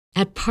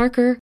At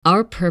Parker,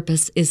 our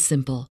purpose is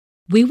simple.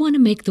 We want to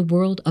make the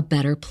world a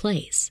better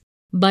place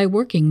by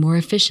working more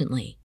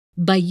efficiently,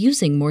 by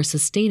using more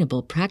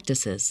sustainable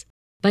practices,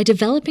 by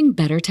developing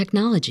better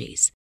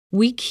technologies.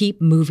 We keep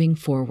moving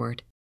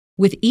forward.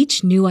 With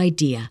each new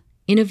idea,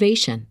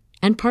 innovation,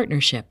 and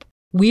partnership,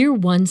 we're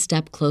one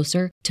step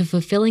closer to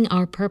fulfilling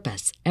our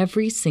purpose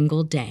every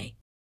single day.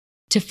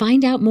 To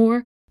find out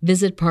more,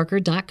 visit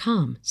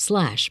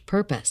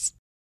parker.com/purpose.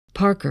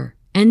 Parker,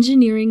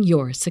 engineering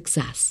your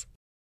success.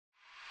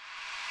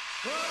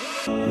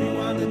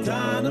 Rewind the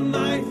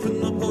dynamite from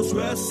the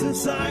post-wrestling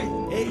site.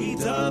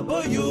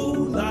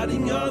 AEW,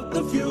 lighting up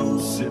the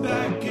fuse. Sit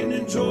back and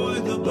enjoy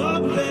the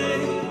bubbly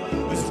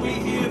as we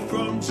hear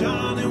from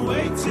John and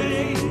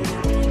Wai-Ting.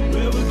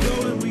 Where we're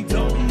going, we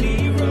don't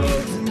need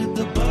roads. And if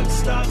the buck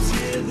stops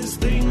here, this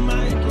thing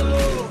might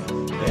blow.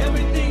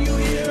 Everything you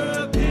hear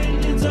are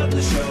opinions of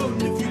the show.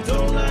 And if you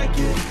don't like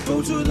it,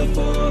 go to the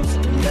forums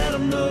and let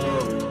them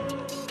know.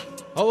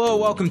 Hello,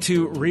 welcome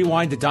to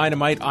Rewind to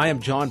Dynamite. I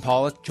am John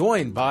Pollock,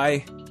 joined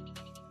by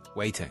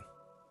Wai-Ting.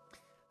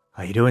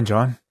 How you doing,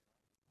 John?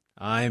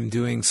 I'm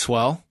doing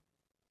swell.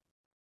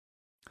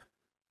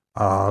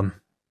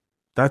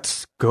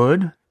 That's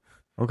good.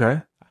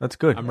 Okay, that's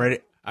good. I'm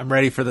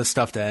ready for this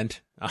stuff to end.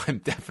 I'm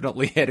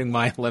definitely hitting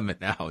my limit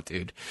now,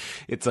 dude.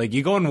 It's like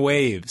you go in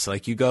waves.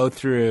 Like you go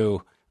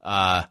through,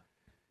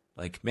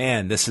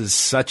 man, this is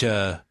such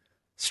a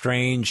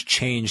strange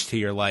change to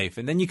your life.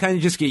 And then you kind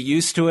of just get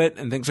used to it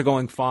and things are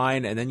going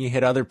fine. And then you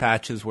hit other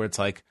patches where it's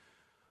like,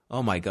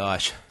 oh my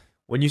gosh.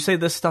 When you say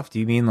this stuff, do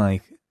you mean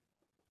like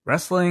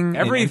wrestling?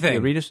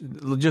 Everything.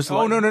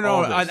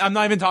 No. I'm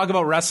not even talking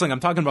about wrestling.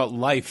 I'm talking about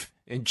life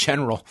in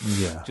general.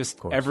 Yeah. Just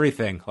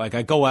everything. Like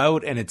I go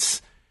out and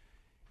it's,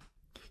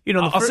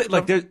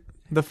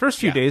 the first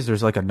few days,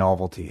 there's like a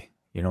novelty.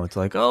 It's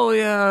like, oh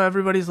yeah,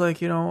 everybody's like,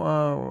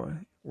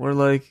 we're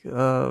like,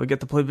 we get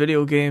to play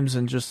video games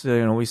and just,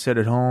 we sit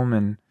at home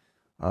and,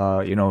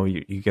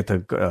 you get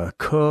to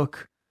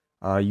cook.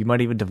 You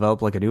might even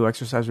develop like a new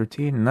exercise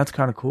routine, and that's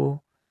kind of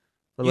cool.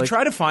 But you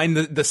try to find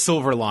the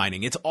silver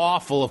lining. It's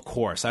awful, of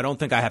course. I don't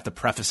think I have to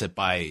preface it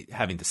by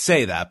having to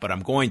say that, but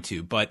I'm going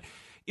to. But,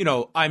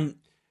 I'm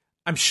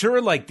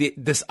sure like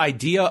this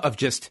idea of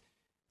just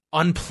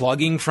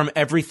unplugging from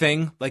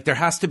everything, like there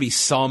has to be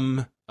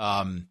some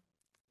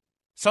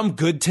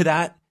good to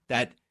that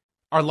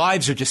our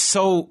lives are just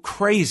so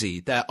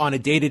crazy that on a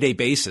day-to-day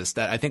basis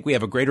that I think we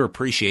have a greater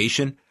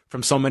appreciation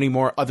from so many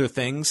more other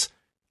things.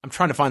 I'm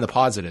trying to find the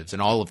positives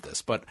in all of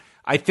this, but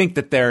I think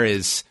that there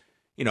is,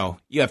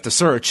 you have to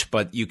search,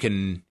 but you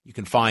can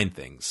find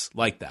things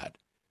like that.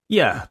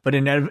 Yeah, but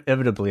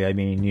inevitably, I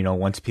mean,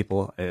 once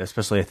people,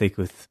 especially I think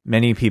with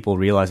many people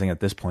realizing at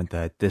this point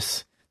that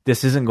this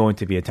isn't going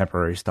to be a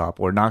temporary stop.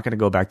 We're not going to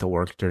go back to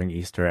work during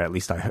Easter. At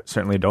least I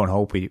certainly don't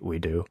hope we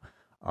do.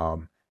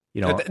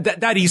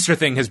 That Easter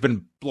thing has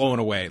been blown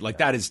away. Like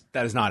that is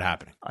not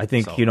happening. I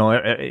think, so.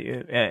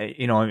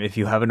 If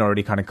you haven't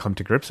already kind of come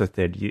to grips with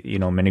it,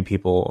 many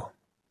people,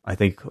 I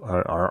think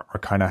are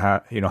kind of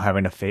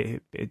having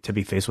to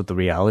be faced with the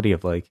reality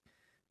of like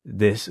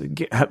this,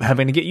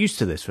 having to get used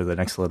to this for the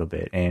next little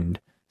bit. And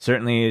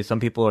certainly some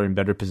people are in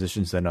better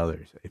positions than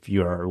others. If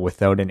you are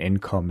without an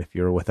income, if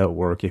you're without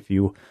work, if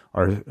you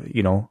are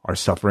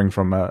suffering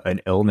from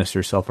an illness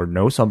yourself or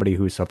know somebody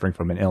who's suffering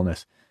from an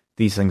illness,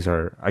 these things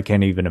are, I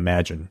can't even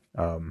imagine,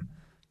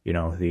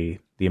 the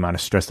amount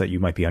of stress that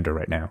you might be under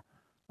right now.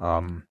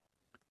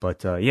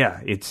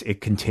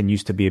 It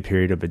continues to be a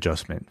period of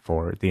adjustment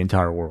for the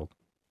entire world.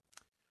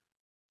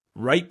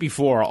 Right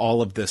before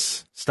all of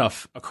this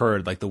stuff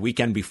occurred, like the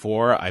weekend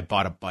before, I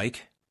bought a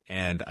bike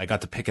and I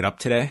got to pick it up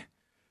today.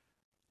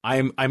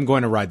 I'm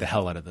going to ride the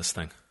hell out of this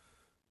thing.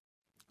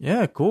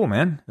 Yeah, cool,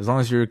 man. As long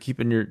as you're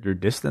keeping your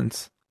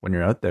distance when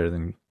you're out there,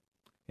 then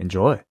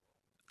enjoy.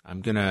 I'm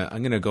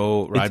gonna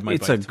go ride my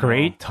bike. It's a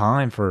great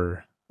time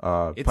for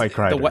bike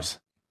riders.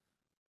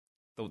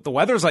 The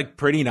weather's like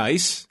pretty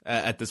nice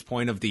at this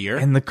point of the year,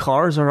 and the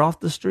cars are off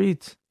the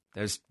streets.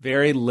 There's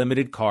very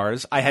limited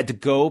cars. I had to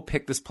go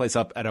pick this place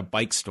up at a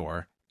bike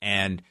store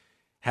and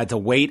had to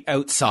wait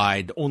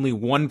outside. Only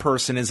one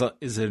person is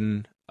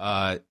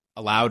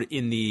allowed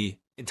in the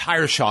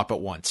entire shop at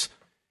once.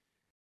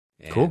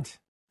 And, cool.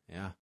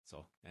 Yeah.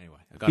 So anyway,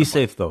 be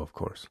safe though, of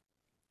course.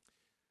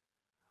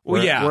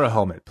 Well, wear a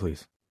helmet,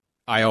 please.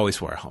 I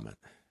always wear a helmet.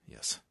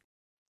 Yes.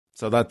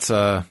 So that's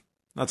all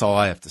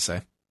I have to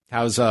say.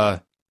 How's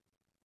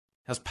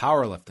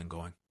powerlifting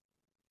going?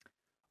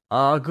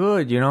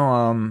 Good.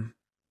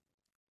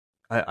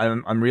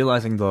 I'm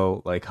realizing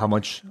though, like how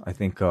much I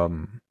think,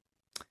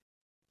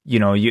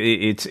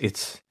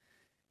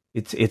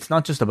 it's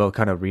not just about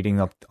kind of reading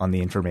up on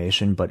the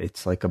information, but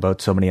it's like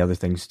about so many other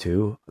things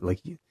too. Like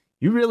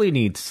you really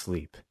need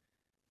sleep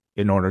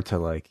in order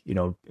to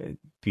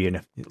be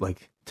in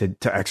to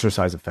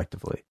exercise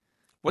effectively.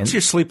 What's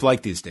your sleep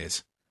like these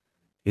days?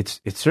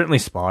 It's certainly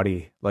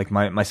spotty. Like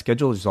my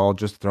schedule is all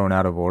just thrown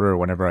out of order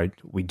whenever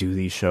we do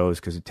these shows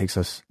because it takes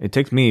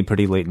me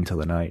pretty late into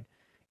the night.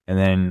 And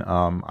then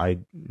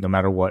no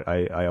matter what,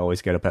 I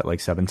always get up at like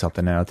 7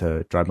 something now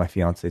to drive my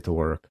fiance to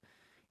work.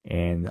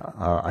 And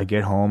I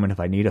get home, and if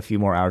I need a few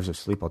more hours of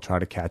sleep, I'll try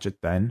to catch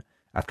it then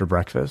after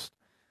breakfast.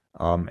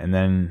 And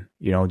then,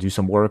 do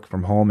some work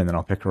from home, and then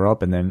I'll pick her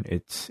up. And then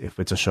if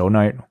it's a show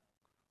night,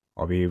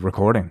 I'll be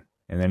recording.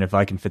 And then if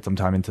I can fit some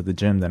time into the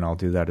gym, then I'll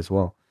do that as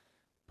well.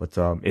 But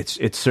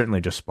it's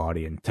certainly just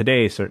spotty. And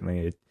today,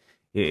 certainly,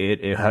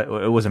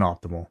 it wasn't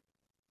optimal.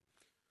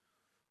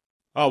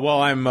 Oh,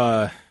 well, I'm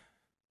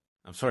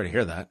sorry to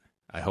hear that.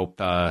 I hope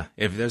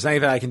if there's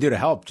anything I can do to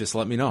help, just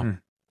let me know.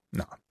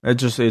 No, it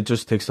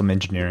just takes some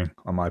engineering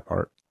on my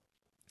part.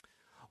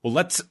 Well,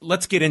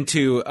 let's get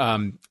into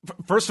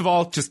first of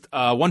all, just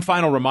one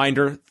final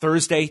reminder: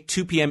 Thursday,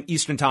 2 p.m.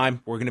 Eastern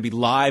Time, we're going to be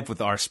live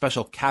with our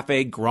special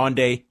Cafe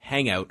Grande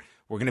hangout.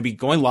 We're going to be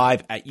going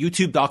live at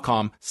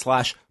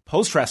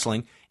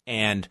youtube.com/postwrestling,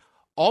 and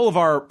all of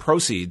our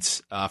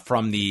proceeds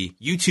from the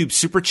YouTube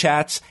super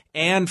chats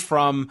and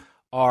from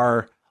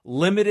our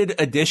limited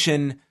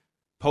edition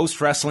post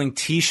wrestling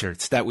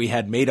T-shirts that we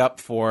had made up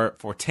for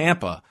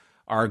Tampa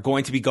are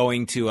going to be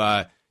going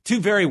to two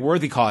very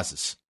worthy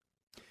causes.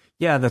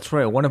 Yeah, that's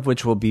right. One of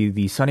which will be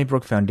the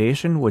Sunnybrook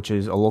Foundation, which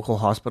is a local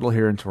hospital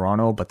here in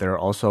Toronto, but they're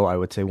also, I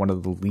would say, one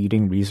of the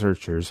leading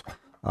researchers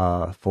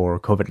for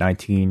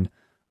COVID-19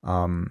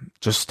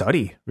 just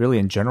study, really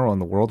in general in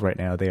the world right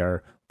now. They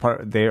are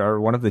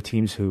one of the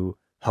teams who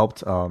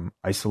helped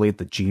isolate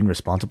the gene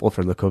responsible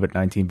for the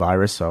COVID-19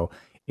 virus. So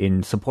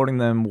in supporting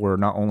them, we're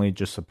not only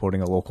just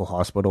supporting a local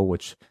hospital,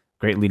 which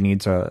greatly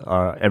needs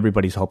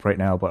everybody's help right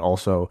now, but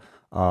also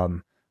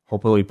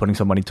hopefully putting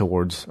some money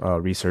towards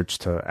research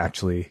to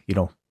actually,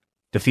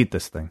 defeat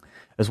this thing.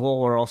 As well,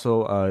 we're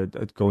also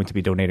going to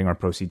be donating our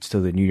proceeds to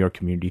the New York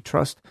Community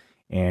Trust.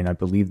 And I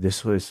believe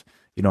this was,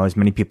 as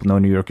many people know,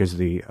 New York is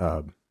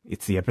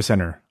it's the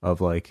epicenter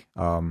of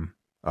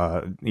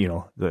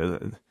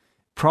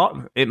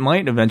it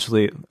might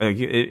eventually,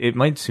 it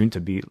might soon to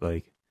be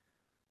like,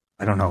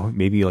 I don't know,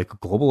 maybe like a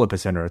global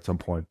epicenter at some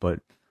point, but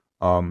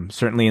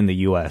certainly in the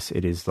U.S.,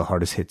 it is the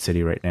hardest hit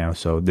city right now.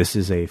 So this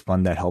is a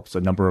fund that helps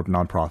a number of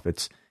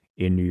nonprofits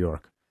in New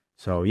York.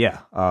 So yeah,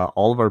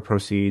 all of our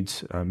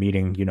proceeds,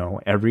 meaning,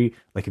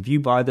 if you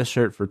buy this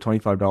shirt for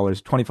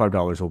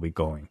 $25 will be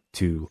going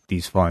to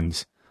these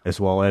funds, as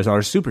well as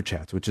our super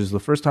chats, which is the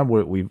first time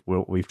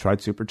we've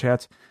tried super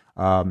chats.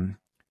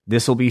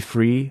 This will be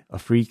free, a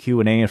free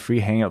Q&A, a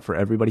free hangout for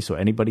everybody, so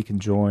anybody can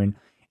join,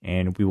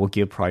 and we will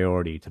give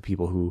priority to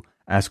people who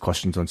ask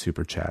questions on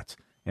super chats.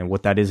 And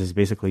what that is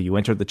basically you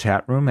enter the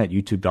chat room at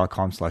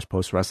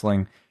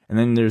youtube.com/postwrestling, and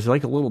then there's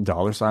like a little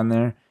dollar sign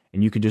there,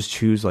 and you could just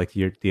choose like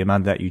the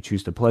amount that you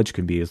choose to pledge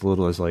can be as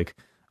little as I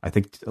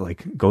think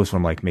goes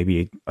from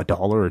maybe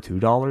 $1 or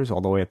 $2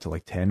 all the way up to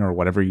 10 or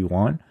whatever you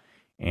want.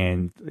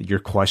 And your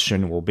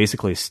question will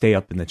basically stay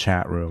up in the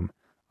chat room.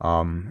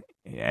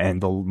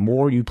 And the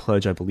more you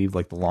pledge, I believe,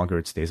 the longer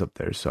it stays up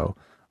there. So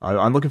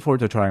I'm looking forward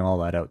to trying all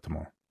that out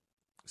tomorrow.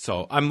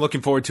 So I'm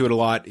looking forward to it a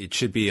lot. It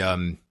should be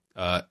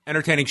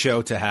entertaining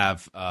show to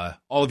have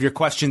all of your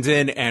questions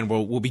in, and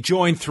we'll be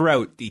joined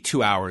throughout the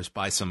 2 hours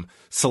by some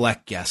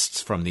select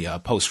guests from the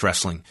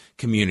post-wrestling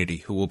community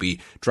who will be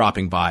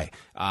dropping by.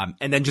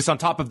 And then just on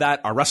top of that,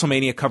 our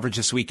WrestleMania coverage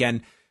this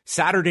weekend.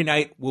 Saturday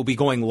night, we'll be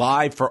going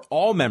live for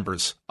all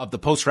members of the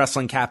Post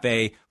Wrestling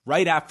Cafe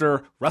right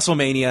after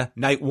WrestleMania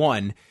Night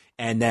 1,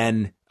 and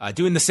then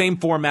doing the same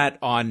format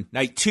on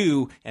Night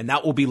 2, and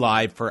that will be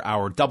live for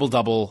our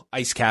Double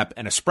Ice Cap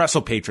and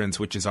Espresso patrons,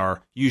 which is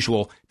our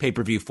usual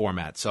pay-per-view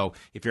format. So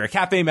if you're a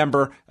Cafe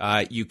member,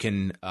 you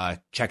can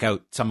check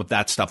out some of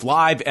that stuff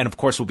live, and of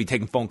course, we'll be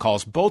taking phone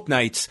calls both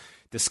nights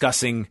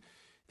discussing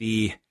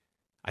the,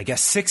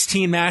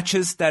 16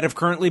 matches that have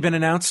currently been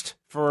announced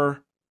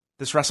for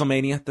this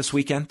WrestleMania this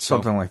weekend. So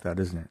something like that,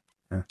 isn't it?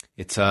 Yeah.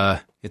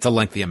 It's a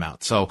lengthy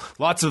amount. So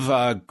lots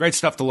of great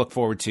stuff to look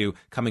forward to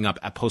coming up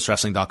at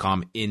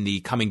postwrestling.com in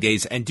the coming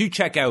days. And do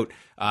check out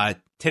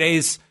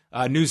today's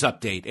news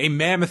update, a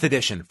mammoth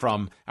edition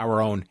from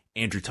our own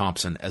Andrew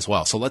Thompson as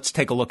well. So let's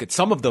take a look at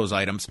some of those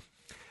items.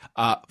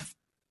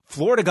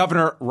 Florida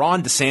Governor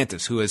Ron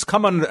DeSantis, who has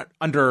come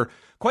under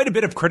quite a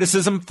bit of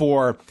criticism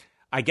for,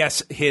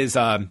 his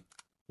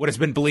what has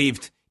been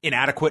believed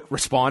inadequate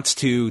response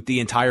to the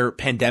entire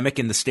pandemic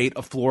in the state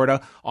of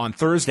Florida. On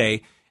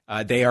Thursday,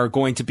 they are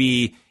going to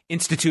be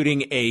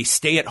instituting a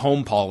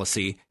stay-at-home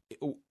policy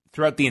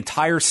throughout the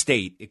entire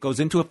state. It goes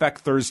into effect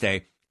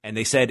Thursday, and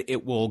they said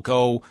it will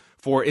go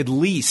for at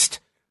least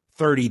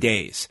 30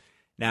 days.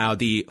 Now,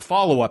 the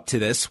follow-up to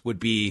this would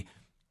be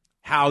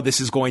how this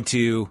is going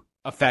to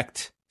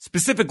affect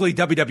specifically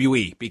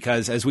WWE,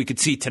 because as we could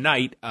see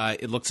tonight,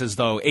 it looks as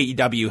though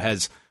AEW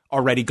has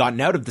already gotten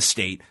out of the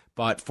state.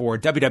 But for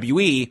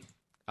WWE,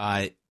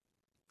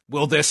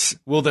 will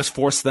this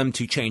force them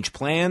to change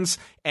plans?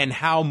 And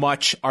how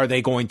much are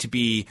they going to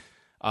be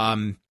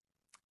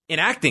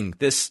enacting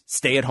this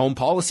stay-at-home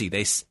policy?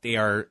 They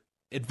are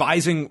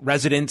advising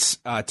residents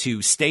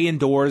to stay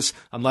indoors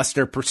unless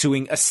they're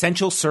pursuing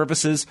essential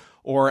services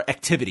or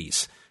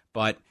activities.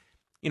 But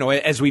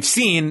as we've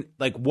seen,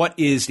 like, what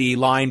is the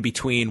line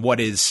between what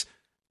is,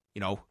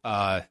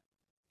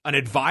 an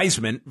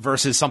advisement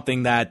versus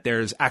something that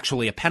there's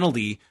actually a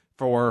penalty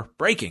for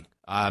breaking?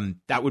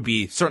 That would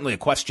be certainly a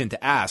question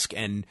to ask.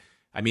 And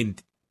I mean,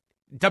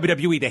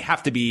 WWE, they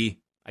have to be,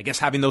 I guess,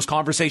 having those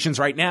conversations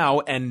right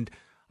now. And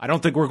I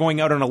don't think we're going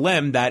out on a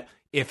limb that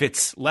if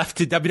it's left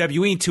to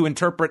WWE to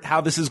interpret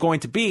how this is going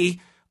to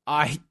be,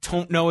 I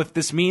don't know if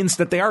this means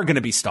that they are going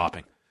to be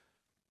stopping.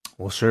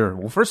 Well, sure.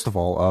 Well, first of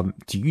all,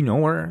 do you know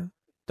where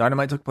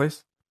Dynamite took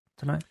place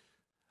tonight?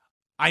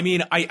 I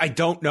mean, I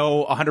don't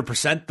know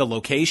 100% the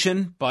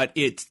location, but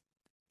it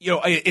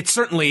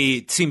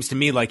certainly seems to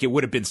me like it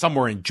would have been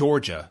somewhere in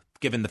Georgia,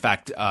 given the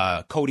fact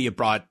Cody had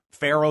brought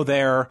Pharaoh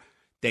there.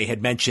 They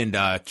had mentioned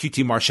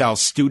QT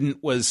Marshall's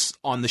student was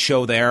on the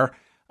show there.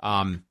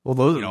 I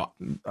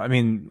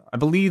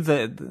believe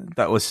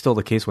that was still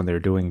the case when they were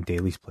doing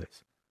Daly's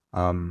place.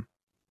 So,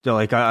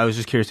 like, I was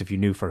just curious if you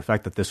knew for a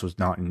fact that this was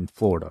not in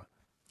Florida.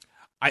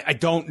 I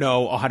don't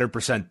know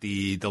 100%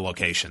 the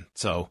location.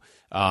 So,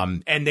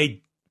 and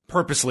they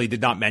purposely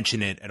did not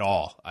mention it at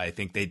all. I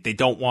think they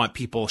don't want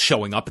people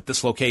showing up at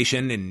this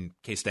location in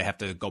case they have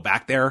to go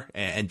back there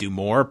and do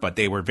more, but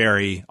they were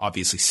very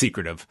obviously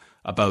secretive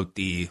about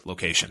the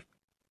location.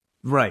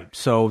 Right.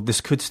 So this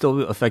could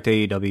still affect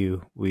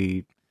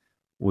AEW.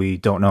 We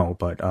don't know,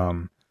 but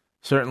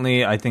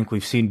certainly I think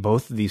we've seen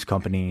both of these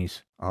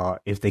companies,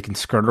 if they can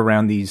skirt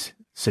around these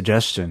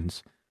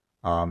suggestions,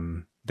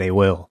 they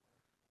will.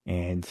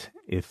 And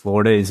if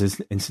Florida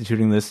is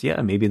instituting this,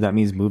 yeah, maybe that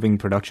means moving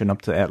production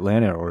up to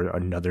Atlanta or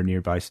another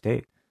nearby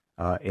state.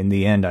 In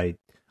the end,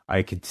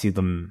 I could see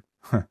them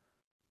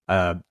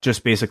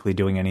just basically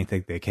doing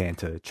anything they can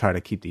to try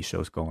to keep these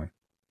shows going.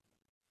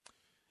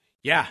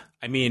 Yeah,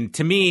 I mean,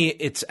 to me,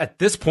 it's at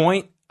this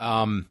point,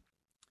 I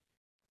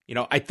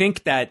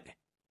think that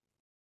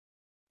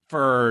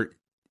for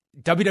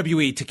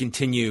WWE to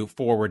continue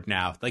forward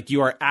now, like,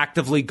 you are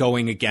actively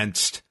going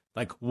against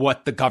like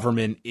what the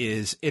government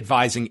is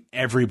advising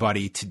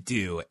everybody to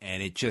do.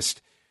 And it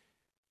just,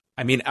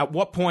 I mean, at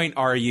what point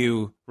are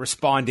you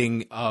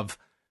responding of,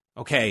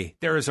 okay,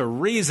 there is a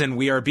reason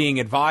we are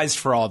being advised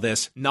for all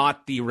this,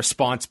 not the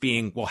response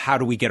being, well, how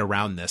do we get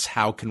around this?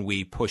 How can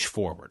we push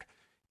forward?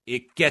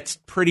 It gets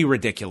pretty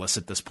ridiculous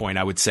at this point,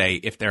 I would say,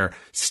 if they're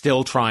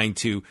still trying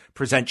to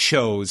present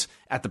shows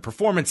at the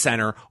Performance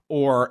Center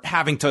or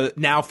having to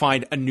now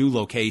find a new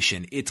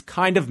location. It's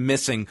kind of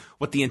missing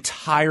what the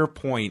entire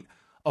point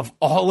of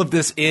all of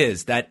this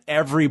is, that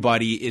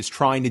everybody is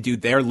trying to do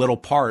their little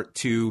part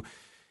to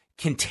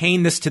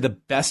contain this to the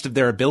best of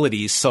their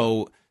abilities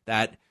so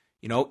that,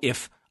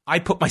 if I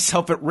put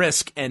myself at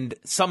risk and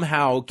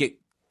somehow get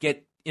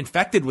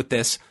infected with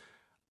this,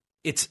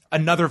 it's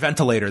another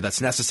ventilator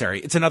that's necessary.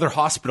 It's another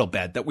hospital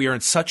bed that we are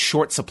in such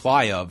short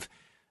supply of.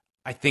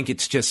 I think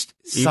it's just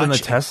even the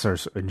tests are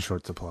in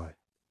short supply.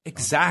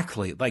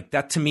 Exactly. Like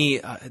that to me,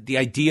 the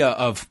idea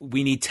of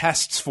we need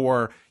tests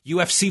for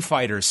UFC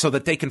fighters so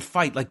that they can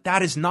fight, like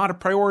that is not a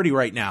priority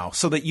right now,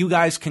 so that you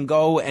guys can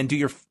go and do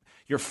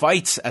your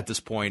fights at this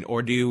point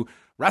or do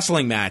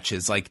wrestling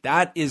matches. Like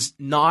that is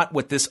not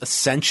what this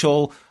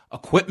essential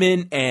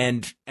equipment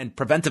and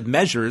preventive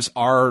measures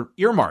are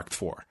earmarked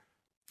for.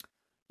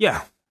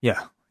 Yeah.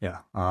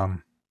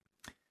 I'm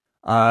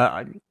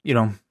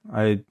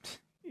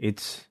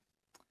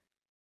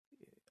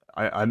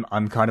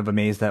kind of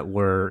amazed that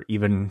we're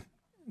even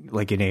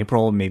like in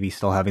April, maybe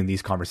still having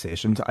these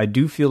conversations. I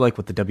do feel like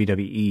with the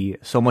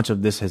WWE, so much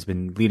of this has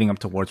been leading up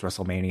towards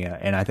WrestleMania.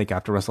 And I think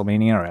after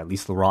WrestleMania, or at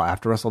least the Raw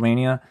after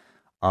WrestleMania,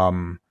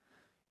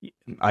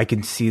 I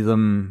can see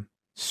them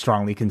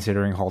strongly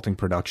considering halting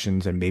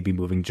productions and maybe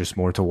moving just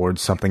more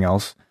towards something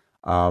else.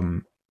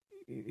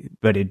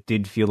 But it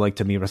did feel like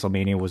to me,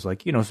 WrestleMania was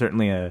like,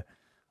 certainly a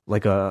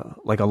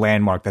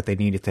landmark that they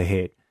needed to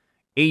hit.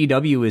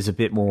 AEW is a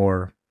bit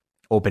more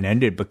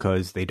open-ended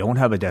because they don't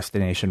have a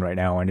destination right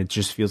now, and it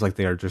just feels like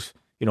they are just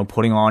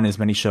putting on as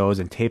many shows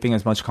and taping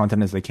as much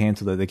content as they can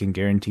so that they can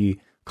guarantee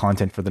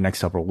content for the next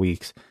several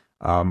weeks.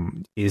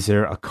 Is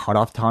there a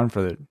cutoff time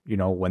for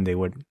when they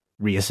would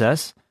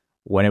reassess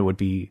when it would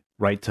be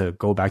right to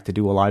go back to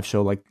do a live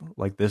show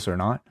like this or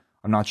not?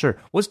 I'm not sure.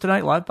 Was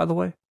tonight live, by the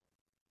way?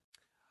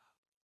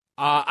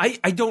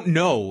 I don't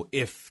know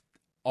if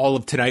all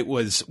of tonight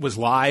was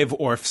live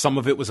or if some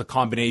of it was a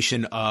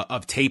combination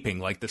of taping,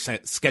 like the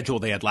schedule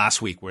they had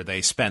last week where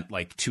they spent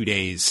like 2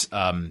 days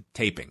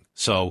taping.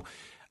 So,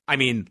 I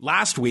mean,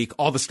 last week,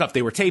 all the stuff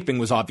they were taping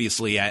was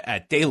obviously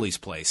at Daly's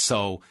place.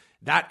 So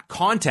that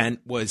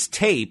content was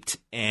taped,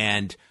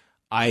 and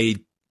I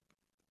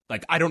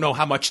don't know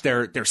how much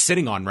they're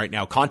sitting on right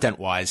now content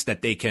wise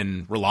that they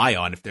can rely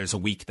on if there's a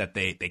week that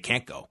they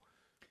can't go.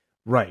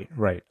 Right.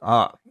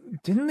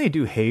 Didn't they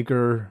do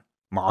Hager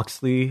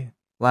Moxley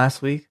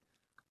last week?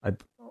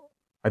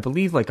 I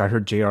believe, like, I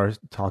heard JR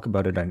talk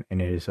about it in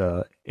his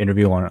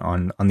interview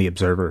on The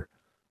Observer,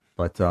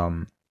 but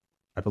I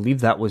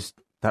believe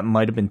that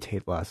might have been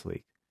taped last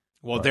week.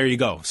 Well, there you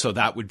go. So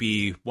that would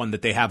be one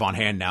that they have on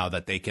hand now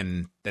that they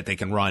can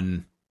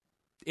run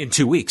in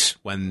 2 weeks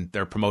when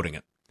they're promoting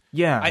it.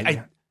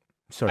 Yeah.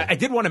 Sorry. I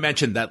did want to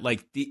mention that,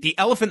 like, the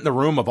elephant in the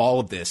room of all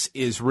of this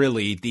is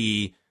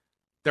really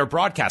their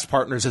broadcast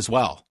partners as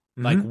well.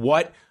 Mm-hmm.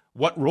 Like,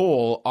 what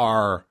role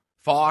are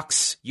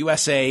Fox,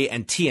 USA,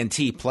 and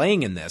TNT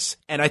playing in this?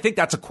 And I think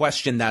that's a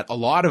question that a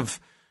lot of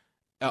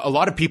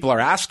people are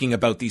asking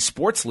about these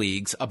sports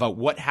leagues, about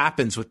what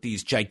happens with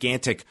these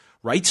gigantic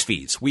rights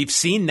fees. We've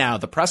seen now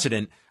the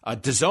precedent.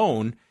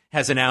 DAZN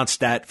has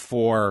announced that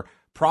for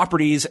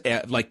properties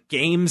like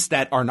games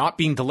that are not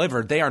being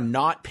delivered, they are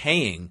not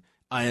paying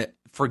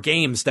for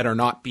games that are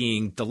not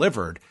being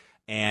delivered.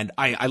 And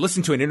I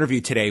listened to an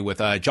interview today with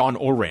John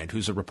Orand,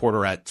 who's a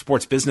reporter at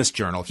Sports Business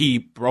Journal. He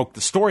broke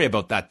the story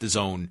about that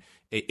DAZN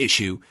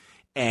issue.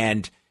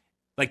 And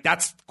like,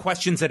 that's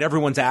questions that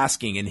everyone's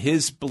asking. And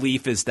his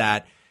belief is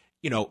that,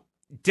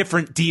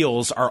 different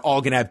deals are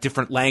all going to have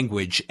different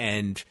language,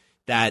 and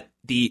that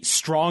the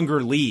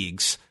stronger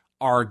leagues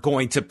are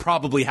going to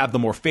probably have the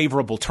more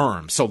favorable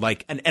terms. So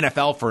like an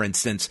NFL, for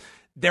instance,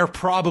 they're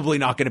probably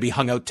not going to be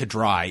hung out to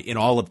dry in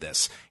all of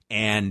this.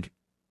 And,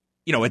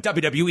 at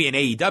WWE and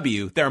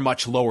AEW, they're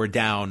much lower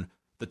down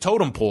the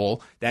totem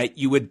pole, that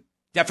you would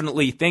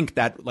definitely think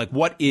that, like,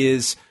 what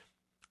is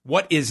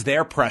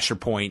their pressure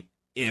point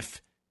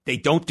if they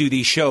don't do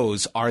these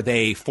shows? Are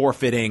they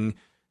forfeiting,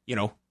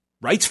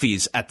 rights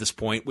fees at this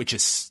point, which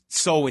is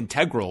so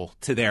integral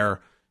to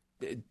their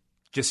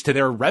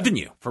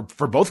revenue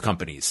for both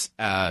companies?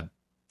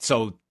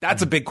 So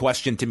that's a big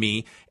question to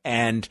me.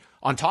 And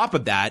on top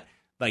of that,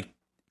 like,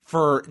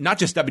 for not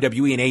just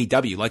WWE and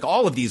AEW, like,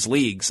 all of these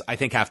leagues, I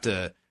think, have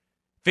to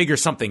figure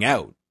something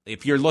out.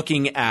 If you're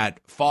looking at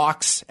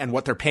Fox and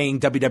what they're paying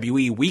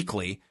WWE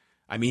weekly,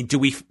 I mean, do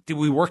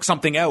we work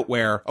something out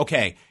where,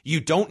 okay,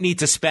 you don't need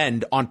to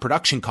spend on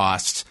production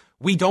costs.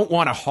 We don't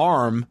want to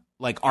harm,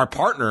 like, our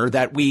partner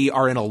that we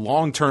are in a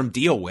long-term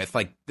deal with.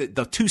 Like,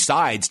 the two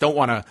sides don't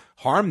want to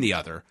harm the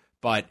other,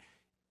 but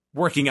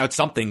working out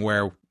something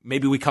where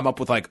maybe we come up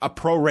with, like, a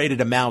prorated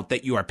amount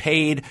that you are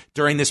paid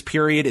during this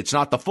period. It's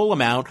not the full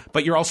amount,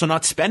 but you're also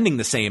not spending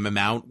the same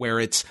amount, where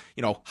it's,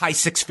 high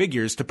six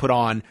figures to put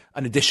on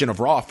an edition of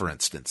Raw, for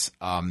instance.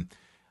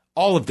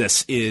 All of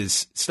this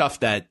is stuff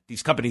that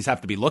these companies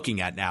have to be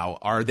looking at now.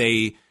 Are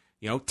they,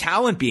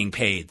 talent being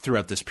paid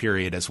throughout this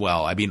period as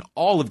well? I mean,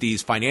 all of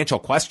these financial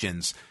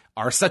questions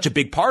are such a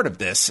big part of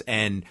this,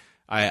 and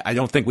I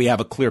don't think we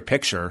have a clear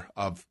picture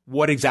of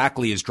what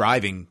exactly is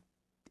driving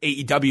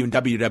AEW and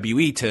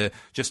WWE to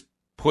just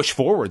push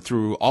forward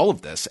through all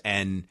of this.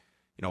 And,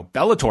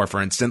 Bellator,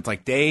 for instance,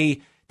 like,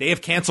 they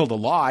have canceled a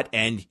lot,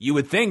 and you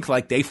would think,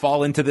 like, they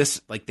fall into this,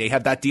 like, they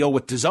have that deal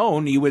with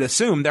DAZN. You would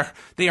assume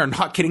they are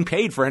not getting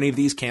paid for any of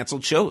these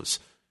canceled shows.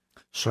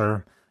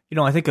 Sure.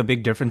 I think a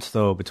big difference,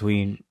 though,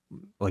 between,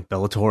 like,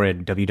 Bellator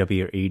and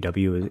WWE or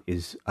AEW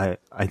is I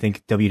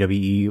think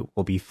WWE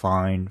will be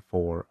fine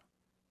for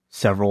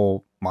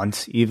several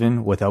months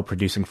even without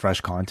producing fresh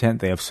content.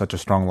 They have such a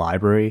strong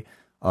library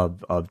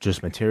of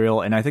just material.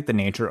 And I think the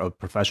nature of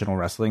professional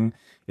wrestling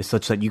is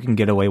such that you can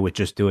get away with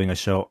just doing a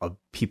show of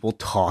people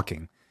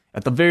talking.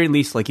 At the very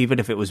least, like, even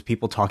if it was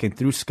people talking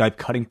through Skype,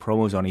 cutting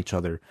promos on each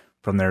other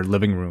from their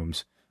living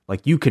rooms,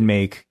 like, you can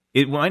make,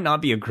 it might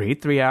not be a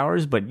great 3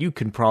 hours, but you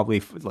can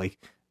probably, like,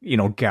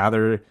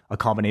 gather a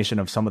combination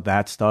of some of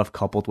that stuff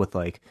coupled with,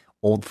 like,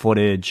 old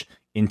footage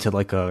into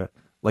like a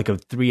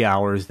 3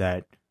 hours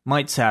that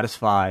might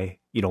satisfy,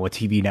 a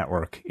TV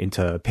network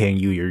into paying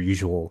you your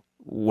usual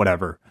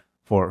whatever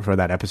for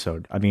that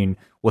episode. I mean,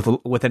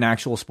 with an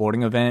actual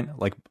sporting event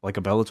like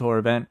a Bellator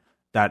event,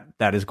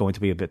 that is going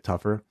to be a bit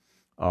tougher.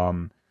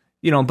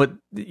 But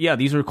yeah,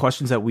 these are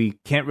questions that we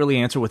can't really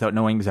answer without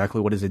knowing exactly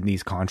what is in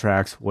these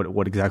contracts,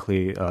 what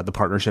exactly the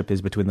partnership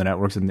is between the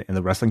networks and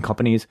the wrestling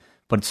companies.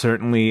 But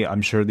certainly,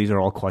 I'm sure these are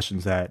all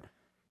questions that,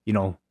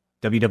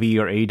 WWE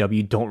or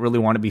AEW don't really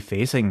want to be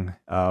facing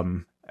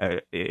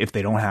if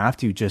they don't have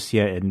to just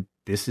yet. And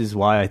this is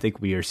why I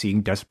think we are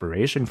seeing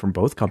desperation from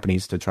both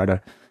companies to try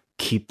to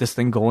keep this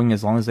thing going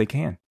as long as they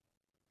can.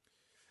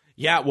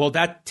 Yeah, well,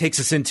 that takes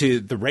us into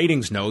the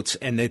ratings notes,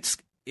 and it's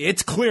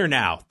clear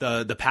now,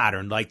 the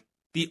pattern. Like,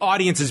 the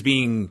audience is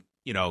being,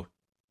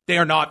 they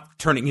are not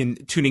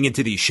tuning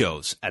into these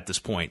shows at this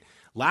point.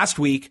 Last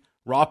week,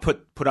 Raw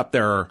put up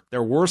their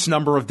worst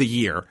number of the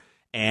year,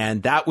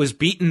 and that was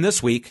beaten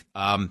this week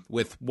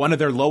with one of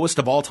their lowest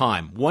of all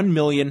time,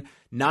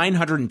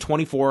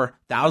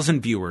 1,924,000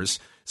 viewers.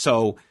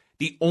 So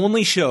the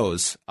only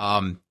shows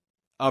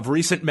of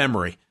recent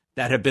memory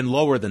that have been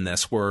lower than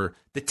this were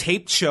the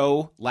taped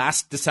show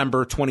last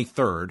December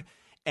 23rd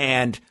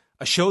and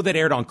a show that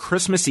aired on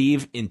Christmas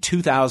Eve in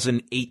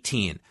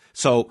 2018.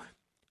 So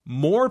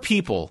more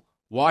people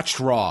watched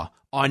Raw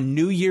on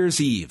New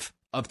Year's Eve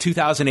of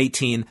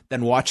 2018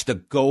 than watched the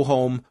Go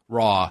Home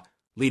Raw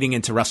leading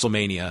into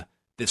WrestleMania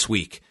this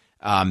week.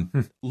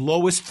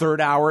 Lowest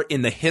third hour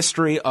in the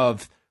history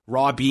of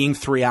Raw being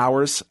 3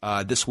 hours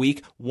this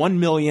week,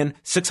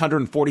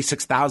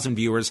 1,646,000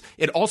 viewers.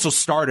 It also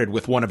started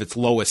with one of its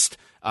lowest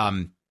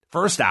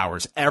first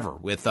hours ever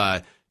with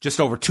just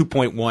over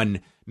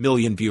 2.1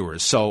 million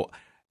viewers. So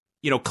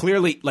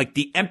clearly like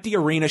the empty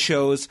arena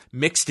shows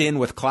mixed in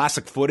with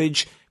classic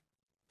footage,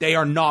 they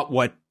are not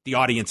what the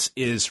audience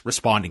is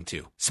responding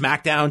to.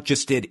 SmackDown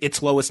just did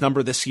its lowest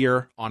number this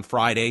year on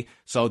Friday.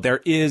 So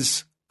there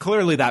is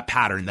clearly that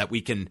pattern that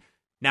we can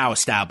now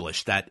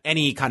establish, that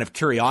any kind of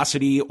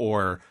curiosity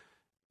or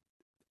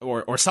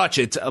such,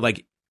 it's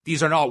like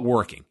these are not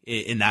working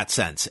in that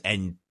sense.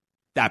 And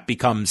that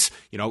becomes,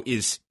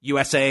 is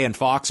USA and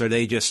Fox, are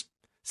they just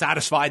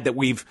satisfied that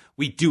we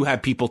do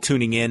have people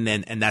tuning in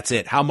and that's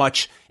it? How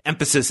much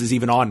emphasis is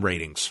even on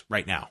ratings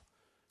right now?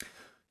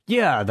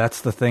 Yeah,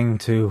 that's the thing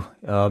too.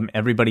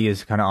 Everybody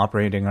is kind of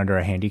operating under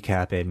a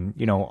handicap, and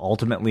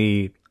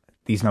ultimately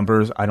these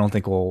numbers I don't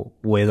think will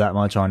weigh that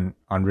much on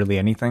really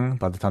anything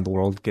by the time the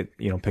world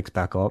picks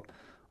back up.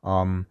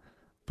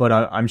 But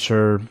I'm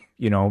sure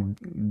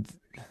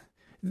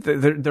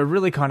they're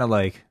really kind of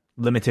like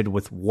limited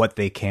with what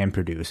they can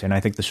produce, and I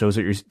think the shows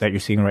that you're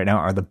seeing right now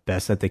are the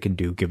best that they can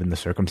do given the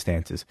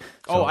circumstances.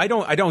 So, I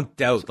don't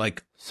doubt.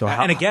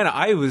 And again,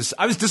 I was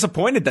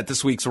disappointed that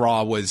this week's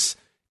Raw was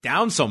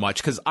down so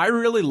much, because I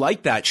really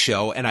like that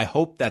show, and I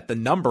hope that the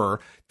number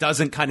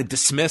doesn't kind of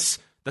dismiss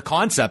the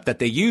concept that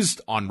they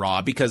used on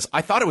Raw, because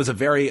I thought it was a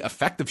very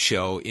effective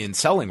show in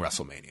selling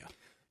WrestleMania.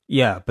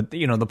 Yeah, but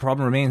the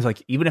problem remains,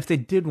 like, even if they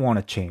did want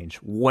to change,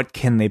 what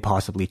can they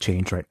possibly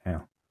change right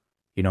now?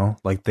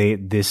 Like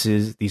these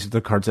are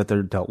the cards that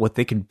they're dealt with.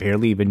 They can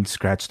barely even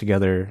scratch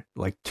together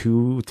like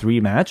 2-3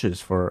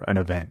 matches for an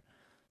event.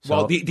 So,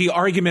 well, the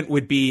argument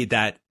would be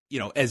that,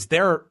 as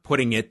they're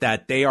putting it,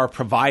 that they are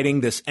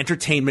providing this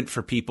entertainment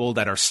for people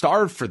that are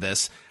starved for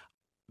this.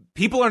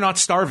 People are not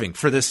starving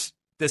for this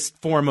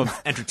form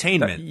of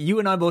entertainment. You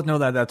and I both know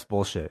that that's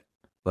bullshit.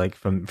 Like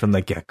from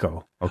the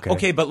get-go.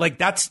 Okay, but like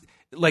that's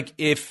like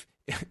if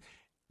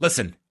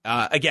listen,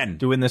 again,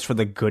 doing this for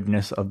the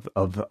goodness of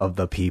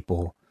the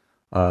people.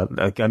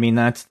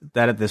 That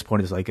at this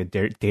point is like a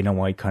Dana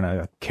White kind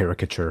of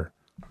caricature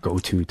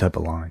go-to type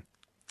of line.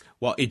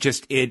 Well,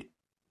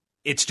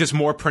 it's just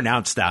more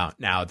pronounced out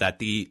now that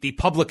the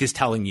public is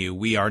telling you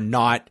we are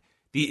not,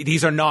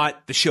 these are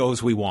not the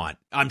shows we want.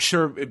 I'm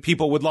sure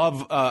people would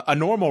love a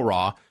normal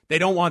Raw. They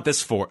don't want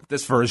this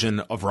version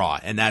of Raw,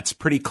 and that's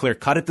pretty clear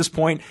cut at this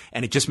point.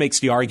 And it just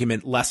makes the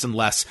argument less and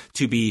less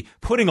to be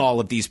putting all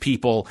of these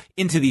people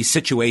into these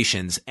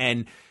situations.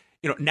 And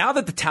now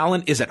that the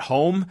talent is at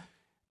home,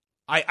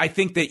 I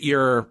think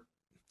that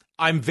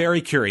I'm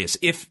very curious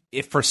if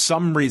for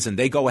some reason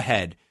they go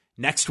ahead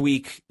next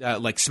week,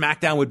 like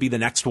SmackDown would be the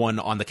next one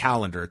on the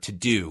calendar to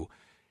do.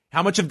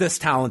 How much of this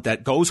talent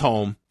that goes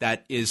home,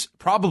 that is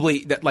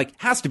probably that like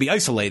has to be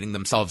isolating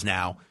themselves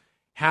now,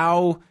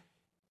 how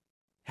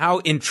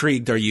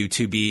intrigued are you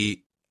to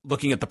be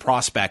looking at the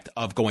prospect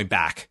of going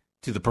back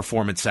to the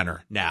Performance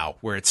Center now,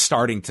 where it's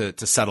starting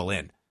to settle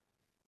in?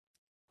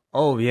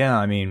 Oh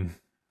yeah,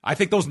 I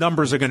think those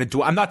numbers are going to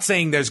do. I'm not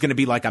saying there's going to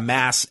be like a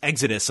mass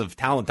exodus of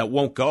talent that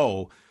won't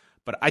go,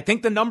 but I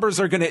think the numbers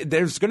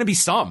there's going to be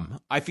some.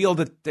 I feel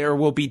that there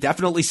will be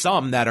definitely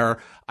some that are,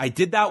 I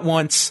did that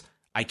once,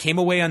 I came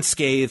away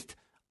unscathed,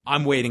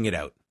 I'm waiting it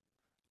out.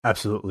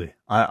 Absolutely.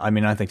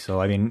 I think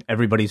so.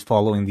 Everybody's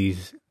following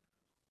these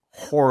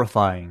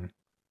horrifying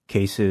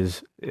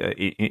cases,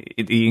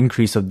 the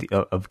increase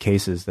of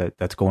cases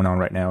that's going on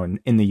right now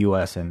in the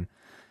U.S. And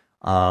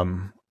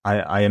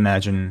I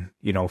imagine,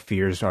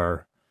 fears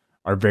are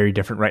very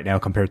different right now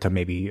compared to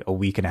maybe a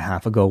week and a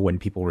half ago when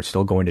people were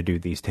still going to do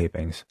these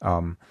tapings.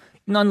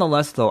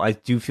 Nonetheless, though, I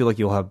do feel like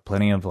you'll have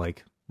plenty of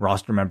like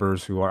roster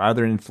members who are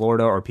either in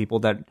Florida or people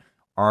that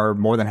are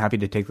more than happy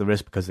to take the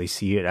risk because they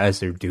see it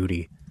as their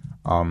duty.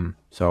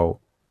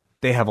 So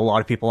they have a lot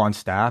of people on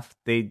staff.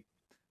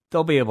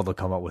 They'll be able to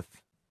come up with,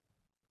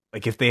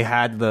 like, if they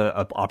had the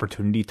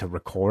opportunity to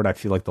record, I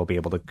feel like they'll be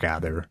able to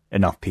gather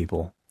enough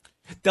people.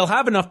 They'll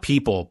have enough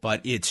people,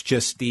 but it's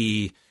just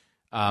the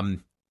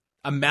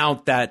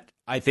amount that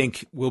I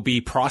think will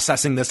be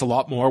processing this a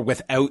lot more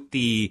without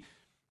the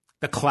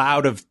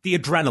cloud of the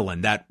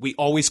adrenaline that we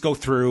always go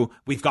through.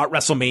 We've got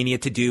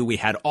WrestleMania to do. We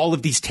had all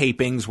of these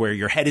tapings where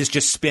your head is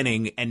just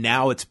spinning, and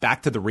now it's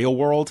back to the real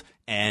world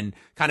and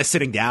kind of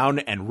sitting down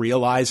and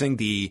realizing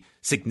the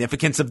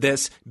significance of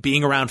this,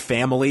 being around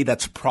family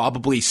that's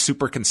probably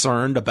super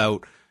concerned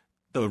about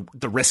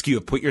the risk you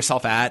have put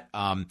yourself at.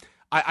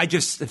 I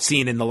just have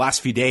seen in the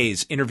last few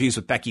days interviews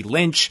with Becky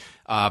Lynch,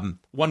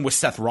 one with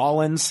Seth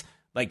Rollins.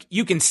 Like,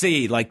 you can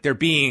see, like, they're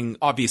being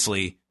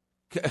obviously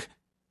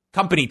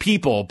company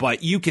people,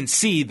 but you can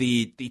see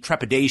the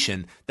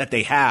trepidation that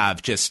they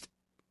have just,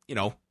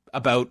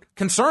 about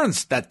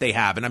concerns that they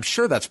have. And I'm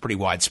sure that's pretty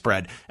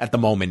widespread at the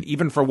moment,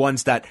 even for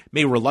ones that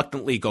may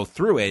reluctantly go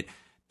through it.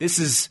 This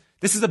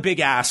is a big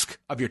ask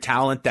of your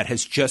talent that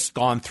has just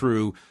gone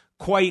through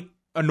quite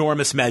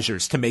enormous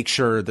measures to make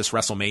sure this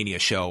WrestleMania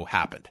show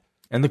happened.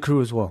 And the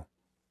crew as well.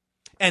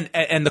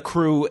 And the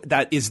crew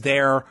that is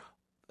there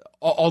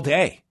all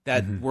day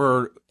that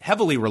were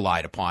heavily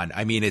relied upon.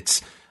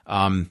 It's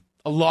a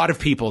lot of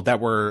people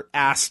that were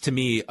asked to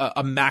me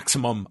a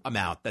maximum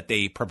amount that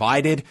they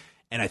provided.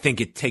 And I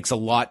think it takes a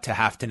lot to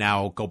have to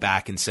now go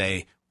back and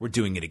say, we're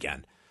doing it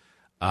again.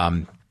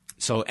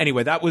 So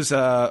anyway, that was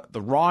the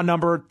Raw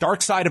number.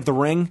 Dark Side of the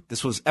Ring.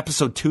 This was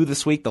episode 2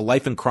 this week, The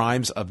Life and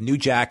Crimes of New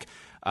Jack.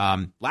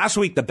 Last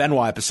week, the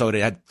Benoit episode,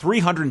 it had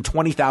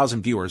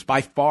 320,000 viewers, by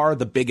far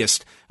the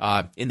biggest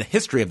in the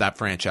history of that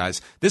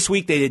franchise. This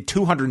week, they did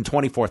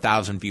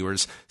 224,000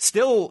 viewers,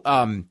 still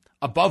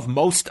above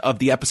most of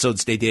the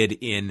episodes they did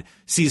in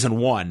season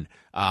 1.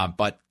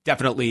 But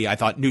definitely, I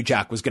thought New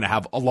Jack was going to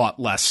have a lot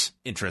less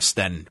interest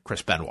than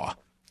Chris Benoit.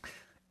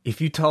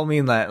 If you tell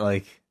me that,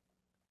 like,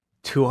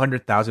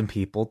 200,000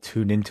 people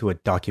tuned into a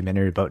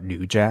documentary about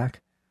New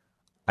Jack,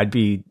 I'd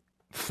be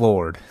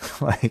floored.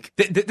 Like,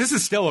 this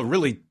is still a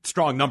really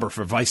strong number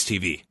for Vice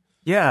TV.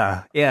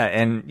 Yeah,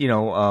 and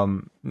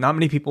not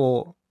many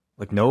people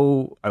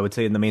know. I would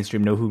say in the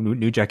mainstream know who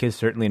New Jack is.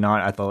 Certainly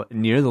not at the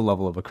near the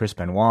level of a Chris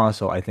Benoit.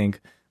 So I think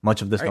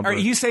much of this number. Are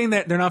you saying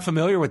that they're not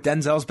familiar with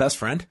Denzel's best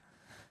friend?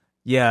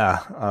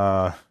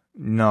 Yeah,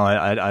 no,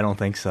 I don't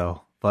think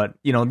so. But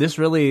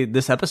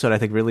this episode I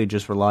think really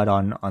just relied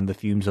on the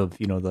fumes of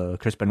the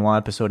Chris Benoit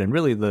episode and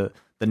really the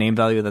name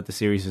value that the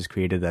series has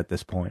created at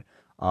this point.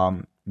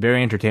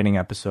 Very entertaining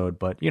episode,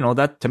 but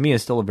that to me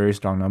is still a very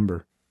strong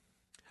number.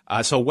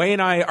 So Wei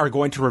and I are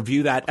going to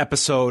review that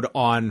episode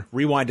on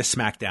Rewind to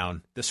SmackDown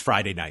this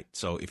Friday night.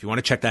 So if you want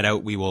to check that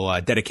out, we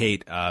will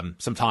dedicate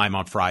some time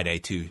on Friday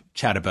to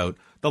chat about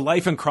the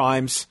life and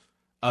crimes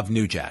of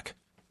New Jack.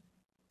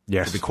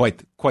 Yes, it'll be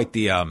quite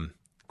the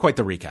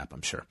recap,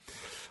 I'm sure.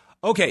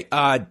 Okay,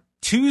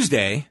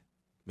 Tuesday,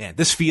 man,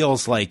 this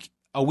feels like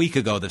a week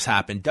ago this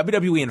happened.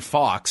 WWE and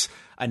Fox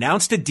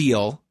announced a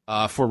deal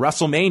for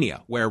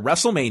WrestleMania, where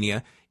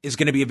WrestleMania is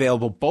going to be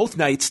available both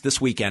nights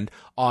this weekend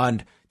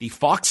on the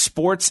Fox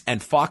Sports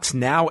and Fox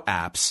Now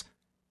apps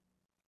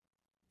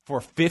for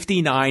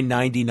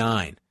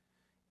 $59.99.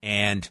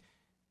 And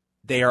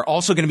they are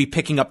also going to be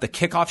picking up the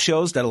kickoff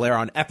shows that'll air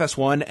on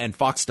FS1 and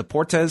Fox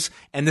Deportes.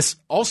 And this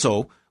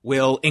also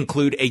will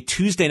include a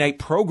Tuesday night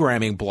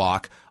programming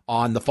block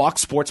on the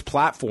Fox Sports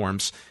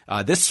platforms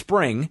this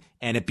spring,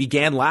 and it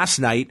began last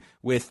night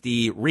with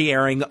the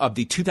re-airing of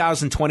the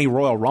 2020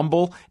 Royal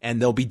Rumble,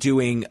 and they'll be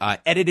doing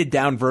edited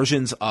down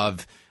versions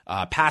of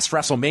past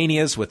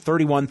WrestleManias with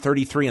 31,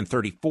 33, and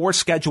 34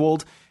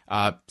 scheduled,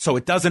 so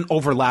it doesn't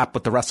overlap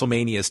with the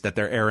WrestleManias that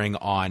they're airing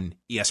on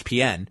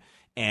ESPN.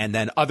 And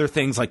then other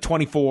things like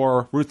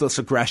 24, Ruthless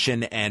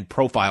Aggression, and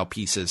profile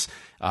pieces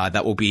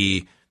that will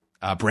be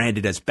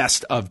branded as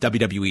best of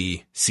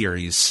WWE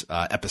series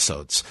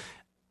episodes.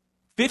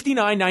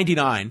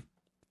 $59.99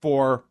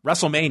 for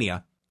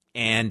WrestleMania,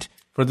 and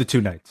for the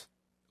 2 nights.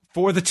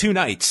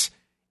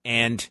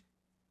 And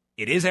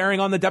it is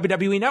airing on the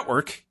WWE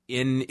Network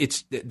in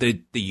its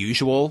the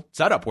usual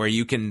setup where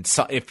you can,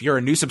 if you're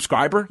a new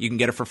subscriber, you can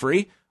get it for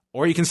free,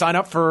 or you can sign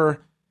up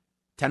for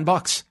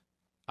 $10.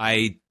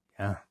 Like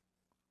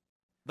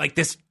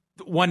this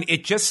one.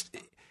 It just,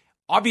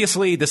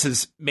 obviously this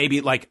is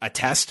maybe like a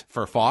test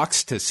for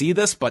Fox to see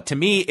this, but to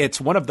me,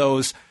 it's one of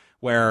those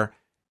where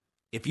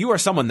if you are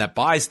someone that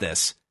buys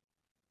this,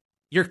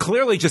 you're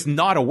clearly just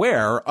not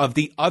aware of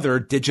the other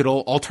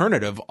digital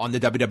alternative on the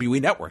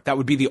WWE Network. That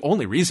would be the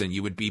only reason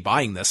you would be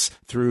buying this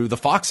through the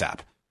Fox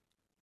app.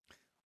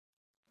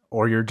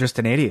 Or you're just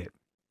an idiot,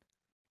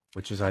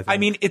 which is, I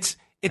mean, it's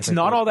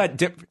not all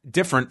that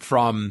different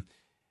from,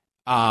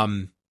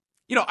 I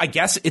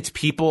guess it's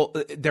people,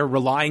 they're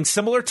relying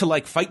similar to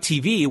like Fight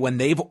TV when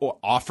they've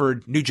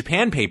offered New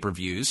Japan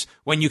pay-per-views,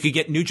 when you could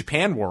get New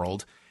Japan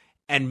World.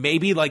 And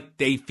maybe like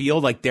they feel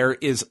like there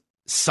is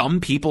some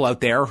people out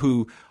there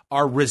who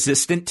are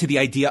resistant to the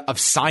idea of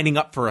signing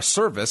up for a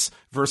service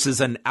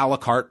versus an a la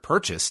carte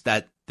purchase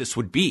that this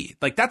would be.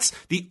 Like that's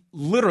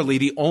literally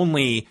the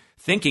only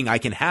thinking I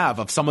can have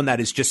of someone that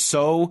is just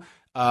so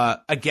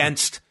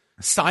against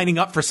signing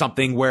up for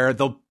something where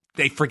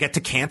they forget to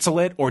cancel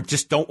it or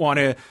just don't want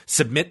to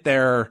submit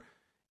their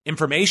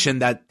information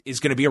that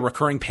is going to be a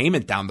recurring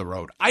payment down the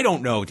road. I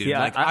don't know, dude. Yeah,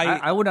 like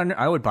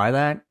I would buy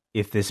that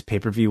if this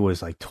pay-per-view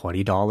was like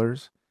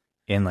 $20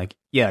 and like,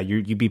 yeah,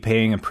 you'd be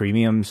paying a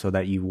premium so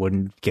that you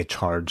wouldn't get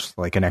charged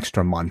like an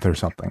extra month or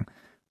something.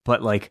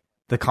 But like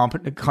the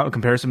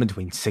comparison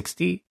between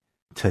 60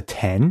 to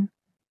 10,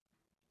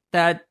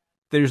 that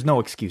there's no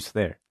excuse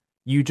there.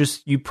 You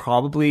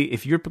probably,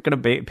 if you're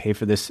going to pay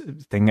for this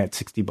thing at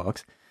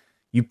 $60,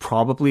 you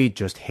probably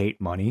just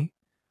hate money.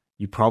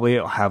 You probably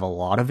have a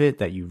lot of it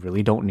that you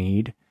really don't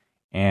need.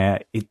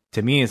 And it,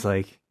 to me, is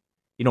like,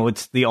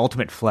 it's the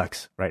ultimate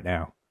flex right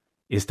now,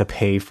 is to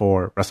pay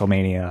for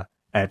WrestleMania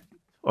at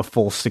a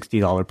full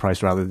 $60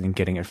 price rather than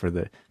getting it for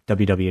the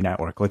WWE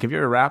Network. Like if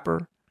you're a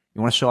rapper,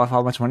 you want to show off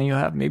how much money you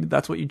have, maybe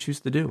that's what you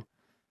choose to do.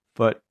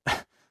 But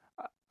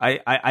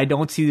I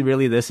don't see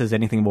really this as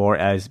anything more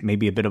as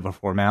maybe a bit of a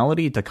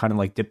formality to kind of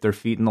like dip their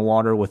feet in the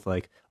water with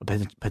like a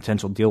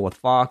potential deal with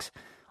Fox.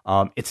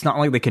 It's not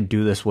like they could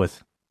do this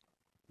with,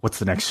 what's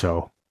the next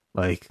show?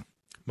 Like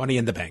Money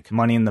in the Bank.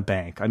 Money in the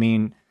Bank. I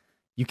mean,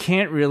 you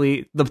can't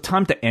really, the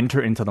time to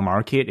enter into the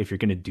market if you're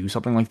going to do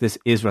something like this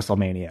is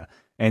WrestleMania.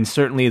 And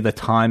certainly the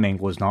timing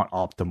was not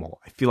optimal.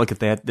 I feel like if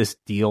they had this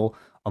deal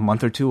a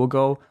month or two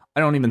ago,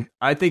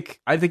 I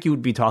think you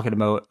would be talking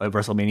about a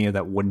WrestleMania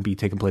that wouldn't be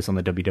taking place on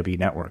the WWE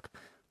Network.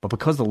 But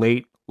because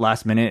the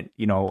last minute,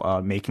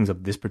 makings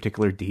of this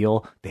particular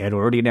deal, they had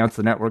already announced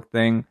the network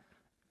thing.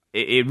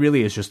 It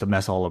really is just a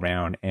mess all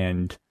around.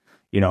 And,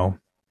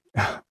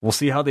 we'll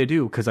see how they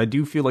do. Because I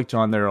do feel like,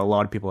 John, there are a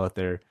lot of people out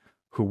there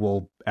who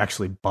will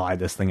actually buy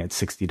this thing at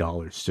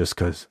 $60 just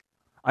because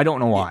I don't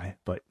know why.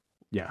 But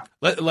yeah.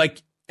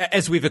 Like,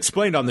 as we've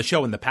explained on the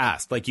show in the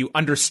past, like you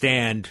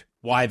understand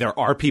why there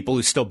are people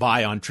who still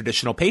buy on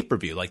traditional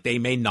pay-per-view. Like they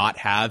may not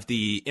have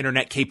the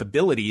internet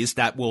capabilities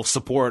that will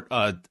support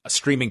a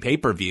streaming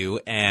pay-per-view.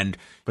 And,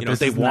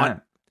 they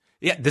want,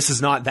 this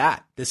is not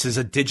that. This is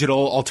a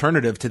digital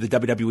alternative to the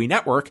WWE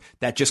Network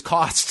that just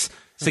costs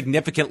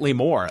significantly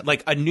more.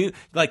 Like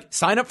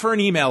sign up for an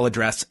email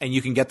address and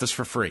you can get this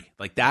for free.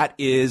 Like that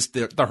is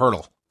the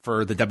hurdle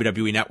for the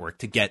WWE Network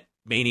to get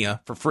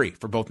Mania for free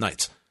for both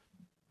nights.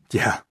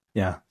 Yeah.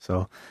 Yeah.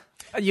 So,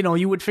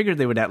 you would figure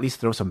they would at least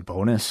throw some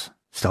bonus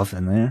stuff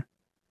in there.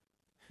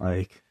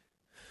 Like,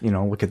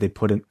 what could they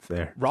put in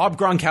there? Rob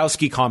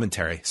Gronkowski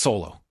commentary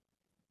solo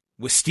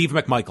with Steve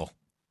McMichael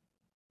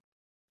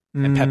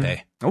and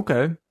Pepe.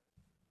 Okay.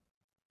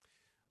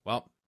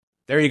 Well,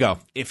 there you go.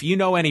 If you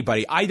know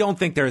anybody, I don't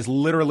think there is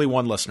literally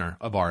one listener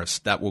of ours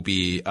that will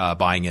be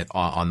buying it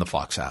on the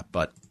Fox app.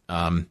 But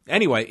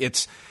anyway,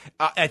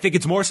 I think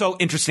it's more so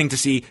interesting to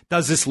see,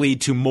 does this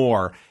lead to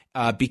more?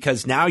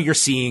 Because now you're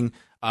seeing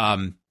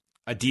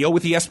a deal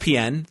with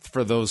ESPN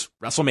for those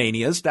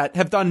WrestleManias that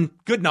have done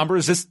good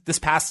numbers. This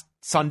past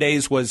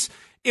Sunday's was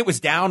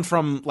down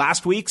from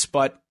last week's,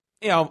 but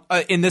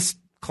in this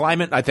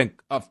climate, I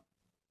think a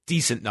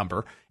decent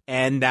number.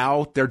 And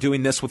now they're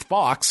doing this with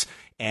Fox.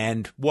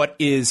 And what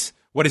is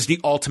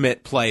the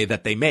ultimate play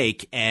that they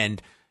make?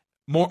 And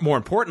more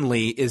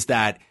importantly, is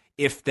that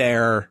if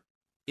there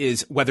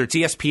is, whether it's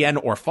ESPN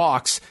or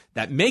Fox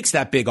that makes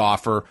that big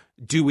offer,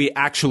 do we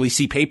actually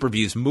see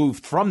pay-per-views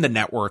moved from the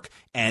network?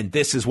 And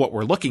this is what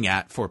we're looking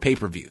at for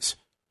pay-per-views.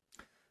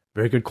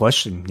 Very good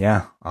question.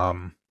 Yeah.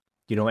 And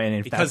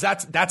because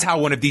that's how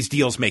one of these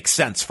deals makes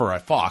sense for a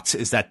Fox,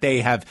 is that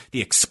they have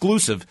the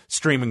exclusive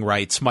streaming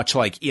rights, much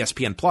like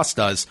ESPN Plus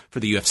does for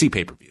the UFC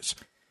pay-per-views.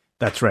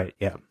 That's right.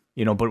 Yeah.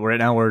 But right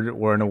now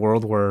we're in a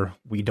world where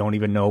we don't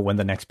even know when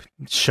the next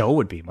show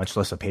would be, much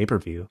less a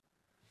pay-per-view.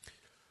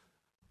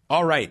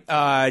 All right.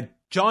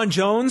 John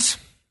Jones,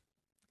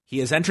 he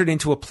has entered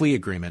into a plea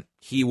agreement.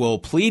 He will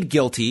plead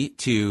guilty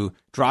to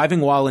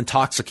driving while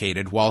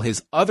intoxicated, while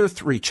his other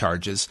 3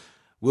 charges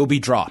will be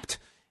dropped.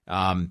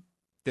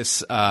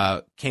 This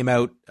came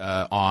out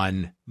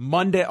on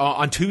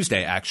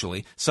Tuesday,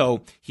 actually.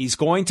 So he's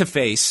going to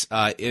face,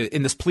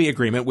 in this plea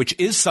agreement, which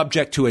is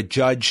subject to a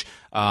judge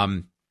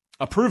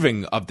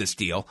approving of this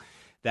deal,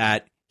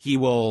 that he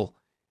will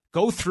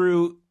go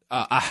through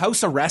a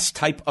house arrest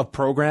type of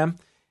program,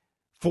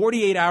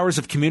 48 hours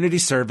of community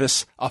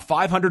service, a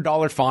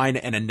 $500 fine,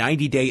 and a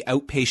 90-day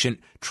outpatient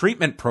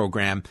treatment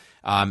program.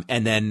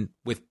 And then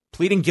with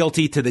pleading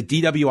guilty to the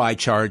DWI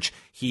charge,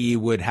 he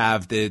would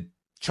have the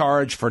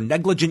charge for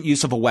negligent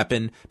use of a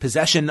weapon,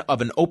 possession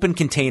of an open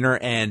container,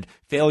 and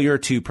failure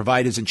to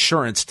provide his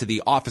insurance to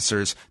the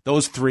officers.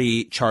 Those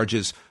 3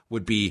 charges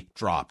would be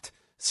dropped.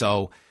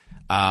 So,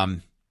 I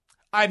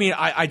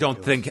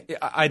don't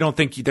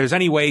think there's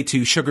any way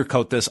to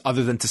sugarcoat this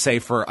other than to say,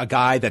 for a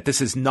guy, that this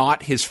is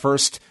not his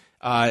first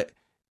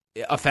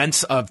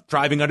offense of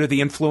driving under the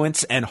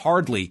influence, and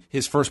hardly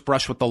his first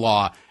brush with the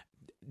law.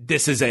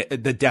 This is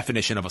the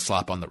definition of a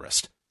slap on the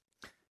wrist.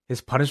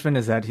 His punishment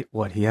is that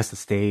he has to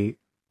stay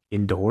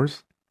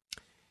indoors.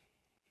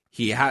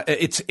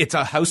 It's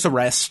a house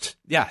arrest,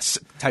 yes,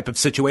 type of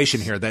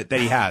situation here that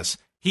he has.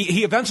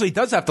 He eventually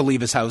does have to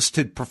leave his house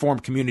to perform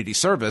community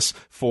service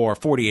for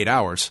 48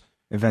 hours.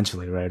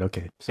 Eventually, right?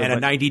 Okay. So, and a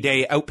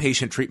 90-day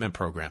outpatient treatment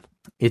program.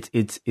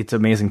 It's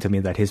amazing to me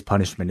that his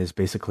punishment is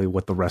basically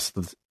what the rest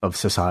of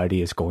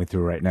society is going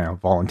through right now,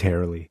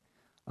 voluntarily.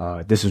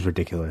 This is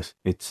ridiculous.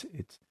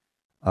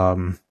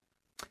 I'm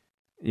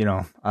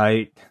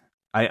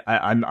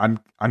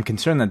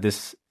concerned that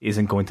this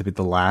isn't going to be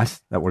the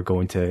last that we're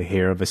going to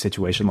hear of a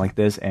situation like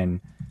this,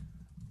 and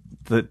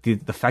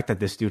the fact that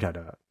this dude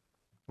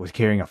was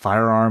carrying a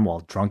firearm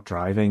while drunk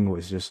driving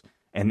was just,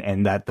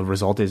 and that the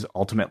result is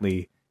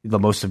ultimately the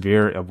most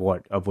severe of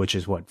which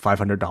is what,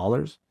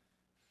 $500.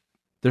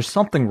 There's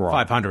something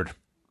wrong.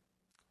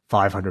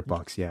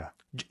 $500, yeah.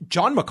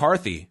 John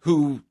McCarthy,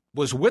 who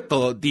was with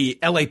the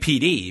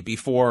LAPD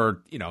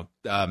before,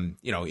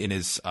 in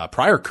his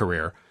prior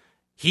career,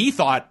 he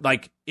thought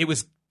like it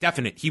was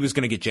definite he was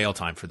going to get jail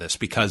time for this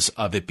because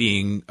of it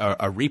being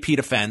a repeat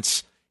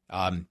offense.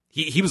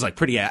 He was like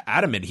pretty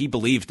adamant. He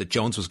believed that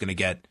Jones was going to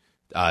get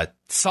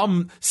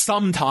some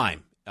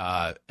time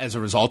as a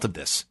result of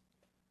this.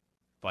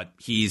 But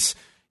he's,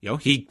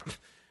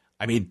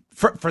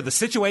 for the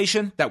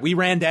situation that we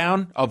ran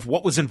down of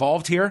what was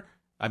involved here,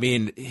 I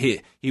mean,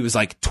 he was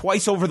like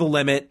twice over the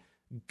limit,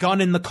 gun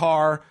in the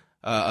car,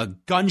 a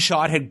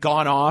gunshot had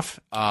gone off.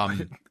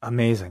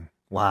 Amazing.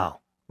 Wow.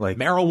 Like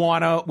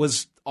marijuana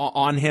was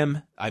on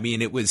him. I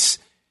mean, it was,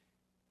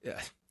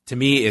 to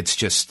me, it's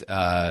just,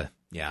 I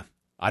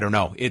don't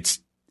know. It's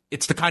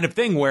the kind of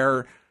thing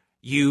where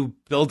you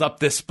build up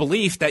this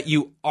belief that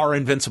you are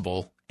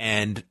invincible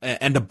and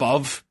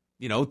above,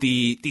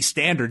 the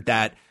standard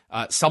that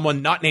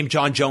someone not named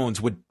John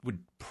Jones would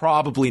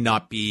probably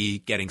not be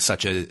getting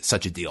such a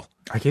deal.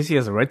 I guess he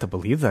has a right to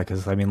believe that,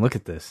 because I mean, look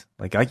at this.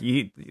 Like,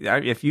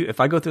 if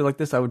I go through like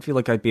this, I would feel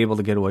like I'd be able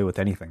to get away with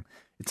anything.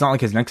 It's not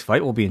like his next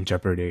fight will be in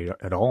jeopardy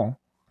at all.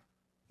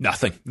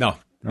 Nothing. No.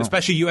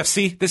 Especially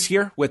UFC this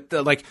year with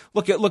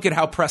look at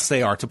how pressed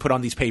they are to put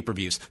on these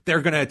pay-per-views.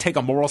 They're going to take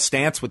a moral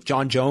stance with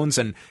John Jones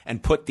and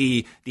put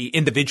the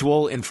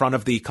individual in front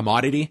of the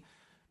commodity.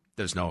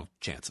 There's no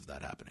chance of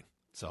that happening.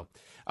 So,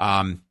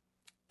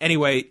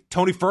 anyway,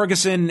 Tony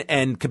Ferguson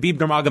and Khabib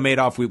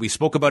Nurmagomedov, we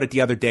spoke about it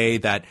the other day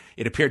that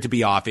it appeared to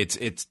be off.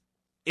 It's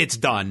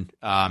done.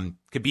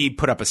 Khabib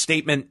put up a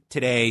statement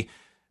today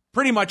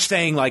pretty much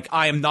saying, like,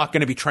 I am not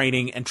going to be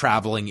training and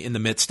traveling in the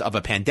midst of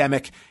a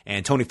pandemic.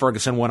 And Tony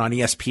Ferguson went on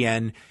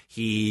ESPN.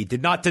 He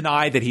did not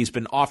deny that he's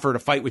been offered a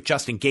fight with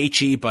Justin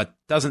Gaethje, but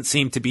doesn't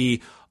seem to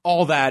be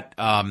all that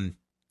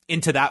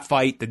into that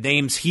fight. The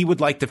names he would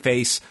like to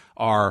face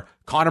are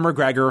Conor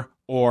McGregor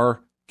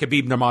or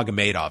Khabib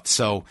Nurmagomedov.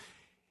 So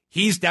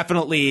he's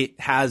definitely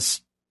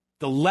has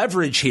the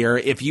leverage here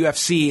if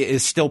UFC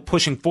is still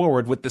pushing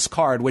forward with this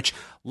card, which,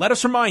 let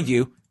us remind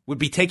you, would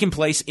be taking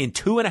place in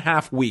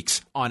 2.5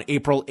 weeks on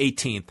April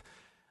 18th.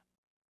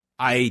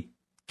 I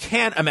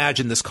can't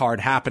imagine this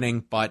card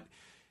happening, but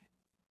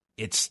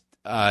it's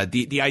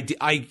the idea.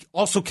 I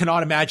also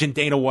cannot imagine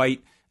Dana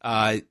White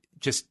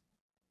just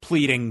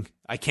pleading,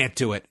 I can't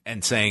do it,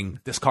 and saying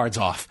this card's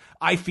off.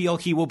 I feel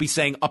he will be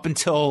saying up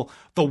until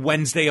the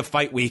Wednesday of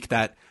fight week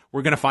that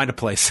we're going to find a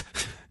place.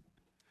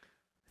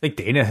 I think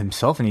Dana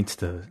himself needs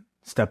to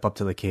step up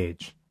to the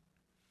cage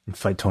and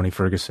fight Tony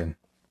Ferguson.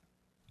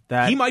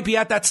 He might be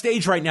at that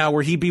stage right now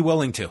where he'd be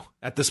willing to,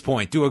 at this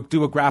point, do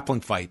a grappling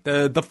fight.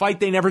 The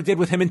fight they never did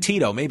with him and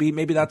Tito.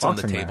 Maybe that's on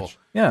the table. Match.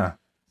 Yeah,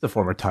 the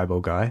former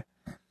Taibo guy.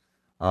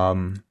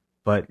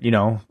 But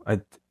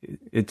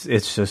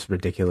it's just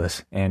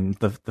ridiculous, and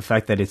the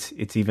fact that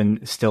it's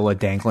even still a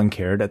dangling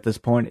carrot at this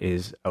point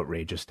is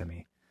outrageous to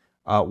me.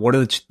 What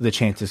are the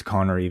chances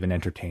Conor even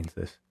entertains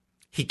this?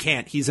 He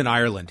can't. He's in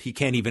Ireland. He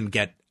can't even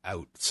get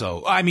out.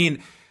 So I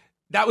mean,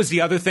 that was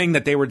the other thing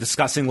that they were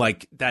discussing,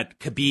 like that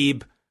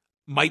Khabib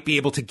might be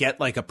able to get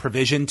like a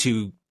provision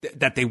to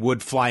that they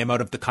would fly him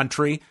out of the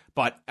country,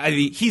 but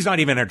he's not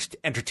even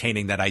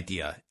entertaining that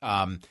idea.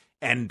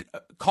 And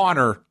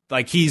Conor,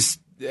 like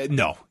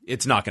no,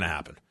 it's not going to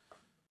happen.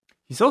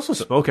 He's also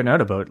spoken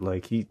out about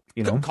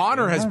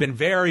Conor has been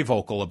very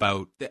vocal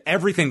about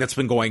everything that's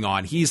been going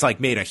on. He's like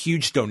made a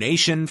huge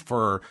donation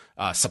for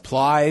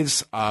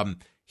supplies.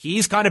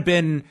 He's kind of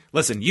been,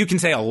 listen, you can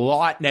say a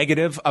lot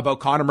negative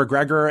about Conor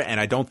McGregor, and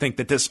I don't think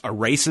that this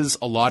erases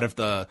a lot of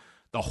the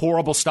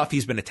horrible stuff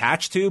he's been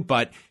attached to,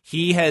 but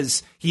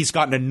he's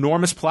got an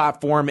enormous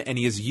platform, and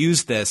he has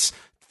used this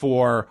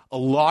for a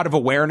lot of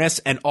awareness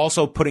and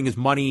also putting his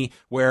money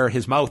where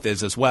his mouth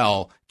is as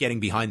well, getting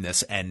behind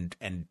this and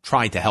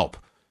trying to help.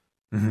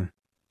 Mm-hmm.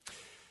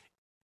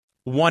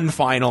 One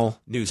final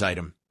news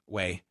item,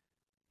 Wei.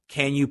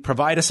 Can you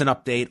provide us an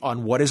update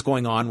on what is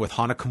going on with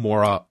Hana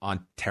Kimura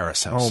on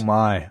Terrace House? Oh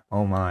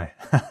my.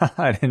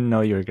 I didn't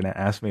know you were going to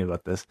ask me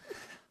about this.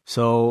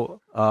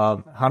 So,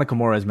 Hana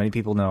Kimura, as many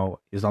people know,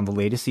 is on the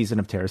latest season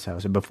of Terrace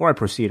House. And before I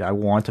proceed, I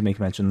want to make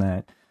mention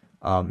that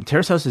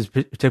Terrace House is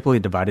typically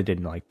divided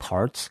in like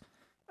parts.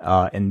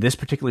 And this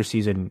particular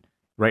season,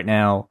 right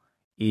now,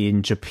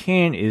 in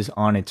Japan, is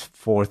on its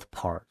 4th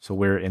part. So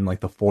we're in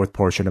like the 4th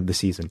portion of the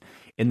season.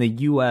 In the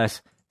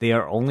US, they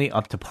are only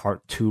up to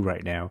part 2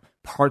 right now.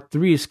 Part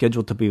 3 is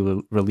scheduled to be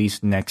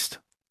released next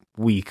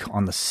week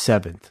on the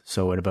 7th.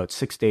 So in about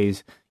 6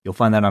 days, you'll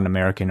find that on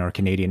American or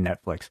Canadian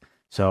Netflix.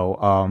 So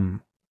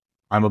I'm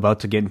about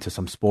to get into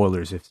some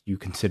spoilers if you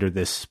consider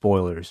this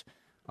spoilers.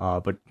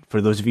 But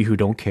for those of you who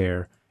don't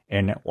care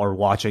and are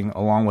watching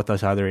along with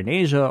us either in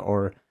Asia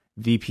or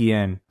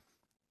VPN,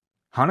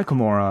 Hana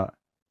Kimura,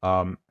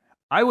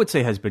 I would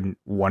say, has been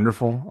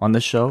wonderful on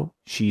this show.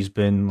 She's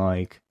been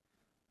like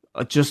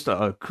just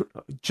a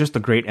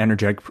great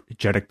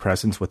energetic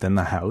presence within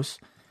the house.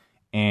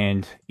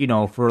 And,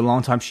 for a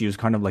long time, she was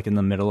kind of like in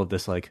the middle of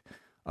this, like,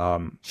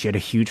 she had a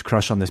huge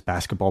crush on this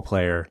basketball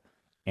player.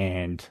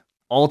 And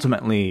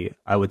ultimately,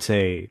 I would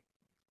say,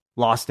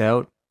 lost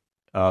out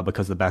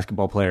because the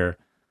basketball player,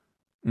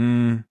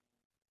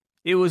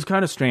 it was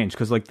kind of strange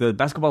because like the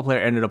basketball player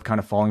ended up kind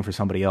of falling for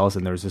somebody else,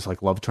 and there was this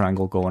like love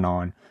triangle going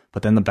on.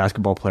 But then the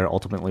basketball player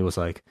ultimately was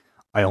like,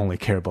 I only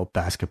care about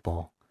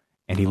basketball,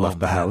 and he left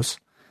the house.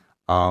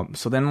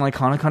 So then like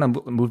Hana kind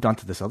of moved on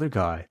to this other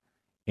guy,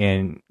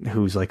 and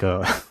who's like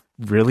a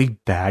really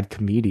bad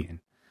comedian.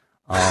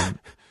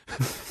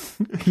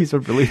 He's a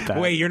really bad.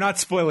 Wait, you're not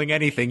spoiling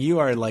anything. You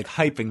are like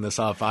hyping this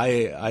up.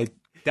 I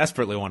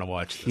desperately want to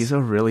watch this. He's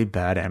a really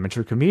bad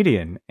amateur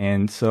comedian,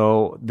 and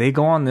so they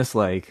go on this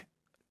like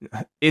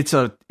it's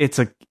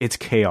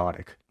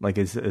chaotic. Like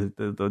it's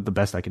the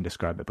best I can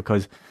describe it,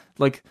 because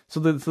like so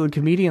the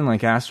comedian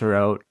like asks her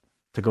out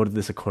to go to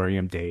this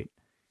aquarium date.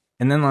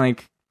 And then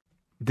like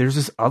there's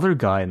this other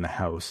guy in the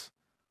house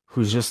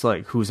who's just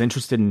like, who's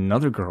interested in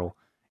another girl.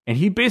 And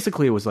he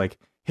basically was like,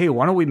 hey,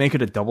 why don't we make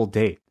it a double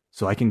date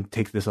so I can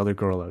take this other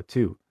girl out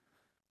too?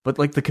 But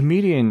like the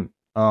comedian,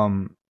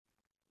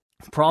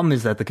 problem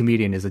is that the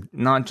comedian is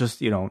not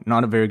just,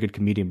 not a very good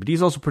comedian, but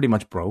he's also pretty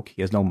much broke.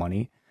 He has no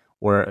money.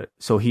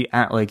 So he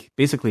like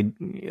basically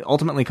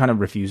ultimately kind of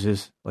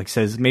refuses, like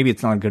says, maybe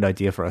it's not a good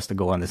idea for us to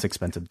go on this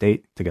expensive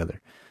date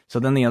together. So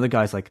then the other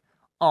guy's like,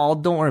 oh,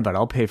 don't worry about it.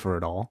 I'll pay for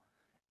it all.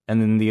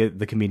 And then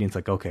the comedian's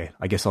like, okay,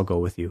 I guess I'll go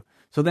with you.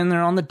 So then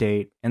they're on the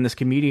date, and this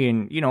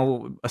comedian,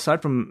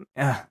 aside from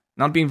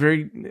not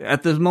being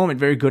at this moment,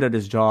 very good at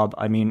his job,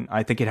 I mean,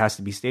 I think it has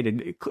to be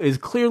stated, is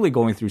clearly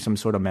going through some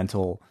sort of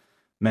mental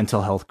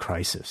health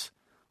crisis.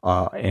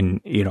 And,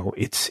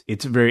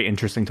 it's very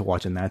interesting to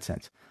watch in that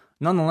sense.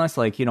 Nonetheless,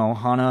 like,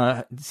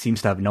 Hana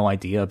seems to have no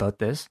idea about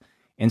this.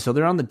 And so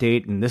they're on the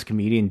date, and this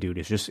comedian dude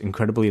is just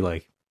incredibly,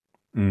 like,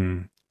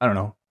 I don't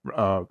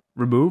know,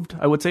 removed,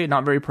 I would say,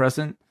 not very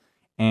present.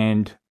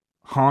 And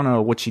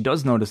Hana, what she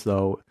does notice,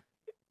 though,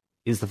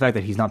 is the fact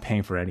that he's not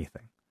paying for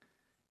anything.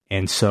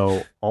 And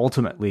so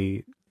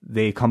ultimately,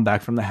 they come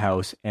back from the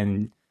house,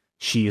 and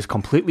she is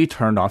completely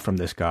turned off from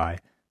this guy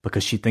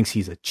because she thinks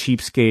he's a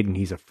cheapskate and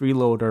he's a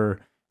freeloader.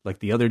 Like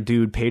the other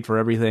dude paid for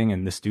everything,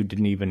 and this dude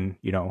didn't even,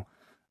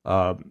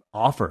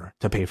 offer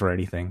to pay for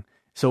anything.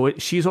 So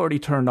she's already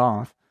turned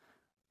off.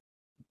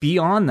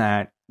 Beyond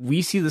that,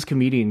 we see this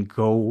comedian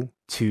go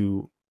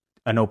to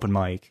an open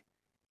mic,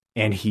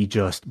 and he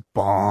just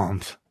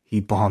bombs.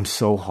 He bombs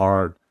so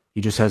hard. He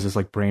just has this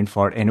like brain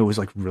fart, and it was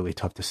like really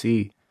tough to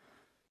see.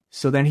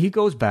 So then he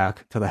goes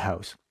back to the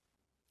house,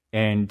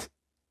 and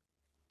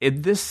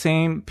in this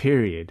same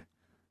period,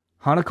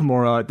 Hana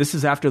Kimura, this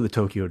is after the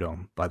Tokyo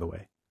Dome, by the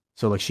way.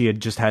 So like she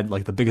had just had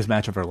like the biggest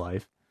match of her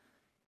life.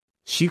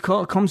 She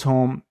comes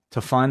home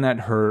to find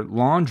that her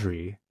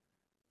laundry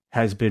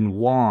has been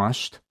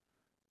washed,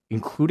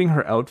 including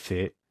her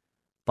outfit,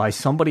 by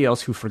somebody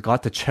else who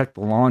forgot to check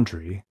the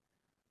laundry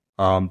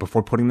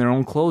before putting their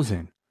own clothes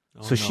in.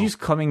 She's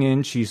coming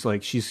in, she's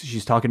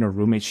talking to her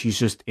roommate, she's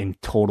just in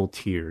total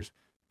tears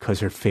because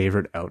her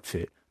favorite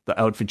outfit, the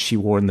outfit she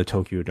wore in the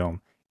Tokyo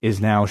Dome, is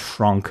now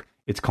shrunk.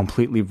 It's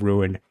completely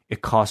ruined.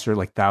 It cost her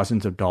like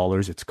thousands of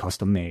dollars. It's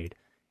custom made.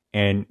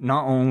 And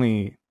not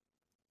only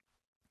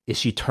is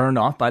she turned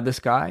off by this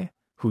guy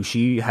who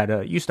she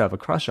used to have a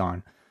crush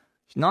on,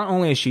 not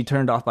only is she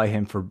turned off by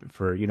him for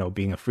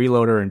being a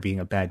freeloader and being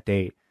a bad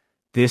date,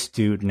 this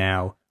dude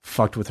now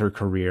fucked with her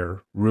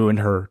career, ruined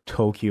her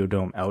Tokyo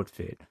Dome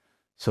outfit.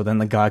 So then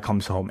the guy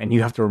comes home, and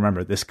you have to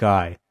remember, this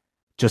guy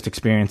just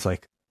experienced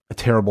like a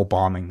terrible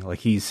bombing. Like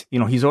he's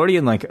already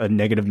in like a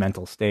negative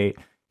mental state.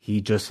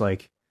 He just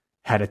like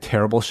had a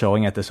terrible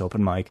showing at this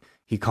open mic.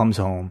 He comes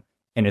home,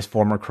 and his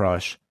former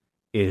crush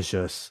is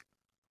just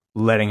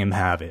letting him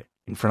have it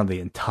in front of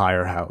the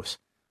entire house.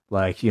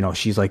 Like,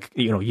 she's like,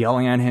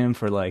 yelling at him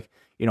for like,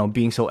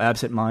 being so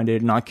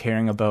absent-minded, not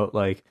caring about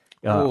like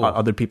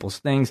other people's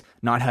things,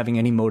 not having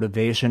any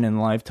motivation in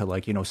life to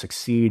like,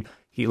 succeed.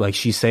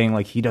 She's saying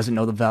like he doesn't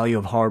know the value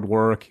of hard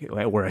work,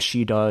 whereas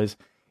she does.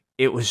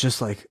 It was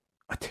just like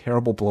a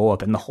terrible blow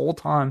up. And the whole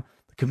time,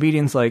 the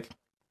comedian's like,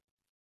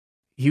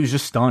 he was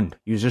just stunned.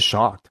 He was just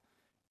shocked.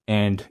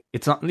 And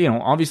it's not,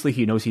 obviously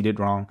he knows he did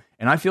wrong.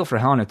 And I feel for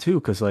Hana too,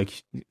 because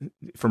like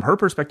from her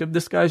perspective,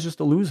 this guy's just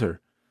a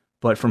loser.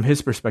 But from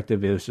his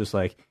perspective, it was just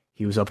like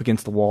he was up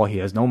against the wall. He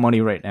has no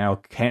money right now,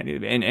 can't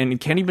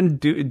even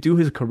do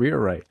his career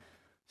right.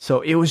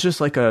 So it was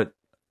just like an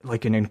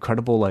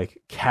incredible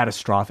like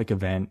catastrophic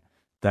event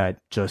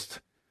that just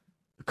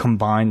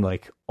combined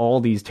like all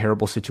these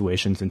terrible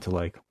situations into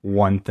like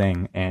one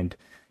thing. And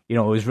it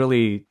was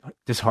really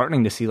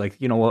disheartening to see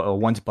like a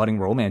once budding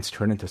romance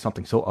turn into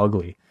something so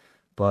ugly.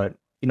 But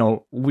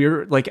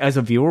we're like, as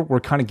a viewer,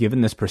 we're kind of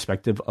given this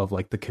perspective of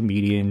like the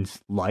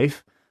comedian's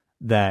life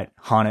that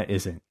Hana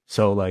isn't.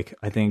 So like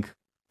I think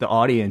the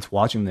audience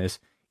watching this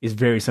is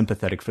very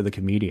sympathetic for the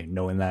comedian,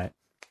 knowing that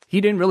he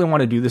didn't really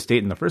want to do this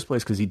date in the first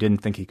place because he didn't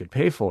think he could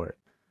pay for it.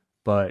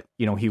 But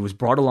he was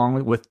brought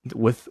along with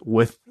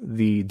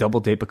the double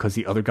date because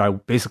the other guy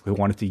basically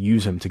wanted to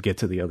use him to get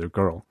to the other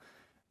girl.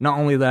 Not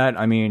only that,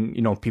 I mean,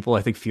 people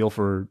I think feel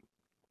for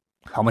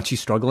how much he's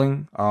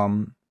struggling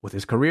with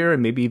his career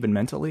and maybe even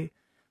mentally.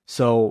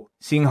 So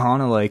seeing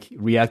Hana like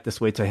react this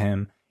way to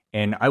him,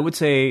 and I would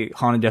say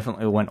Hana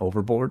definitely went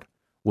overboard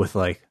with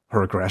like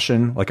her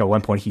aggression. Like at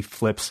one point she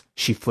flips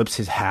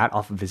his hat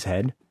off of his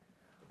head.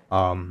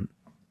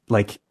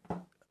 Like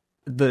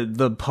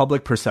the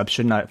public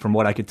perception, from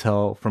what I could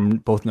tell from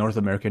both North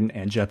American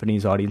and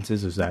Japanese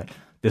audiences, is that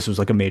this was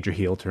like a major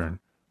heel turn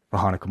for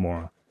Hana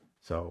Kimura.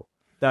 So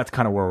that's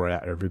kind of where we're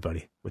at,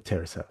 everybody, with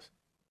Terrace House.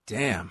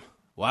 Damn.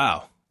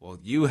 Wow. Well,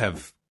 you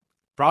have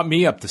brought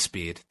me up to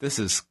speed. This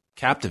is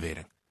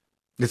captivating.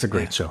 It's a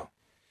great show.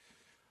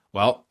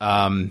 Well,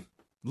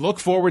 look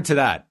forward to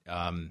that.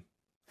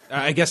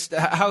 I guess,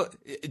 how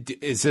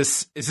is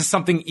this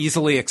something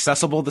easily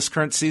accessible this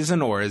current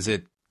season, or is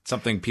it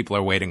something people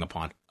are waiting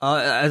upon?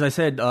 As I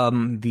said,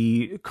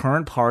 the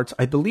current parts,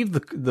 I believe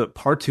the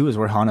part 2 is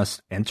where Hana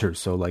enters.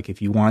 So like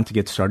if you want to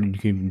get started,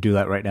 you can do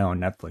that right now on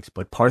Netflix.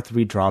 But part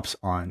 3 drops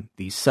on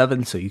the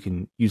 7th, so you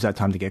can use that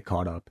time to get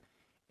caught up.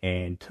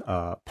 And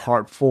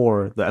part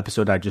 4, the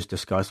episode I just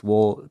discussed,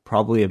 will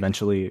probably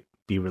eventually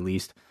be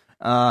released,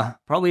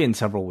 probably in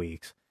several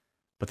weeks.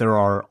 But there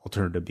are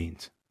alternative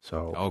means.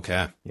 So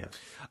okay, yes.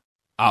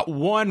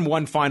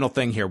 One final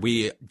thing here.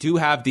 We do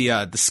have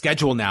the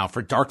schedule now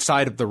for Dark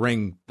Side of the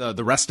Ring,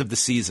 the rest of the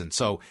season.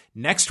 So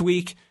next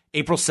week,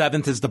 April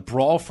 7th, is the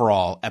Brawl for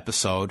All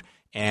episode.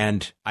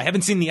 And I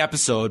haven't seen the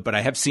episode, but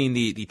I have seen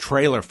the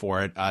trailer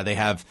for it. They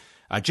have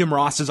Jim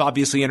Ross is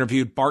obviously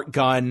interviewed, Bart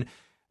Gunn,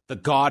 The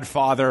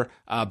Godfather.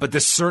 But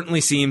this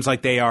certainly seems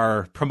like they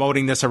are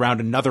promoting this around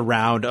another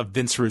round of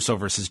Vince Russo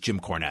versus Jim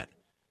Cornette.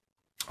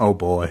 Oh,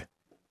 boy.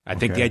 I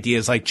think the idea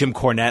is like Jim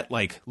Cornette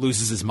like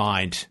loses his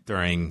mind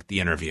during the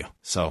interview.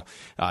 So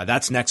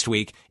that's next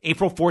week.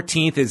 April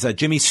 14th is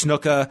Jimmy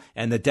Snuka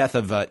and the death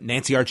of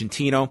Nancy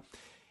Argentino.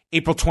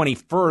 April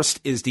 21st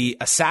is the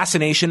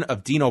assassination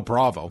of Dino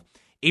Bravo.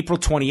 April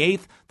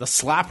 28th, the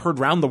slap heard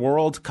round the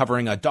world,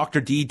 covering Dr.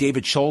 D.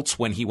 David Schultz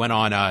when he went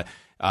on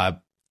and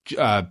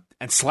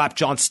slapped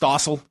John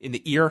Stossel in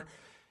the ear.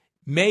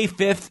 May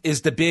 5th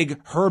is the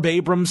big Herb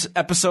Abrams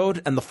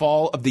episode and the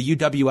fall of the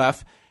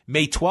UWF.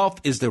 May 12th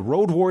is the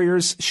Road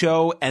Warriors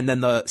show, and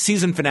then the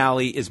season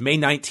finale is May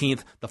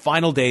 19th, the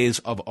final days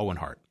of Owen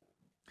Hart.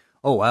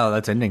 Oh, wow,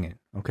 that's ending it.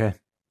 Okay.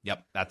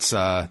 Yep, that's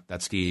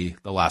the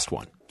last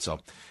one. So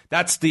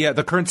that's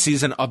the current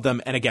season of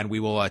them. And again, we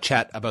will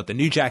chat about the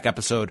New Jack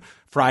episode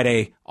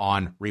Friday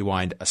on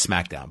Rewind a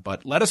SmackDown.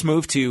 But let us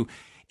move to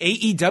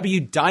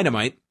AEW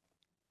Dynamite.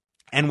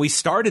 And we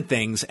started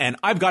things, and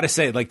I've got to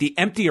say, like the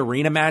Empty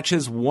Arena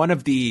matches,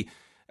 the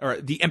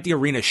Empty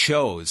Arena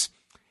shows,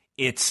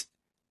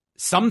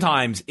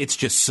 sometimes it's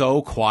just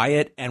so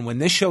quiet. And when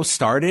this show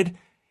started,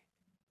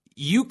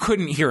 you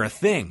couldn't hear a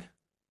thing.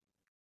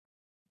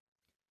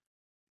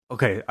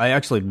 Okay, I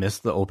actually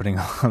missed the opening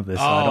of this.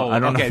 So I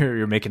don't know if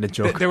you're making a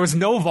joke. There was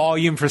no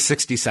volume for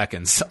 60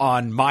 seconds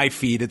on my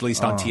feed, at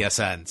least on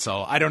TSN.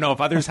 So I don't know if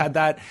others had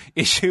that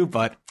issue,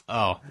 but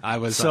I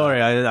was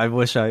sorry. I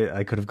wish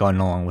I could have gone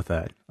along with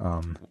that.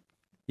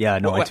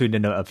 I tuned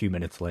in a few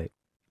minutes late.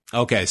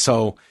 Okay,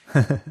 so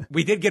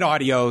we did get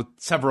audio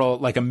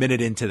like a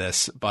minute into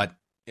this, but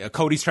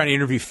Cody's trying to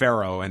interview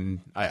Pharaoh,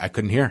 and I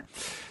couldn't hear.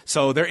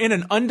 So they're in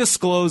an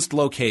undisclosed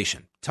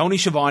location. Tony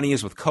Schiavone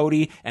is with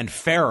Cody, and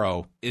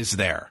Pharaoh is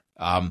there,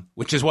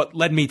 which is what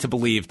led me to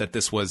believe that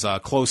this was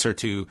closer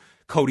to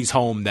Cody's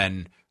home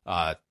than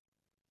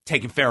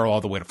taking Pharaoh all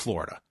the way to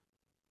Florida.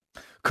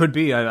 Could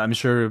be. I'm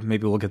sure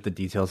maybe we'll get the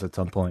details at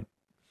some point.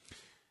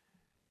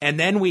 And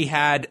then we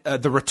had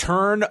the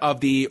return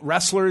of the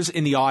wrestlers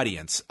in the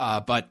audience,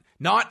 but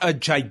not a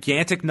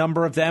gigantic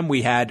number of them.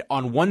 We had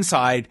on one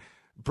side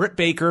Britt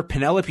Baker,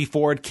 Penelope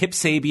Ford, Kip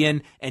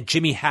Sabian, and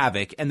Jimmy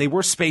Havoc, and they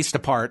were spaced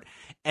apart.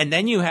 And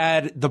then you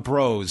had the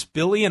bros,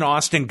 Billy and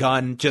Austin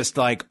Gunn, just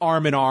like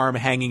arm in arm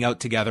hanging out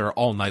together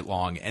all night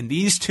long. And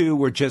these two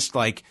were just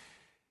like,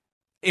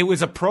 it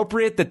was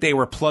appropriate that they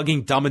were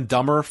plugging Dumb and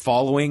Dumber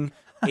following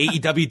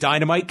AEW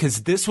Dynamite,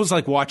 because this was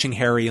like watching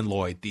Harry and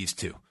Lloyd, these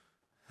two,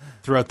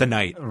 throughout the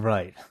night.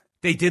 Right.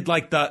 They did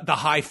like the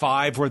high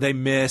five where they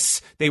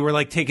miss. They were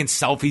like taking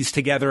selfies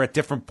together at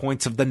different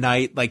points of the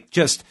night. Like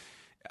just,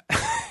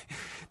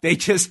 they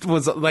just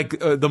was like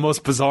the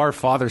most bizarre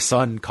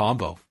father-son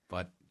combo.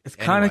 But it's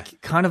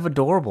kind of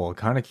adorable,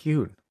 kind of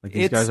cute. Like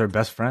these guys are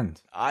best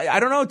friends. I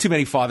don't know too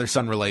many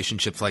father-son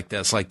relationships like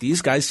this. Like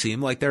these guys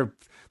seem like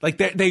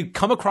they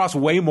come across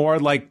way more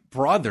like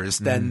brothers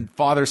than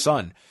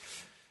father-son.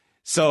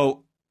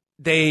 So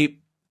they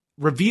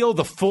reveal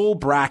the full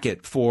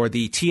bracket for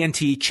the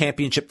TNT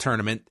Championship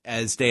Tournament,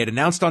 as they had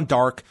announced on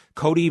Dark: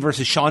 Cody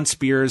versus Shawn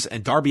Spears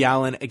and Darby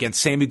Allin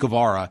against Sammy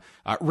Guevara,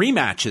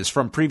 rematches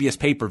from previous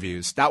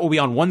pay-per-views. That will be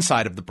on one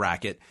side of the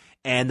bracket.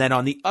 And then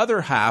on the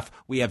other half,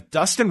 we have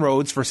Dustin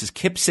Rhodes versus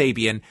Kip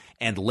Sabian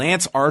and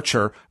Lance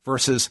Archer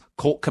versus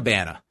Colt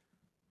Cabana.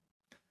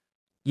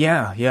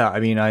 Yeah. I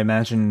mean, I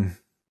imagine,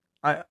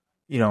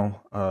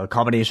 a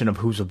combination of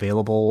who's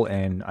available,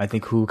 and I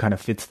think who kind of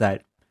fits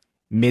that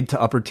mid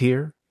to upper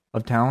tier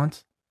of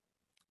talent.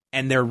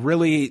 And they're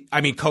really,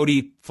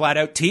 Cody flat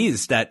out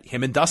teased that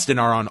him and Dustin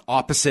are on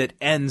opposite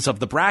ends of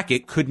the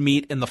bracket, could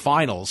meet in the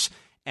finals.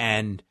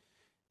 And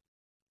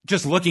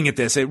just looking at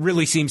this, it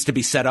really seems to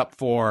be set up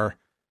for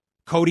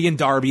Cody and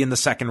Darby in the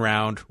second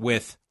round,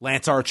 with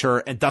Lance Archer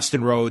and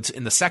Dustin Rhodes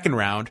in the second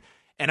round.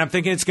 And I'm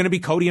thinking it's going to be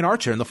Cody and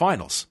Archer in the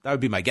finals. That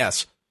would be my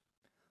guess.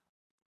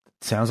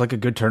 Sounds like a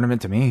good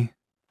tournament to me.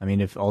 I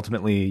mean, if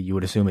ultimately you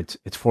would assume it's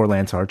for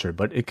Lance Archer,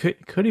 but it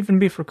could even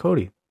be for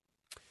Cody.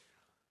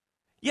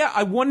 Yeah,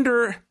 I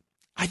wonder.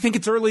 I think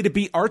it's early to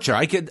beat Archer.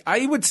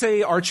 I would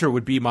say Archer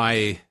would be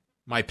my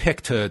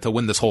pick to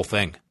win this whole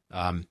thing.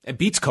 It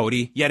beats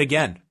Cody yet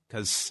again,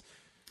 because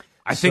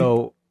I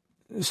think.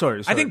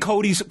 Sorry. I think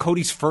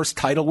Cody's first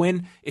title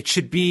win. It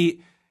should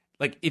be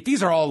like, if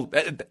these are all,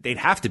 they'd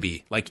have to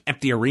be like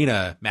empty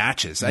arena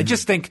matches. I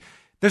just think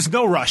there's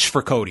no rush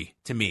for Cody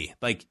to me.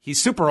 Like,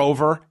 he's super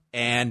over,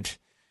 and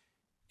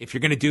if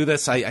you're going to do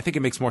this, I think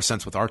it makes more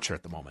sense with Archer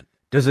at the moment.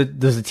 Does the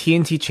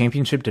TNT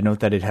Championship denote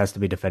that it has to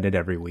be defended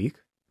every week?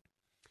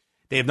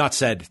 They have not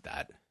said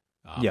that.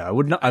 Yeah, I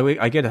would not.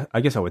 I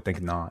guess I would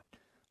think not.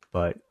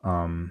 But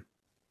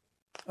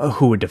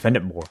who would defend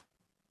it more?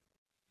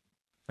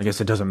 I guess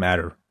it doesn't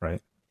matter,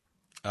 right?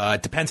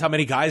 It depends how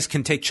many guys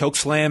can take choke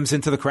slams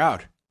into the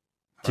crowd.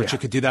 Archer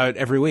could do that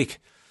every week.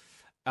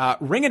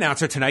 Ring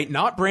announcer tonight,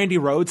 not Brandy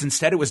Rhodes.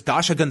 Instead, it was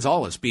Dasha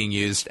Gonzalez being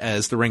used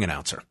as the ring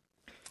announcer.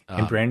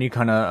 And Brandy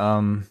kind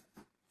of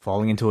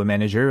falling into a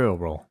managerial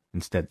role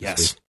instead.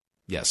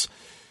 Yes.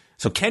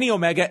 So Kenny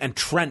Omega and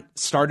Trent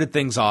started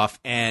things off,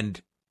 and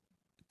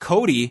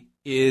Cody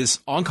is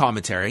on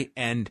commentary.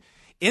 And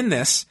in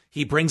this,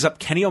 he brings up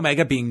Kenny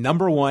Omega being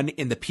number 1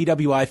 in the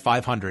PWI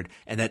 500,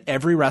 and that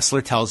every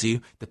wrestler tells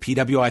you the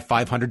PWI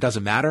 500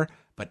 doesn't matter,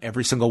 but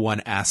every single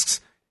one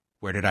asks,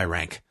 where did I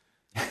rank?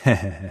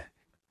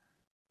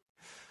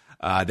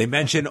 They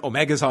mention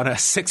Omega's on a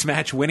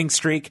 6-match winning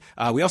streak.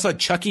 We also had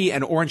Chucky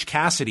and Orange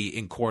Cassidy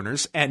in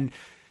corners. And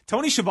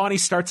Tony Schiavone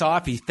starts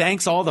off. He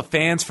thanks all the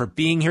fans for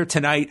being here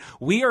tonight.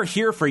 We are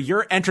here for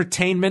your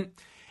entertainment.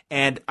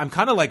 And I'm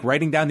kind of like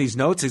writing down these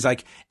notes. He's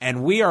like,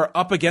 and we are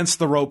up against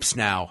the ropes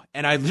now.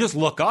 And I just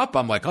look up.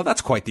 I'm like, oh, that's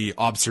quite the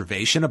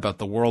observation about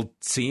the world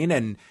scene.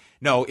 And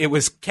no, it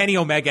was Kenny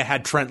Omega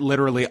had Trent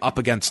literally up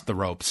against the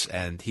ropes,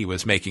 and he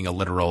was making a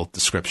literal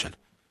description.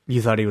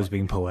 You thought he was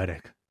being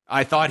poetic.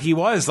 I thought he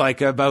was,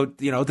 like, about,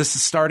 this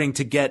is starting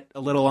to get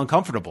a little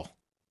uncomfortable.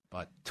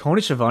 But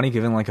Tony Schiavone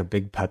giving like a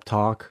big pep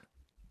talk,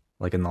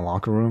 like in the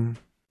locker room,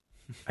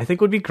 I think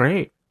would be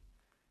great.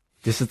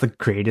 This is the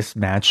greatest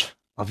match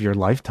of your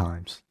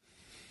lifetimes.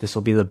 This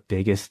will be the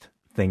biggest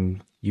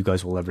thing you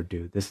guys will ever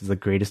do. This is the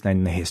greatest night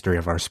in the history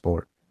of our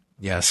sport.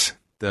 Yes.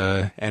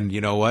 And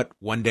you know what?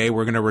 One day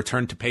we're going to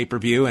return to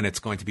pay-per-view, and it's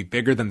going to be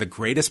bigger than the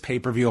greatest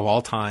pay-per-view of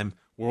all time,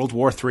 World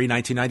War III,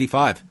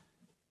 1995.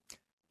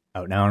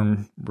 Out now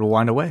and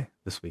rewind away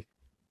this week.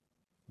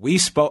 We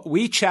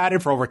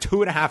chatted for over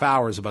 2.5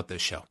 hours about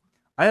this show.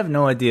 I have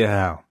no idea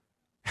how.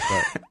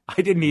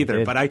 I didn't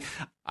either, but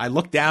I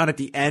looked down at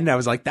the end. I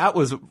was like, that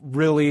was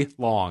really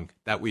long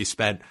that we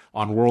spent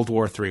on World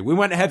War III. We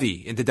went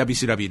heavy into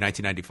WCW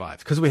 1995.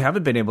 Because we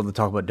haven't been able to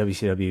talk about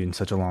WCW in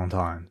such a long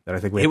time that I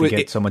think we have to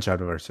get so much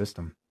out of our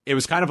system. It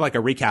was kind of like a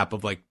recap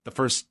of like the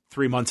first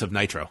 3 months of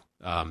Nitro.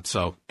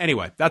 So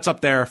anyway, that's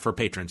up there for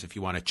patrons if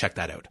you want to check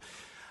that out.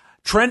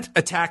 Trent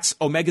attacks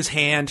Omega's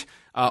hand.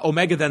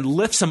 Omega then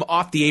lifts him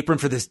off the apron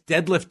for this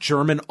deadlift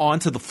German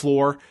onto the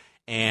floor.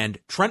 And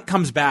Trent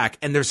comes back,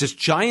 and there's this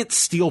giant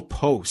steel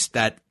post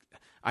that,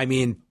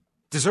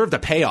 deserved a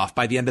payoff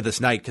by the end of this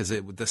night because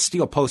the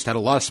steel post had a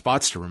lot of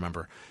spots to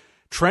remember.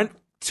 Trent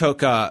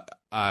took a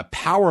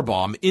power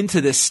bomb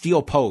into this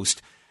steel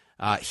post.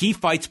 He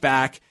fights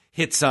back,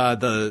 hits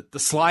the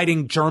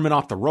sliding German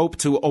off the rope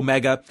to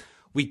Omega.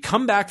 We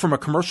come back from a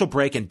commercial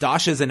break, and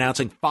Dasha is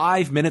announcing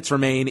 5 minutes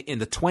remain in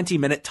the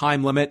 20-minute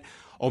time limit.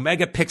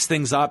 Omega picks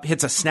things up,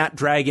 hits a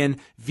Snapdragon,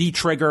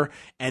 V-trigger,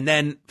 and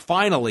then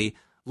finally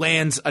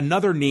lands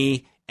another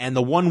knee and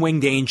the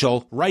one-winged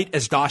angel right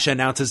as Dasha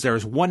announces there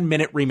is 1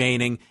 minute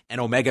remaining,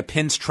 and Omega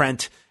pins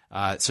Trent.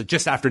 So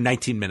just after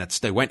 19 minutes,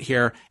 they went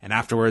here, and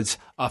afterwards,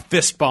 a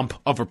fist bump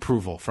of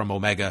approval from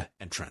Omega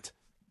and Trent.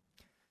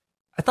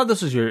 I thought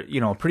this was your,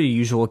 pretty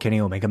usual Kenny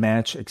Omega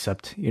match,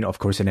 except, of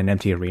course, in an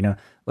empty arena.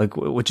 Like,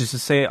 which is to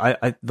say,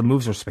 the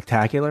moves are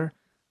spectacular,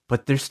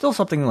 but there's still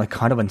something like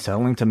kind of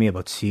unsettling to me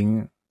about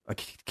seeing a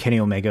Kenny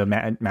Omega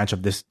match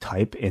of this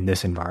type in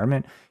this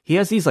environment. He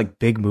has these like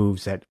big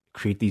moves that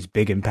create these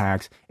big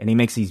impacts, and he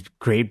makes these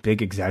great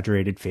big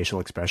exaggerated facial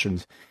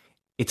expressions.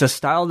 It's a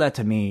style that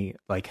to me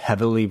like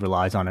heavily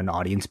relies on an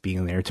audience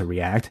being there to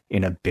react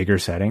in a bigger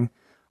setting.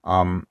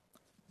 And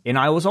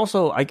I was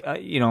also,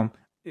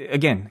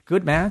 again,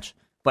 good match,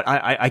 but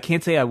I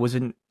can't say I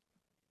wasn't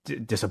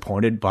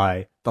disappointed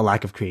by the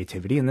lack of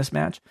creativity in this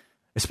match,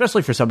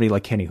 especially for somebody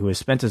like Kenny, who has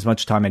spent as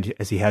much time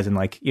as he has in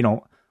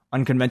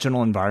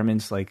unconventional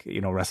environments like,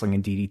 wrestling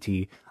in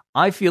DDT.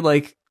 I feel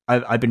like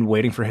I've been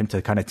waiting for him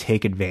to kind of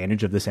take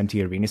advantage of this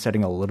empty arena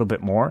setting a little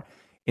bit more.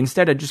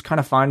 Instead, I just kind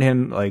of find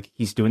him like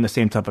he's doing the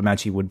same type of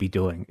match he would be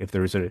doing if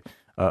there was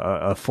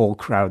a full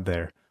crowd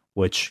there,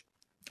 which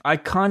I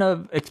kind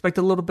of expect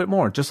a little bit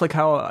more. Just like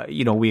how,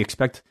 we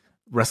expect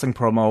wrestling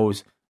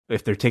promos,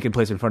 if they're taking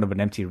place in front of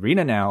an empty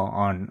arena now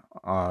on,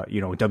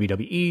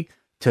 WWE,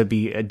 to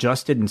be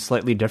adjusted and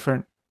slightly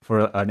different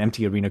for an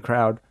empty arena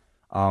crowd.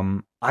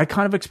 I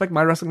kind of expect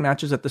my wrestling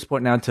matches at this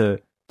point now to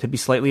be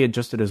slightly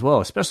adjusted as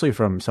well, especially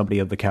from somebody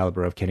of the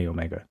caliber of Kenny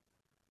Omega.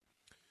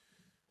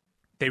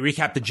 They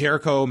recapped the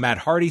Jericho Matt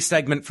Hardy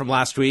segment from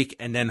last week,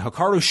 and then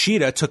Hikaru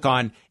Shida took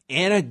on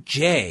Anna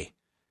Jay.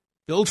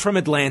 Billed from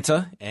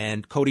Atlanta,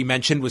 and Cody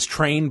mentioned was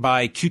trained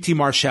by QT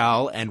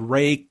Marshall and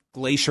Ray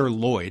Glacier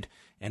Lloyd,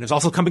 and is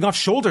also coming off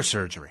shoulder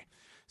surgery.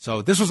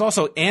 So this was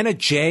also Anna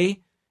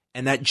Jay,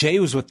 and that J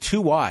was with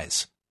 2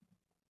 Y's.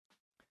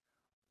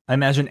 I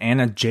imagine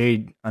Anna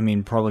Jade,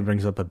 probably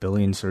brings up a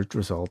billion search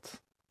results.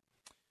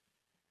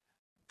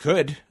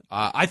 Could.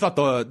 I thought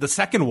the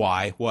second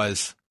why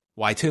was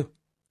why 2.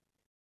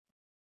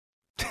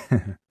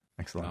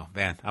 Excellent. Oh,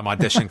 man, I'm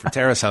auditioning for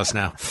Terrace House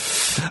now.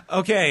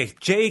 Okay,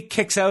 Jay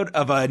kicks out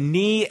of a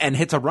knee and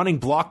hits a running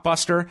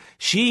blockbuster.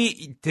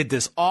 She did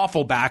this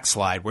awful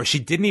backslide where she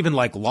didn't even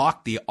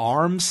lock the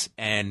arms,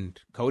 and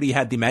Cody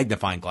had the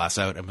magnifying glass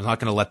out and was not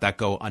going to let that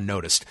go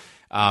unnoticed.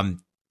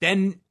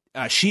 Then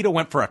Sheeta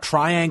went for a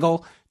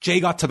triangle. Jay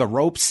got to the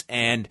ropes,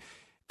 and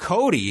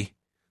Cody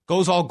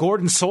goes all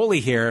Gordon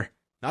Soley here.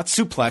 Not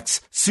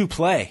suplex,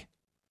 supplay.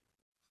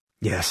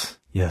 Yes,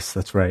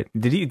 that's right.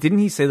 Didn't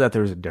he say that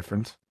there was a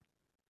difference?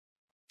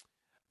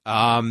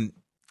 I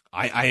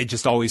had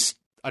just always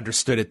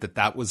understood it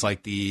that was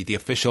the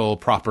official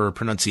proper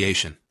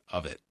pronunciation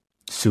of it.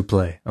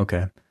 Supplay.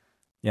 Okay.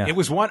 Yeah. It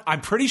was one,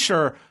 I'm pretty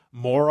sure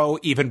Morrow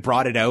even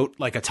brought it out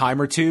a time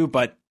or two,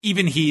 but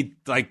even he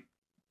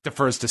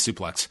defers to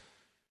suplex.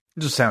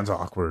 It just sounds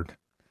awkward.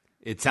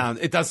 It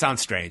does sound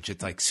strange.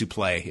 It's like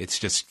supplay. It's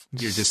just,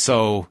 you're just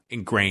so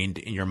ingrained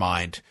in your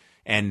mind.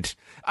 And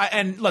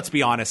let's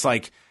be honest,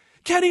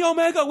 Kenny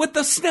Omega with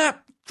the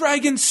snap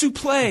dragon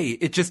supplay.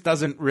 It just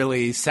doesn't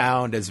really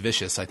sound as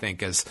vicious, I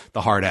think, as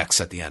the hard X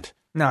at the end.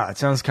 No, it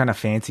sounds kind of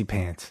fancy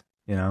pants,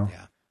 Yeah.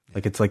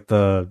 It's like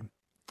the,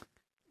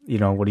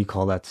 what do you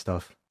call that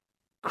stuff?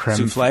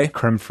 Souffle?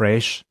 Creme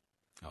fraiche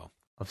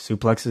of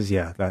suplexes.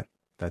 Yeah,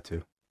 that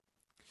too.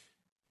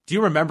 Do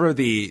you remember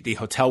the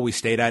hotel we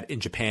stayed at in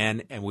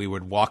Japan, and we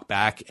would walk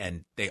back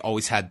and they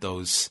always had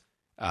those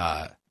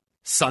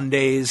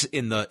sundaes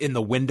in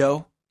the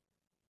window?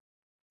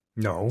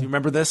 No. Do you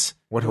remember this?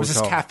 What hotel? It was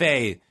this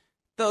cafe.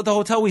 The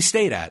hotel we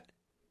stayed at.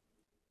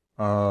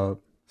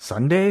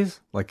 Sundays?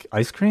 Like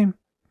ice cream?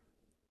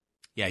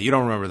 Yeah, you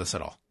don't remember this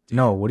at all.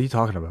 No, what are you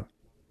talking about?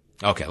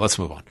 Okay, let's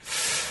move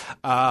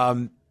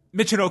on.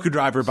 Michinoku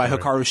Driver by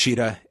Hikaru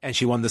Shida, and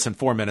she won this in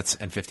 4 minutes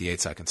and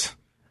 58 seconds.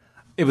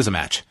 It was a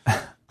match.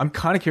 I'm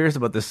kind of curious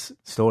about this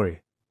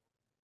story.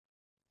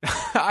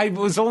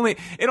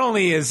 It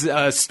only is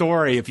a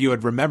story if you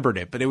had remembered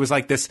it, but it was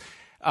like this,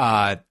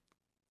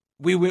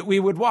 we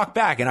would walk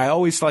back, and I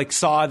always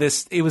saw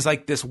this. It was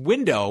like this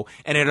window,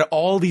 and it had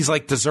all these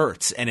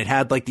desserts, and it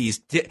had these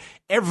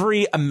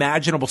every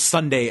imaginable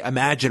sundae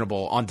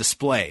imaginable on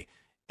display.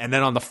 And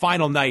then on the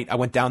final night, I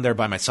went down there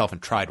by myself and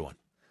tried one.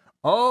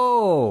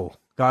 Oh,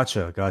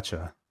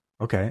 gotcha.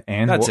 Okay,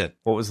 and that's it.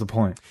 What was the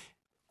point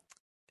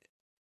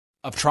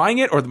of trying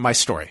it, or my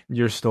story?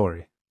 Your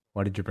story.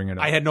 Why did you bring it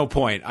up? I had no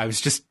point. I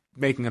was just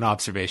making an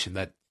observation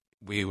that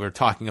we were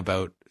talking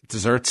about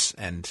desserts,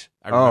 and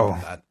I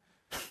remembered that.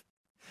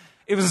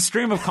 It was a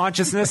stream of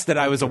consciousness that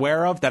I was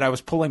aware of, that I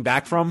was pulling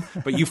back from,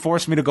 but you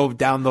forced me to go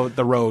down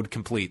the road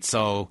complete.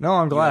 So no,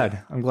 I'm glad.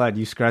 Yeah. I'm glad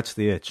you scratched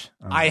the itch.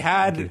 I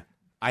had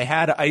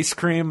ice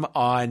cream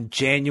on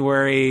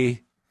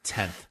January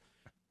 10th.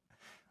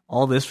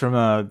 All this from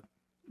a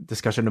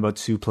discussion about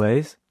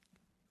supplés.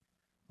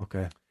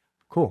 Okay,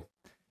 cool.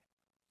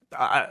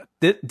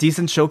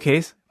 Decent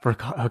showcase for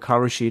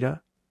Hikaru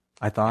Shida,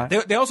 I thought.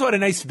 They also had a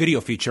nice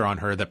video feature on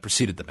her that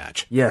preceded the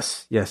match.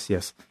 Yes.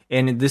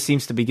 And this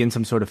seems to begin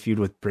some sort of feud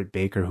with Britt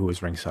Baker, who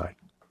was ringside.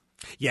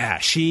 Yeah,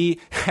 she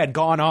had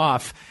gone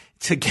off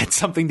to get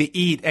something to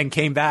eat and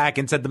came back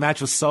and said the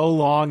match was so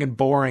long and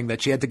boring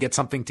that she had to get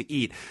something to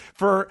eat.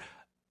 For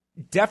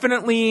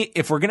definitely,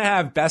 if we're going to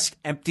have best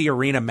empty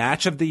arena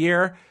match of the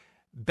year,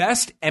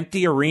 best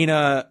empty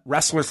arena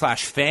wrestler /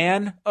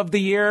 fan of the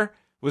year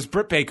was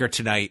Britt Baker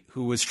tonight,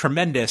 who was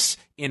tremendous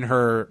in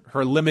her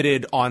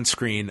limited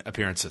on-screen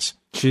appearances.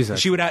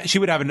 She would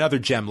have another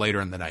gem later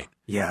in the night.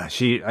 Yeah,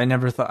 I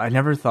never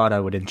thought I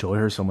would enjoy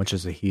her so much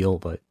as a heel,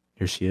 but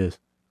here she is.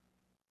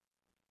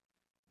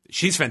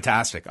 She's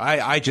fantastic.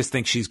 I just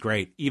think she's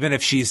great. Even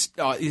if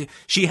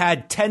she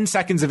had 10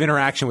 seconds of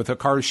interaction with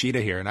Hikaru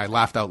Shida here, and I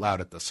laughed out loud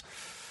at this.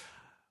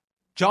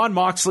 Jon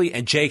Moxley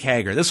and Jake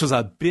Hager. This was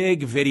a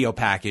big video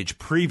package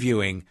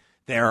previewing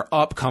their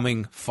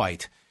upcoming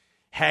fight.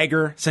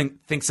 Hager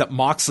thinks that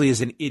Moxley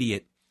is an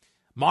idiot.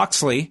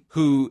 Moxley,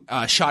 who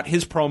shot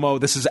his promo,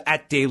 this is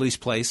at Daly's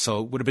place,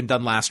 so it would have been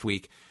done last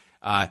week.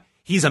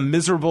 He's a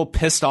miserable,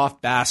 pissed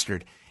off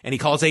bastard, and he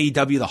calls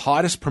AEW the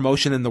hottest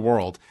promotion in the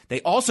world.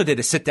 They also did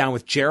a sit down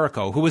with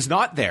Jericho, who was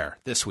not there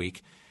this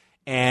week,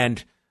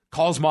 and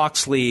calls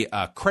Moxley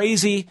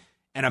crazy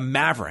and a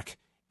maverick.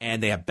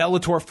 And they have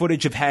Bellator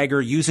footage of Hager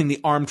using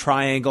the arm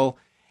triangle.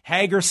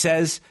 Hager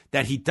says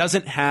that he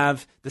doesn't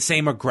have the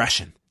same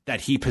aggression that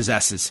he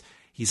possesses.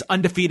 He's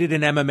undefeated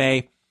in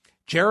MMA.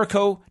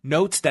 Jericho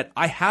notes that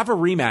I have a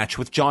rematch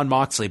with Jon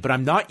Moxley, but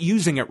I'm not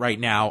using it right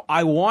now.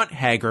 I want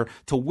Hager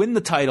to win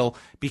the title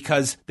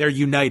because they're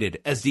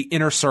united as the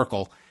inner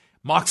circle.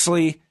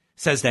 Moxley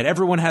says that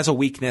everyone has a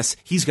weakness.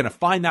 He's going to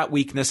find that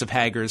weakness of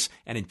Hager's,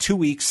 and in 2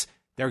 weeks,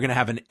 they're going to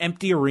have an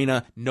empty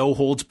arena,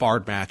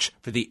 no-holds-barred match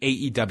for the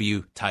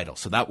AEW title.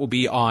 So that will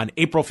be on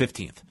April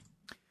 15th.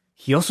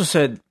 He also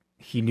said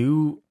he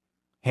knew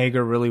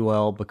Hager really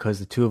well because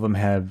the two of them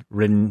have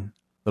ridden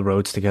the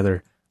roads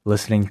together,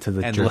 listening to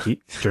the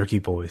Jerky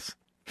Boys.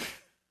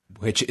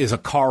 which is a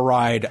car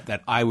ride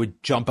that I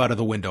would jump out of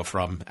the window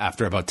from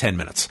after about 10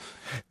 minutes.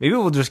 Maybe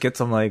we'll just get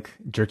some like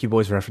Jerky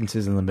Boys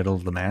references in the middle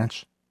of the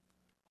match.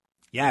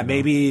 Yeah,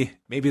 maybe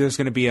there's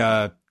going to be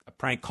a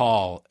prank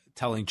call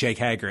telling Jake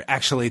Hager,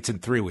 actually, it's in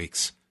 3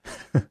 weeks.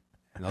 And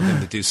they'll get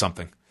him to do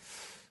something.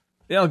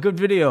 Yeah, good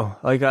video.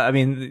 Like, I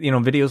mean,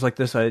 videos like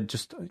this, I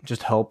just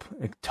help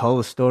tell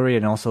the story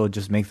and also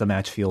just make the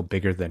match feel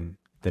bigger than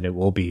it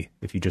will be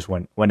if you just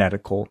went at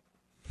it cold.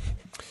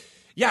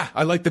 Yeah,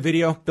 I like the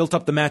video. Built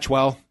up the match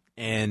well,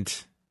 and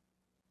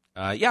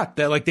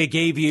they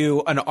gave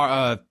you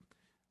a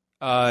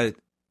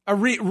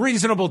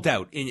reasonable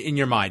doubt in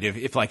your mind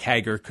if like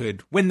Hager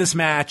could win this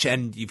match,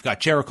 and you've got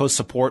Jericho's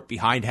support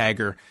behind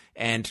Hager,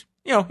 and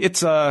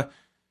it's a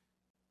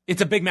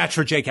big match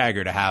for Jake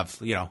Hager to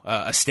have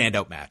a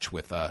standout match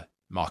with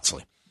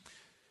Moxley.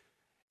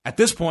 At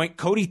this point,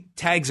 Cody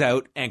tags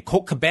out, and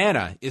Colt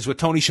Cabana is with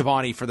Tony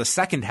Schiavone for the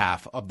second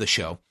half of the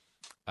show.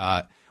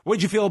 What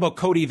did you feel about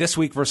Cody this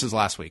week versus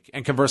last week?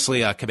 And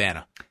conversely,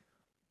 Cabana.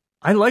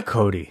 I like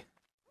Cody.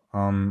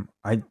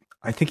 I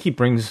think he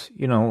brings,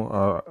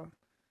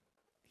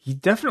 he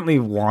definitely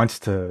wants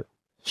to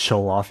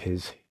show off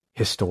his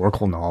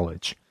historical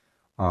knowledge.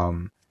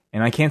 And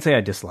I can't say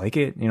I dislike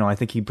it. I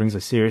think he brings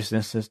a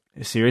seriousness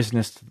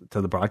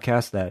to the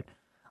broadcast that,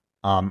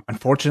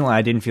 unfortunately,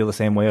 I didn't feel the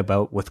same way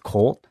about with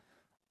Colt.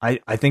 I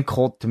think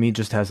Colt to me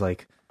just has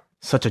like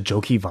such a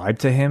jokey vibe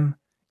to him.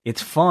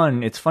 It's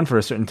fun for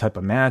a certain type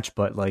of match,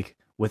 but like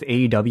with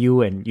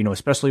AEW and,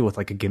 especially with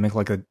like a gimmick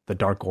like the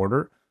Dark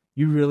Order,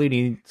 you really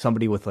need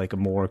somebody with like a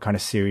more kind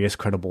of serious,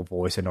 credible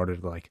voice in order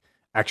to like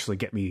actually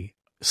get me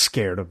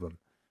scared of them.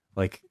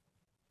 Like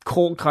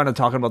Colt kind of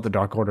talking about the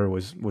Dark Order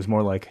was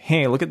more like,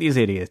 hey, look at these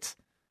idiots,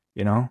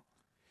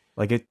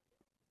 like it.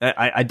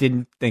 I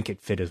didn't think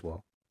it fit as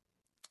well.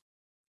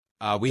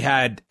 We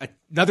had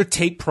another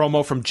tape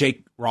promo from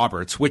Jake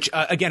Roberts, which,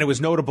 again, it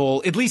was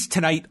notable, at least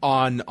tonight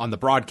on the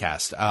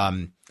broadcast.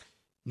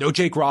 No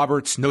Jake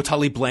Roberts, no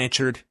Tully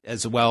Blanchard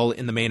as well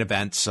in the main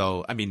event.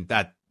 So, I mean,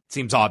 that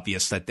seems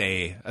obvious that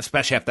they,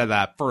 especially after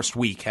that first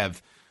week,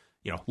 have,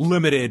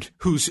 limited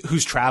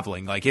who's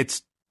traveling. Like,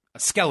 it's a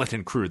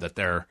skeleton crew that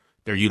they're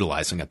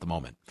utilizing at the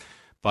moment.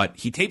 But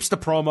he tapes the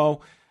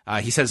promo.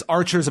 He says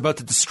Archer's about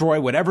to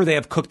destroy whatever they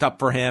have cooked up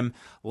for him.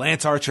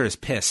 Lance Archer is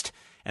pissed,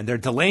 and they're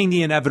delaying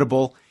the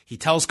inevitable. He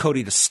tells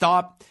Cody to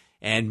stop,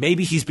 and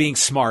maybe he's being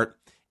smart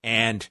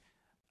and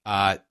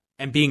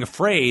being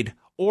afraid,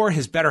 or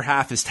his better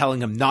half is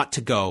telling him not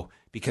to go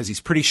because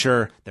he's pretty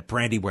sure that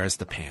Brandy wears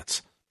the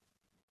pants.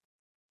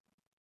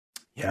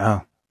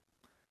 Yeah.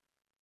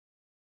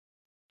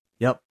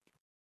 Yep.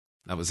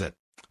 That was it.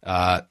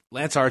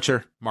 Lance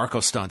Archer, Marco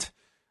Stunt.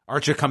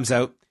 Archer comes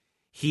out.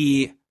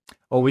 We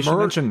should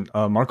mention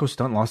Marco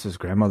Stunt lost his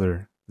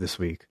grandmother this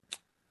week.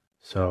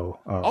 So,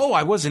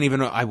 I wasn't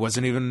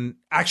even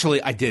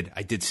actually, I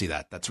did see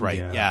that. That's right.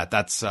 Yeah,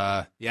 that's,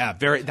 that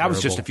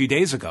was just a few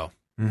days ago.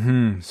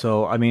 Mm-hmm.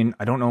 So, I mean,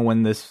 I don't know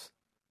when this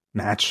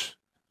match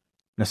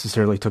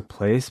necessarily took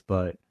place,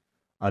 but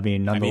I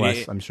mean,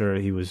 nonetheless, I'm sure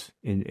he was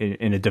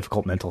in a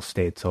difficult mental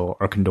state. So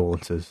our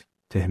condolences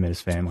to him and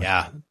his family.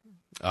 Yeah.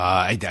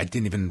 I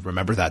didn't even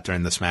remember that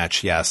during this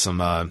match. Yeah.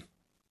 Some,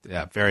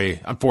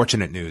 very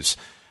unfortunate news.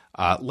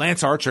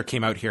 Lance Archer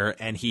came out here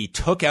and he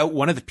took out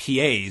one of the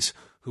PAs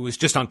who was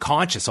just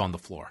unconscious on the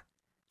floor.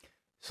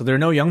 So there are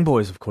no young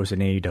boys, of course, in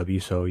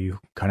AEW, so you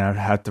kind of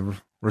have to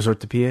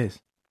resort to PAs.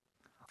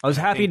 I was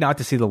happy not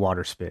to see the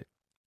water spit.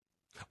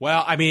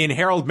 Well, I mean,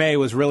 Harold May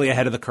was really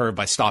ahead of the curve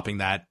by stopping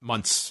that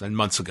months and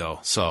months ago,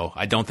 so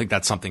I don't think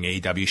that's something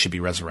AEW should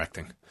be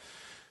resurrecting.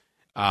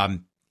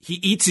 He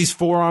eats these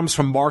forearms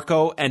from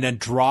Marco and then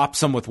drops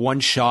them with one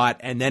shot,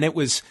 and then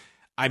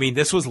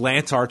this was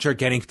Lance Archer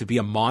getting to be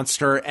a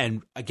monster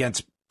and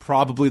against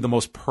probably the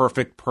most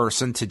perfect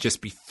person to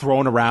just be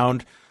thrown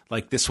around.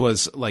 Like this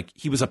was like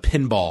he was a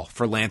pinball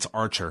for Lance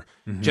Archer.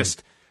 Mm-hmm.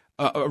 Just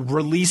a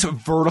release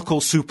vertical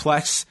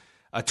suplex,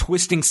 a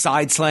twisting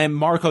side slam.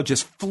 Marco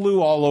just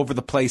flew all over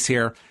the place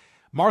here.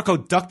 Marco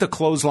ducked a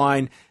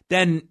clothesline,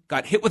 then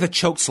got hit with a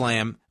choke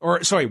slam,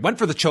 went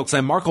for the choke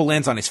slam. Marco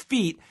lands on his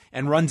feet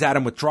and runs at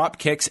him with drop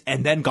kicks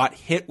and then got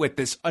hit with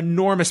this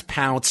enormous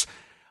pounce.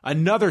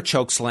 Another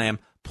choke slam,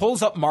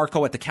 pulls up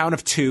Marco at the count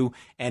of 2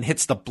 and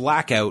hits the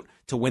blackout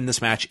to win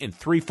this match in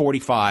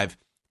 3:45.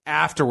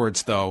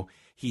 Afterwards, though,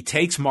 he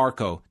takes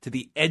Marco to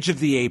the edge of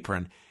the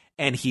apron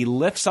and he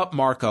lifts up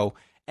Marco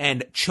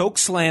and choke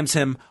slams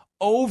him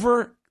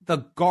over the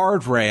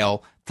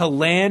guardrail to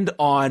land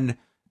on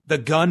the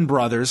Gunn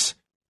brothers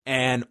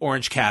and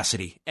Orange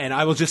Cassidy. And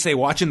I will just say,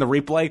 watching the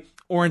replay,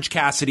 Orange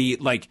Cassidy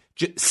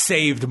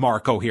saved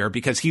Marco here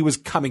because he was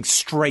coming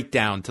straight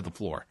down to the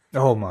floor.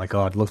 Oh my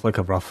God, looked like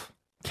a rough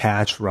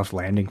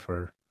landing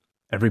for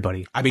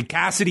everybody. I mean,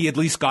 Cassidy at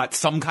least got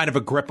some kind of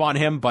a grip on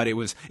him, but at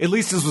least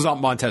this was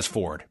on Montez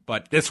Ford.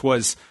 But this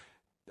was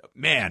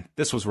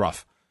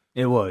rough.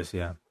 It was,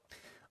 yeah.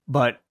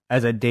 But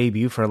as a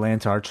debut for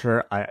Lance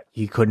Archer,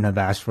 he couldn't have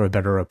asked for a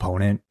better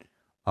opponent.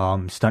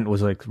 Stunt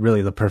was like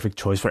really the perfect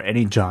choice for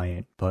any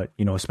giant, but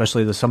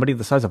especially somebody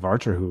the size of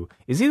Archer. Who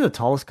is he the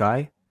tallest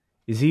guy?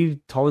 Is he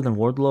taller than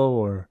Wardlow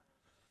or?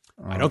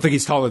 I don't think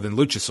he's taller than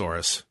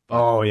Luchasaurus.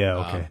 Oh yeah,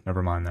 okay,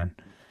 never mind then.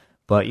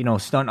 But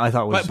Stunt I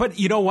thought was. But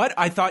you know what?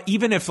 I thought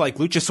even if like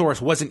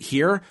Luchasaurus wasn't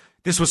here,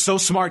 this was so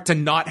smart to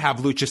not have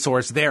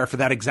Luchasaurus there for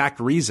that exact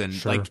reason.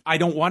 Sure. Like I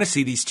don't want to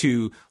see these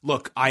two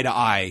look eye to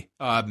eye,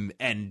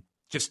 and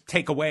just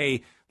take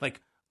away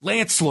like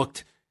Lance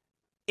looked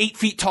 8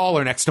 feet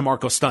taller next to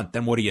Marco Stunt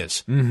than what he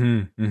is.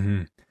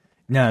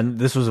 Now,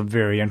 this was a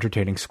very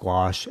entertaining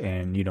squash,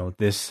 and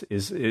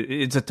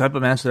it's a type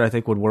of match that I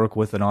think would work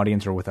with an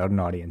audience or without an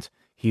audience.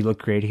 He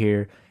looked great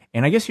here,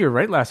 and I guess you were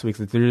right last week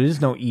that there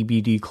is no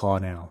EBD claw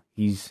now.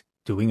 He's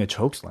doing a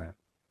chokeslam.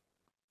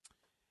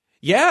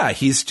 Yeah,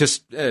 he's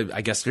just.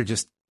 I guess they're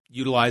just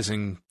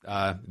utilizing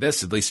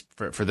this at least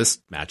for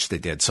this match they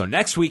did. So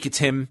next week it's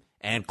him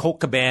and Colt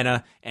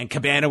Cabana, and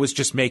Cabana was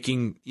just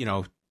making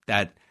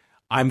that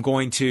I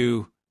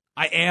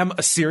am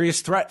a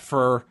serious threat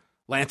for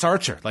Lance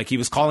Archer. Like he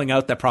was calling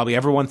out that probably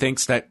everyone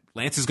thinks that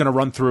Lance is going to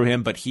run through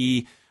him, but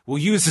he will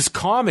use his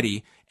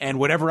comedy and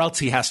whatever else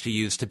he has to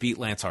use to beat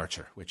Lance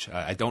Archer, which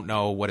I don't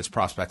know what his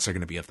prospects are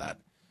going to be of that.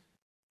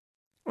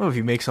 Well, if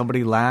you make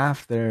somebody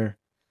laugh, they're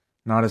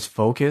not as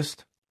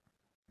focused.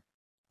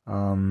 I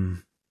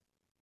don't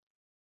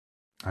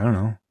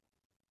know.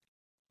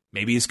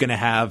 Maybe he's going to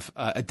have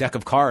a deck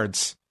of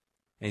cards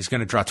and he's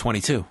going to draw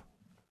 22.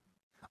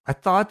 I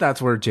thought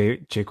that's where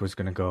Jake was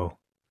going to go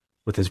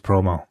with his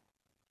promo.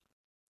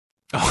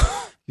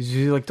 He's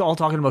like all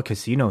talking about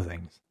casino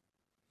things.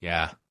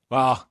 Yeah.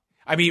 Well,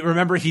 I mean,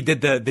 remember he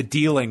did the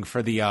dealing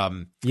for the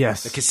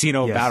the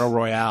casino battle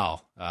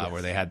royale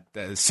where they had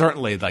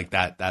certainly like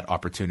that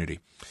opportunity.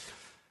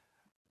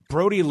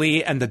 Brody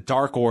Lee and the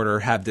Dark Order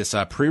have this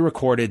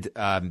pre-recorded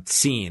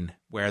scene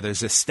where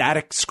there's a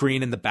static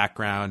screen in the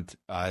background.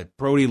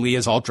 Brody Lee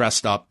is all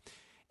dressed up,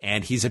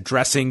 and he's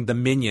addressing the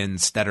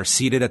minions that are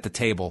seated at the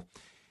table.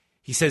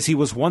 He says he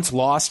was once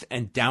lost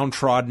and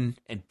downtrodden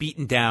and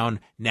beaten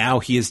down. Now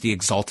he is the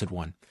exalted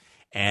one.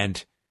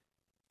 And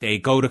they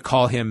go to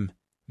call him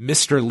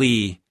Mr.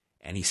 Lee,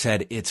 and he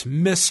said, it's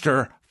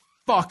Mr.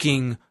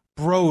 fucking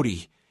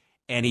Brody.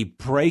 And he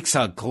breaks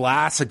a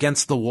glass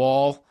against the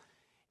wall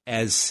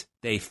as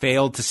they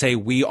failed to say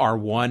we are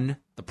one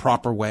the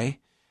proper way.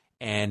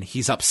 And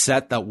he's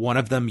upset that one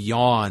of them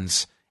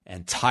yawns,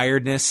 and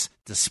tiredness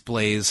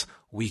displays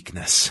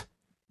weakness.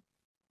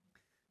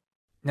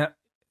 Now,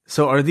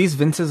 so are these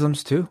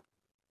Vinceisms too?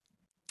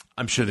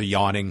 I'm sure the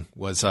yawning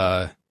was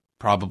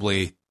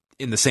probably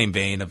in the same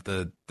vein of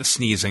the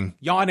sneezing.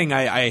 Yawning,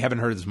 I haven't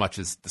heard as much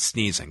as the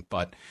sneezing,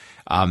 but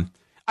I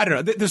don't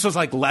know. This was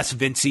like less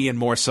Vincey and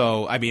more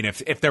so. I mean,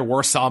 if there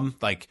were some,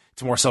 like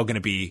it's more so going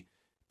to be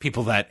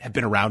people that have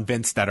been around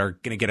Vince that are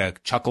going to get a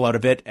chuckle out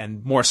of it,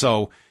 and more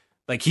so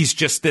like he's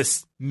just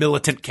this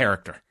militant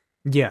character.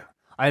 Yeah,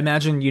 I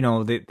imagine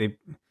they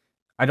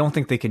I don't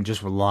think they can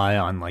just rely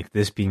on like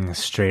this being a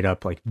straight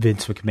up like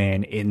Vince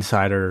McMahon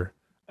insider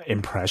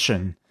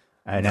impression.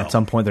 And at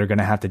some point they're going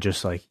to have to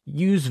just like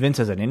use Vince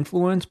as an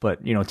influence,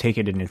 but take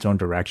it in its own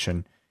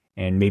direction.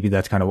 And maybe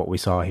that's kind of what we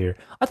saw here.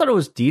 I thought it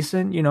was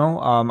decent.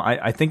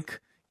 I think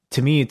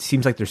to me, it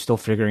seems like they're still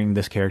figuring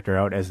this character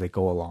out as they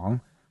go along.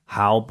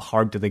 How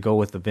hard do they go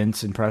with the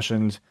Vince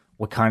impressions?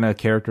 What kind of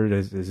character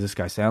does this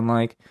guy sound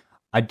like?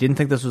 I didn't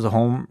think this was a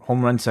home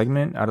run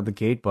segment out of the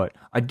gate, but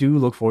I do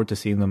look forward to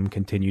seeing them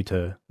continue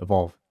to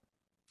evolve.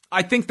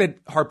 I think that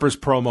Harper's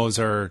promos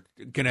are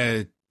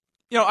gonna,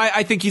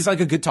 I think he's like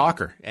a good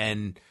talker,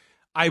 and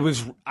I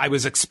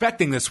was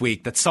expecting this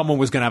week that someone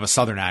was gonna have a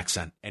Southern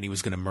accent and he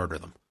was gonna murder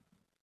them.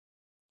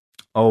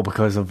 Oh,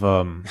 because of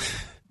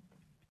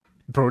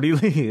Brody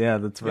Lee, yeah,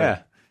 that's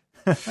right.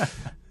 Yeah,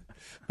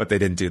 but they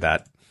didn't do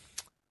that.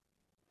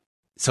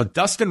 So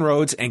Dustin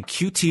Rhodes and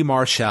QT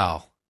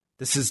Marshall.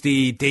 This is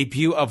the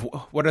debut of,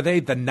 what are they?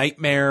 The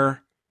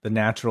Nightmare. The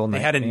Natural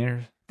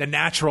Nightmares. The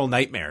Natural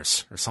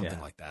Nightmares or something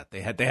like that.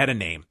 They had a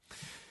name.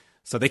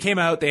 So they came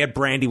out, they had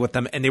Brandy with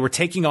them, and they were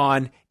taking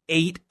on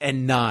 8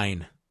 and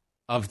 9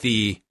 of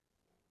the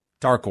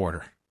Dark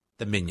Order,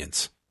 the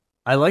Minions.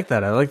 I like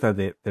that. I like that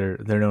they're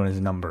known as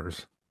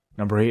numbers.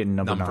 Number 8 and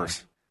number 9.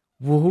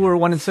 Well, who are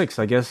 1 and 6,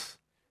 I guess?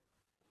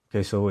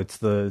 Okay, so it's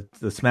the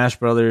Smash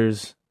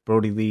Brothers,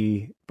 Brody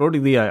Lee. Brody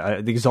Lee,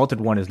 the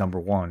Exalted One is number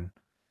 1.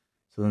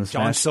 So then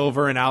John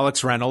Silver and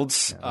Alex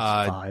Reynolds,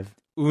 5.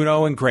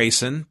 Uno and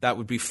Grayson, that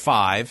would be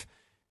 5.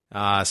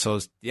 So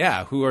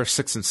yeah, who are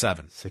 6 and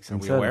 7? 6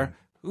 and 7. Aware?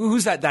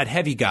 Who's that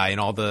heavy guy in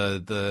all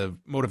the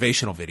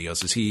motivational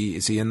videos? Is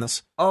he in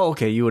this? Oh,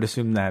 okay. You would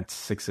assume that's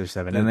 6 or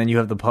 7, and then you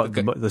have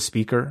the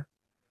speaker.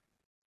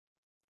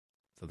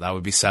 So that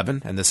would be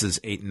 7, and this is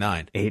 8 and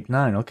 9. 8 and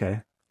 9.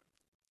 Okay.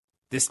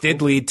 This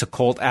did lead to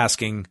Colt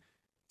asking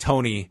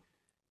Tony,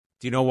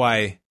 "Do you know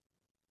why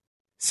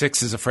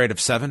 6 is afraid of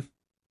 7?"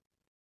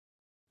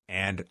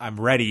 And I'm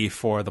ready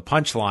for the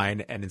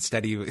punchline, and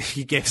instead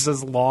he gives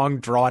this long,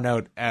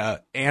 drawn-out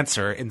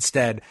answer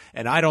instead.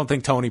 And I don't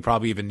think Tony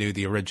probably even knew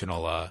the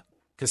original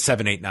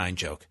 7, 8, 9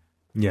 joke.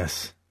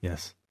 Yes.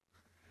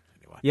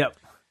 Yep.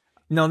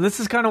 No, this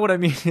is kind of what I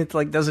mean. It's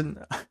like it's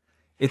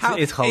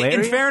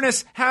hilarious. In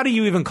fairness, how do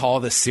you even call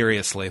this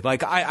seriously?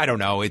 Like, I don't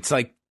know. It's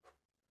like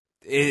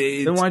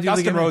it's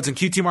Dustin Rhodes and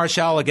QT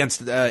Marshall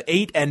against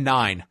 8 and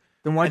 9.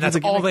 Then why? And that's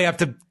all they have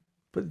to.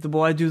 But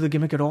why do the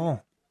gimmick at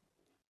all?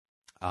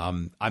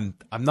 I'm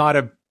not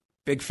a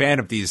big fan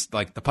of these,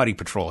 like the Putty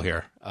Patrol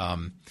here.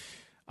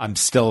 I'm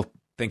still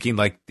thinking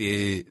like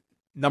the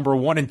number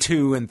 1 and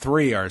 2 and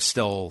 3 are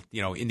still,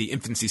 in the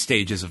infancy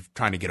stages of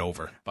trying to get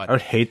over. But I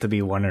would hate to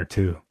be 1 or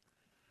 2.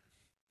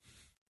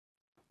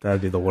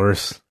 That'd be the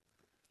worst.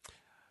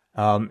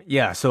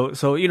 Yeah. So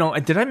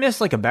did I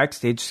miss like a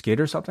backstage skit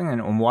or something?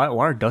 And why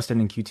are Dustin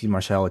and QT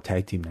Marshall a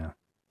tag team now?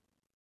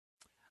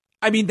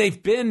 I mean,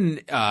 they've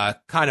been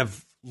kind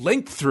of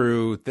linked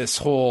through this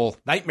whole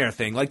nightmare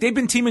thing. Like they've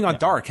been teaming on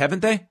Dark,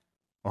 haven't they?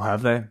 Oh,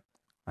 have they?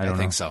 I don't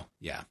think so.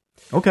 Yeah.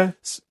 Okay.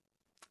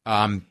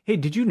 Hey,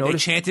 did you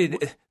notice?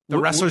 The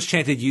wrestlers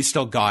chanted, "You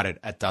still got it"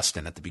 at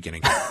Dustin at the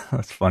beginning.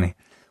 That's funny.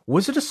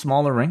 Was it a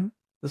smaller ring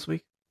this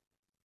week?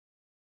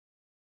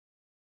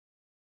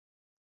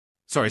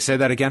 Sorry, say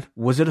that again.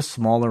 Was it a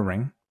smaller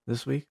ring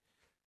this week?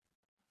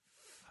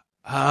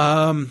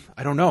 I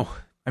don't know.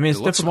 I mean,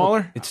 it's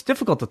smaller. It's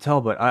difficult to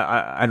tell, but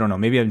I don't know.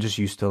 Maybe I'm just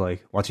used to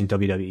like watching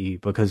WWE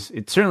because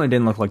it certainly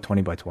didn't look like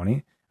 20 by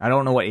 20. I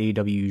don't know what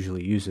AEW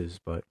usually uses,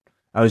 but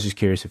I was just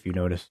curious if you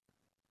noticed.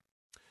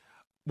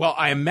 Well,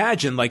 I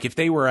imagine like if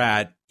they were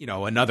at,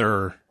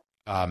 another,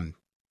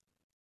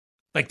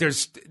 like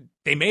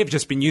they may have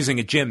just been using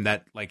a gym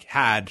that like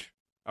had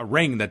a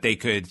ring that they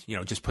could,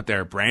 just put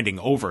their branding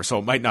over. So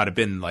it might not have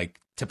been like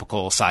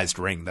typical sized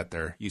ring that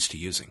they're used to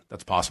using.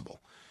 That's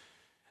possible.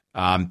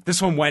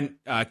 This one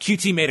went,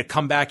 QT made a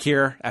comeback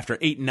here after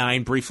 8 and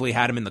 9 briefly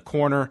had him in the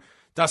corner.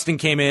 Dustin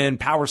came in,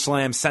 power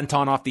slam,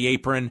 senton off the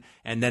apron,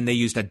 and then they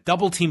used a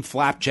double team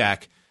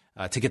flapjack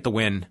to get the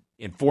win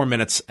in 4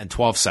 minutes and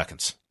 12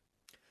 seconds.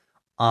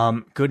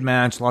 Good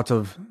match, lots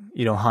of,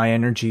 high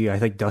energy. I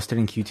think Dustin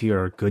and QT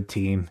are a good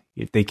team.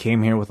 If they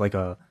came here with like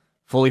a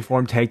fully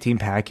formed tag team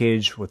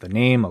package with a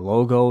name, a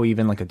logo,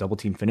 even like a double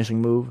team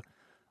finishing move.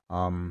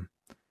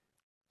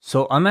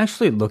 So I'm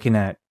actually looking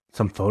at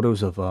some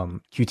photos of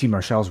QT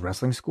Marshall's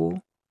wrestling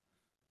school,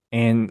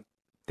 and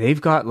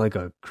they've got like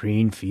a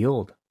green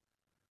field.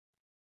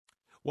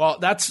 Well,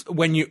 that's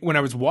when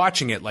I was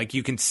watching it, like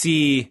you can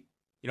see,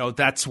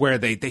 that's where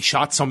they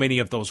shot so many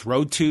of those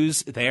road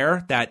twos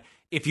there that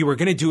if you were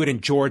going to do it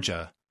in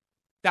Georgia,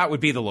 that would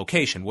be the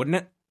location, wouldn't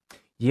it?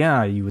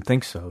 Yeah, you would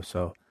think so.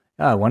 So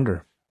yeah, I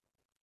wonder.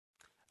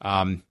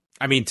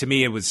 I mean, to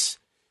me, it was,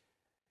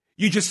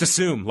 you just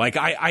assume, like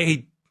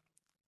I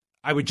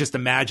would just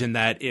imagine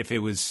that if it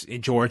was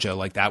in Georgia,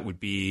 like that would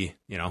be,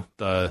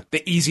 the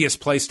easiest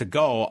place to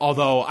go.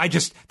 Although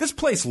this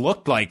place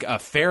looked like a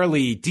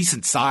fairly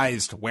decent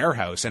sized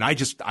warehouse. And I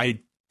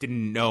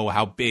didn't know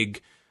how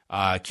big,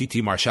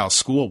 QT Marshall's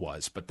school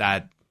was, but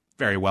that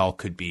very well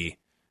could be,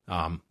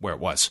 where it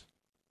was.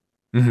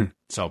 Mm-hmm.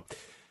 So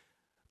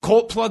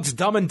Colt plugs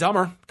Dumb and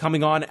Dumber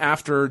coming on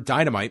after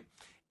Dynamite.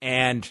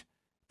 And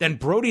then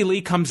Brody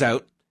Lee comes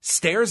out,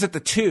 stares at the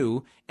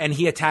two, and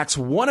he attacks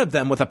one of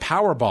them with a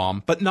power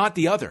bomb, but not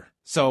the other.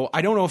 So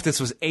I don't know if this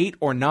was 8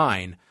 or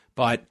 9,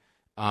 but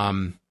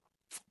one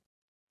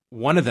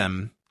of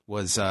them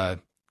was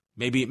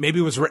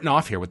maybe was written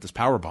off here with this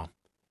power bomb.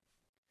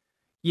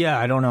 Yeah,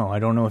 I don't know. I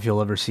don't know if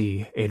you'll ever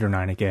see 8 or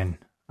 9 again.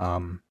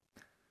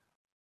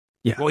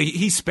 Yeah. Well,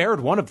 he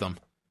spared one of them.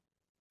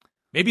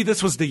 Maybe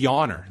this was the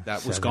yawner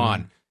that was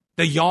gone.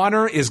 The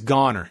yawner is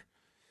goner.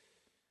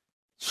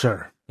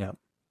 Sure. Yeah.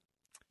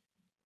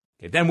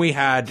 Okay, then we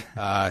had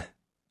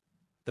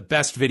the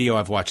best video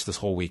I've watched this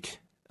whole week.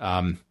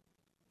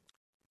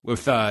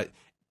 With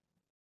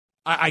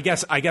I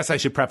guess I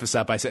should preface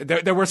that by saying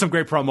there were some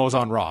great promos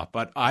on Raw,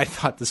 but I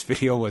thought this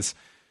video was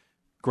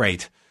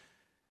great.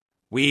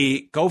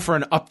 We go for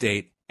an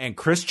update, and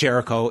Chris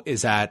Jericho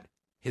is at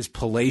his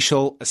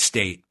palatial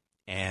estate,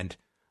 and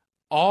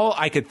all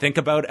I could think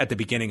about at the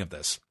beginning of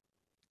this,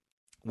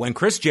 when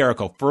Chris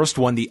Jericho first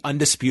won the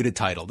Undisputed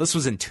title, this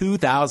was in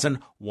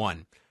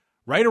 2001.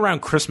 Right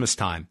around Christmas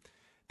time,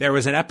 there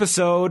was an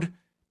episode,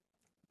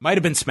 might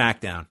have been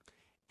SmackDown,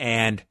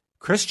 and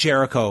Chris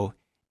Jericho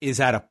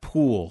is at a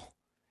pool,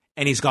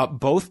 and he's got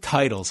both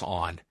titles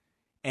on,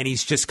 and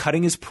he's just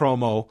cutting his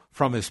promo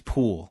from his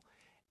pool.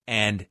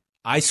 And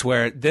I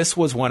swear, this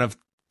was one of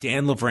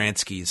Dan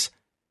Lavransky's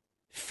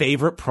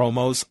favorite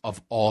promos of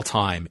all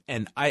time.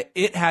 And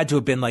it had to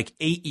have been like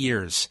 8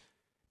 years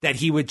that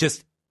he would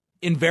just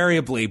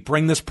invariably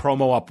bring this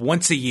promo up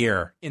once a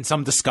year in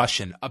some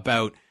discussion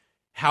about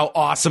how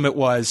awesome it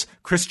was,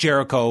 Chris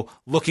Jericho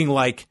looking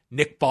like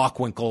Nick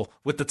Bockwinkel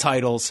with the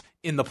titles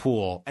in the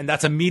pool. And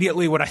that's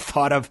immediately what I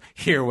thought of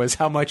here, was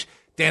how much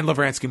Dan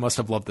Lavransky must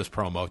have loved this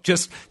promo.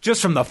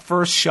 Just from the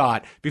first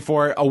shot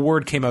before a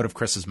word came out of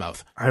Chris's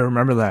mouth. I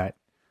remember that.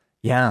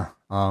 Yeah.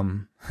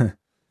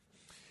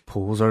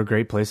 Pools are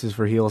great places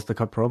for heels to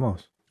cut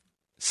promos.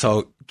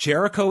 So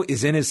Jericho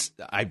is in his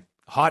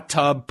hot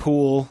tub,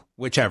 pool,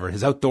 whichever,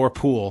 his outdoor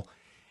pool.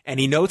 And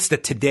he notes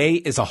that today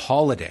is a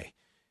holiday.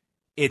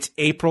 it's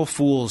April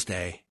Fool's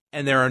Day,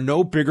 and there are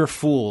no bigger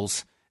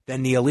fools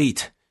than the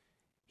Elite.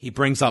 He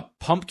brings up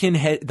the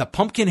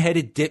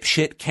pumpkin-headed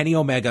dipshit Kenny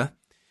Omega.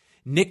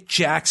 Nick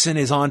Jackson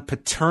is on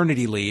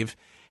paternity leave.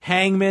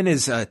 Hangman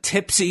is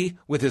tipsy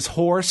with his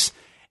horse.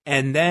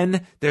 And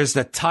then there's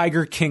the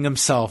Tiger King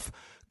himself,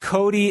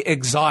 Cody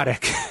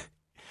Exotic.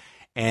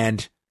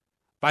 And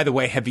by the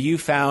way, have you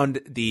found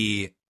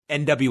the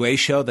NWA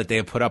show that they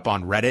have put up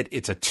on Reddit?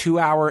 It's a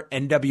 2-hour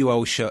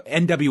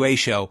NWA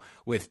show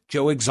with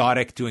Joe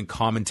Exotic doing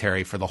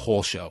commentary for the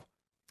whole show.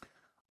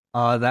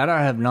 That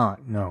I have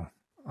not. No.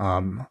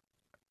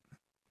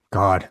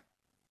 God,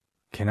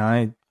 can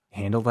I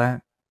handle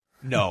that?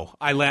 No,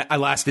 I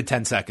lasted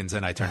 10 seconds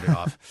and I turned it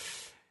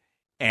off.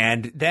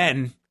 And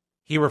then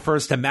he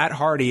refers to Matt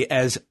Hardy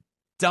as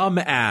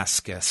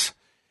dumbaskus.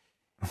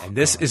 And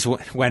this is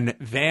when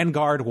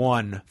Vanguard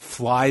 1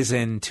 flies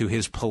into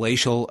his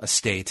palatial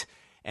estate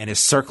and is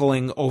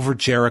circling over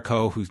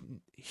Jericho, who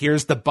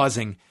hears the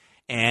buzzing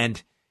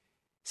and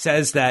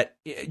says that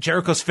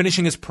Jericho's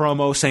finishing his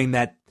promo saying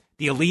that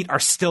the Elite are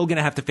still going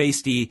to have to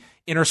face the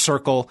Inner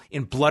Circle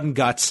in blood and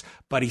guts,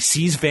 but he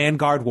sees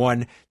Vanguard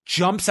 1,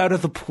 jumps out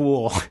of the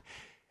pool.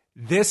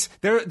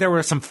 There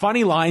were some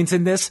funny lines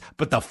in this,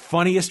 but the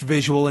funniest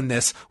visual in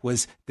this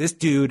was this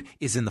dude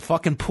is in the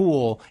fucking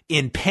pool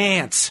in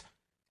pants.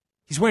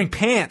 He's wearing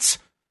pants.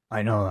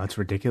 I know, that's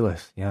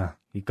ridiculous. Yeah.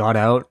 He got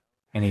out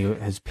and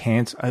his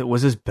pants,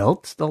 was his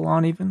belt still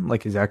on even?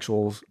 Like his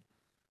actual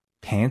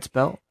pants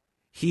belt?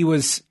 He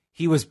was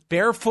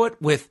barefoot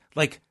with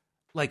like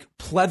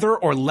pleather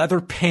or leather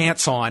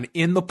pants on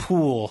in the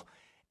pool.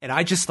 And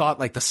I just thought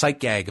like the sight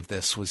gag of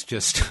this was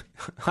just,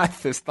 I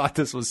just thought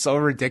this was so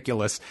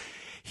ridiculous.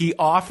 He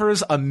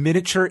offers a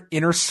miniature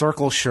Inner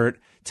Circle shirt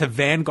to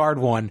Vanguard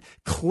 1,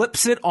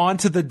 clips it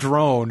onto the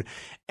drone.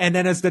 And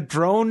then as the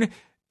drone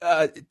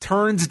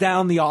turns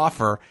down the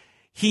offer,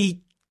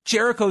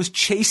 Jericho's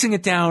chasing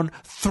it down,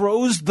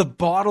 throws the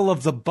bottle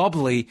of the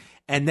bubbly,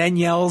 and then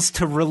yells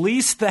to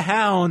release the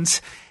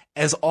hounds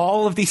as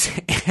all of these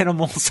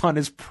animals on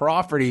his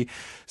property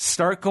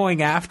start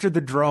going after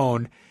the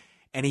drone.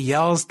 And he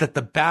yells that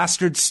the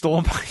bastard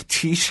stole my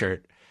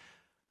t-shirt.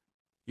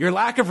 Your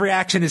lack of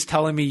reaction is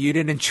telling me you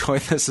didn't enjoy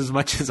this as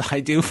much as I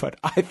do, but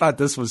I thought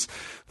this was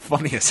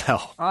funny as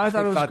hell. I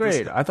thought it was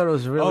great. I thought it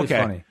was really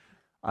funny.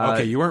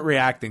 Okay, you weren't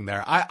reacting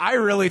there. I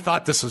really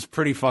thought this was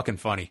pretty fucking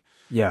funny.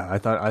 Yeah, I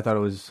thought it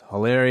was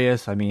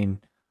hilarious. I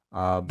mean,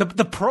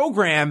 the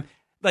program,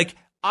 like,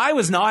 I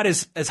was not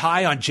as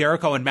high on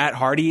Jericho and Matt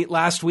Hardy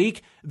last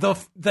week.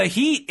 The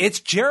heat, it's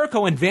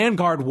Jericho and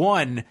Vanguard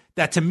 1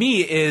 that to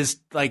me is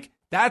like,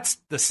 that's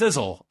the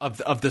sizzle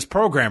of this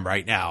program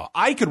right now.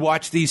 I could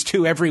watch these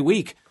two every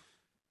week.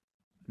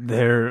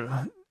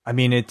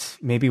 It's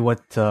maybe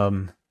what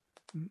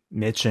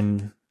Mitch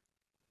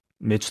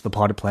the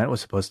Potted Plant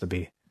was supposed to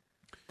be.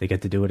 They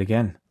get to do it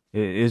again.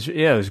 It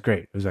was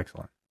great. It was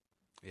excellent.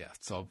 Yeah,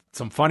 so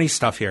some funny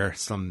stuff here,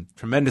 some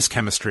tremendous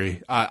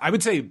chemistry. I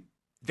would say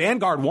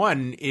Vanguard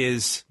 1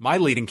 is my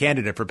leading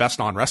candidate for Best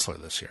Non-Wrestler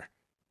this year.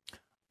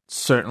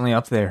 Certainly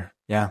up there,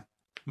 yeah.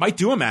 Might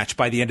do a match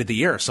by the end of the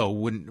year, so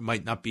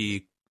might not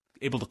be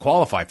able to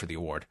qualify for the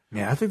award.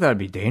 Yeah, I think that'd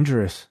be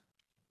dangerous.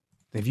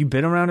 Have you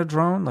been around a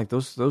drone? Like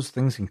those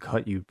things can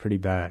cut you pretty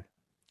bad.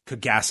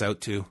 Could gas out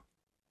too.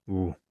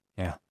 Ooh,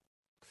 yeah.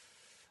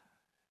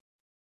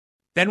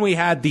 Then we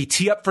had the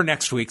tee up for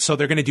next week. So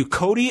they're going to do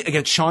Cody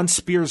against Shawn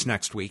Spears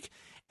next week.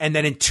 And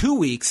then in 2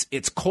 weeks,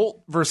 it's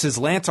Colt versus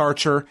Lance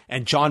Archer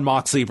and Jon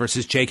Moxley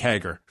versus Jake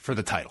Hager for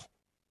the title.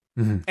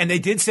 Mm-hmm. And they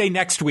did say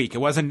next week. It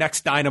wasn't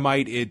next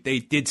Dynamite. They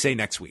did say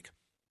next week.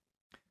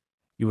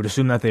 You would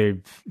assume that they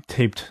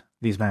taped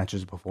these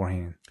matches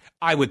beforehand.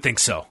 I would think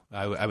so.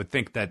 I would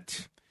think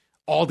that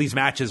all these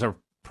matches are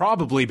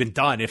probably been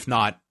done. If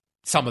not,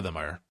 some of them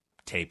are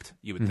taped,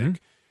 you would think.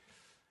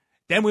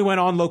 Then we went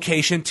on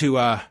location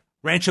to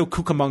Rancho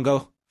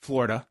Cucamonga,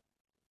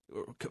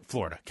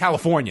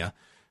 California,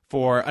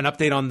 for an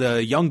update on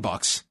the Young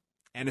Bucks.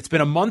 And it's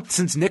been a month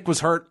since Nick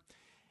was hurt.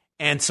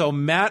 And so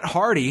Matt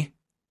Hardy,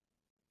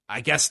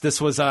 I guess this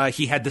was,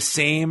 he had the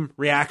same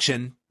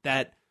reaction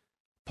that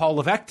Paul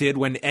Levesque did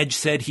when Edge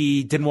said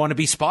he didn't want to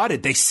be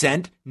spotted. They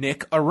sent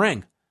Nick a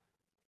ring.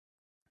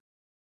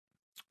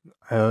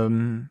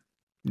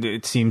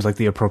 It seems like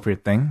the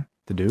appropriate thing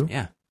to do.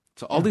 Yeah.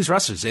 So all these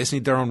wrestlers, they just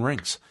need their own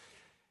rings.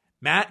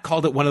 Matt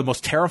called it one of the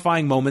most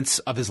terrifying moments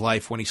of his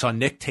life when he saw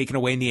Nick taken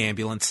away in the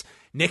ambulance.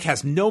 Nick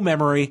has no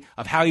memory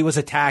of how he was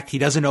attacked. He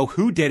doesn't know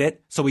who did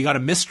it, so we got a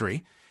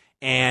mystery.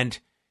 And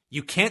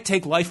you can't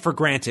take life for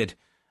granted,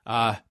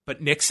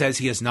 but Nick says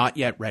he is not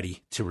yet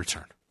ready to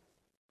return.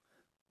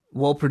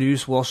 Well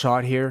produced, well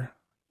shot here.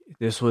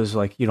 This was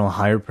like,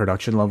 higher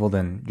production level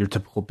than your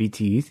typical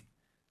BTE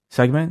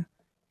segment.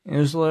 It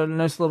was a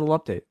nice little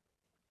update.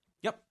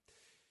 Yep.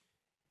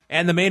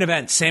 And the main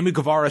event, Sammy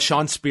Guevara,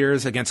 Shawn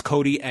Spears against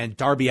Cody and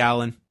Darby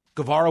Allin.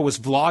 Guevara was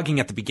vlogging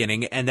at the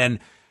beginning and then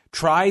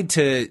tried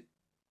to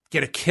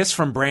get a kiss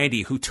from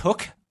Brandy, who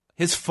took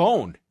his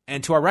phone.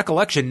 And to our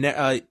recollection,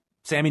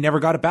 Sammy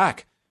never got it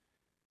back.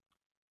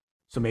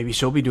 So maybe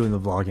she'll be doing the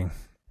vlogging.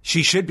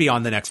 She should be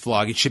on the next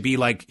vlog. It should be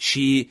like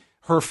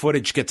her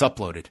footage gets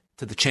uploaded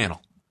to the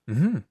channel.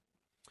 Mm-hmm.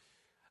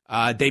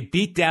 They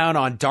beat down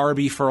on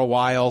Darby for a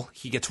while.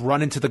 He gets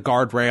run into the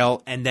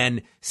guardrail, and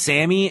then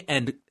Sammy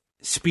and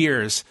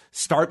Spears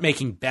start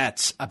making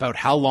bets about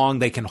how long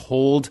they can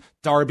hold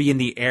Darby in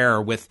the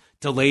air with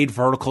delayed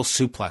vertical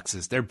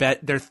suplexes.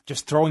 They're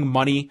just throwing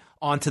money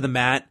onto the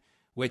mat,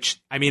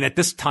 which, I mean, at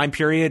this time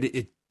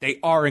period, they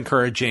are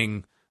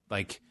encouraging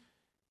like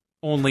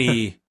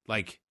only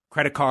like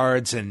credit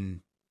cards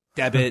and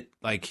debit,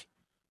 like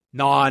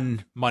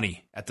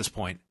non-money at this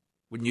point,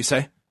 wouldn't you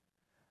say?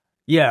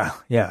 Yeah.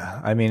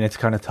 I mean, it's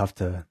kind of tough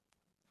to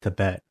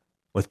bet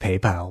with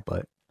PayPal,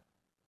 but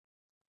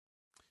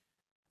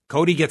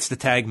Cody gets the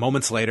tag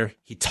moments later.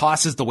 He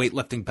tosses the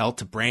weightlifting belt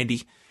to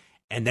Brandy,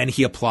 and then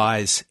he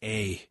applies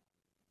a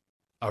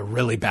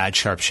really bad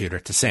sharpshooter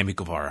to Sammy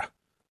Guevara.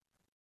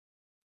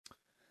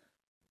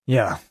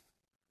 Yeah.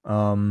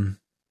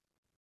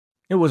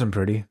 It wasn't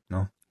pretty,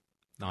 no.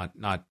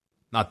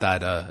 Not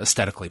that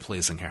aesthetically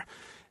pleasing here.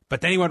 But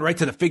then he went right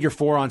to the figure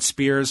four on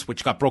Spears,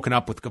 which got broken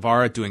up with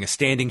Guevara doing a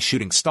standing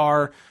shooting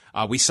star.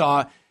 We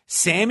saw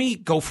Sammy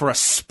go for a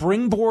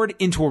springboard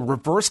into a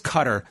reverse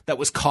cutter that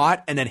was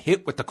caught and then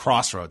hit with the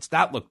crossroads.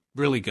 That looked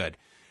really good.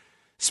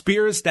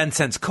 Spears then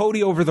sends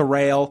Cody over the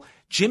rail.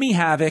 Jimmy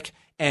Havoc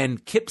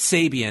and Kip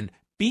Sabian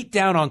beat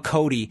down on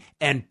Cody,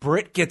 and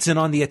Britt gets in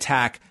on the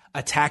attack,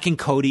 attacking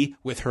Cody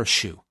with her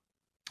shoe.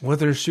 With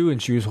her shoe, and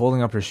she was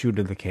holding up her shoe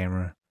to the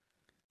camera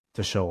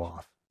to show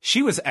off.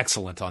 She was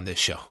excellent on this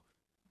show.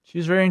 She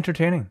was very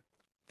entertaining.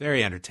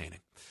 Very entertaining.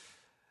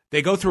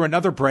 They go through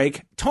another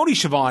break. Tony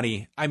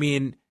Schiavone, I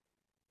mean,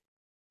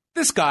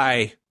 this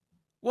guy,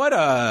 what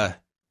a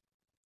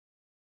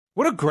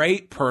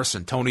great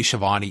person Tony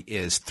Schiavone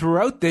is.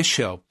 Throughout this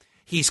show,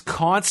 he's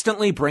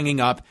constantly bringing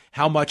up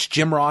how much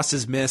Jim Ross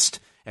has missed,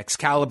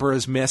 Excalibur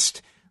has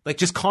missed, like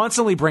just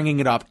constantly bringing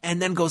it up,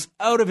 and then goes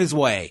out of his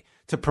way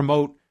to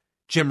promote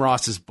Jim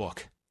Ross's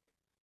book.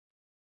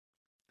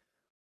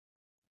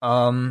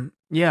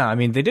 Yeah, I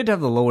mean, they did have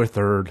the lower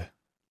third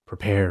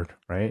prepared,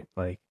 right?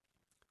 Like,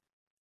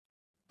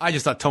 I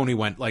just thought Tony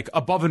went like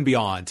above and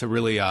beyond to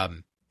really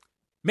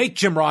make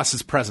Jim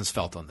Ross's presence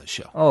felt on this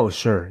show. Oh,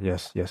 sure.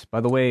 Yes.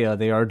 By the way,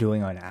 they are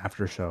doing an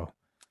after show.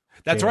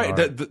 That's right.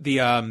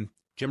 The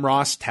Jim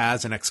Ross,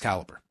 Taz, and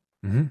Excalibur.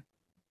 Mm-hmm.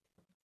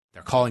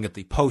 They're calling it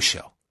the post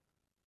show.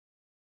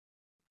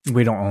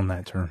 We don't own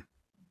that term.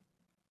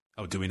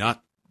 Oh, do we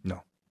not?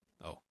 No.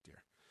 Oh,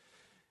 dear.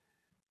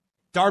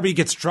 Darby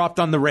gets dropped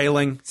on the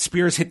railing.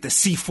 Spears hit the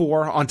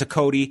C4 onto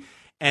Cody.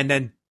 And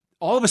then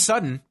all of a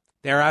sudden,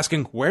 they're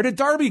asking, where did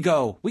Darby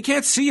go? We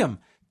can't see him.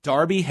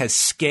 Darby has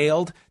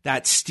scaled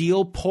that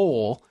steel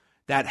pole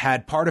that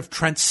had part of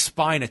Trent's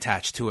spine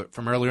attached to it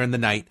from earlier in the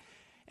night.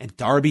 And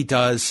Darby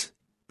does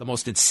the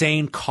most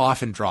insane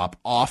coffin drop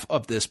off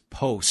of this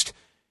post,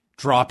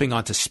 dropping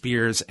onto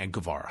Spears and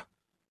Guevara.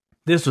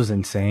 This was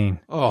insane.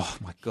 Oh,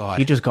 my God.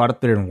 He just got up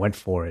there and went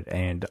for it.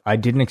 And I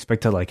didn't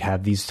expect to like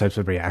have these types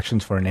of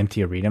reactions for an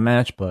empty arena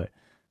match. But,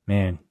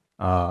 man,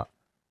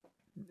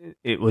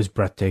 it was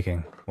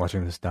breathtaking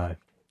watching this dive.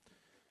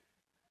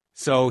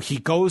 So he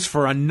goes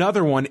for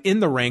another one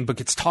in the ring, but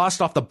gets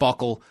tossed off the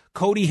buckle.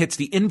 Cody hits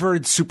the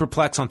inverted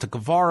superplex onto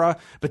Guevara,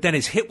 but then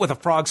is hit with a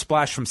frog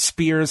splash from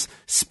Spears.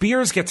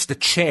 Spears gets the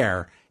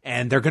chair,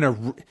 and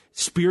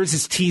Spears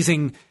is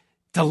teasing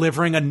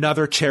delivering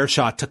another chair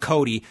shot to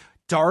Cody.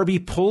 Darby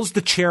pulls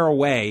the chair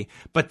away,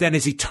 but then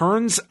as he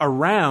turns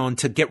around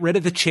to get rid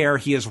of the chair,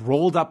 he is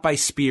rolled up by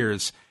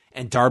Spears,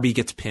 and Darby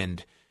gets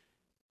pinned.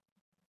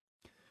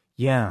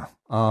 Yeah.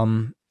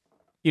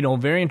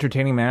 Very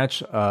entertaining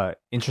match.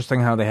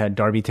 Interesting how they had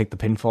Darby take the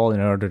pinfall in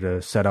order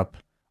to set up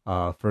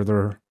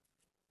further,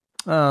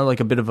 like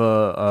a bit of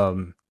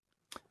a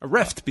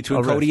rift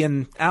between Cody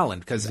and Allen.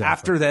 Because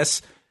after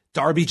this,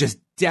 Darby just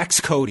decks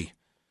Cody.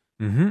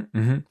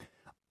 Mm-hmm.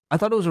 I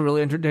thought it was a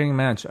really entertaining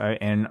match.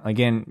 And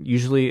again,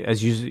 usually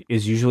is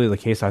usually the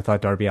case, I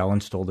thought Darby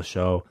Allin stole the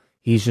show.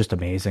 He's just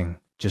amazing.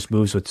 Just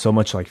moves with so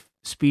much like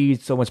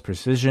speed, so much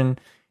precision,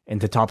 and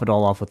to top it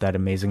all off with that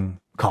amazing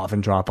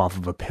coffin drop off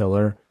of a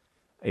pillar.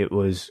 It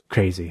was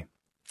crazy.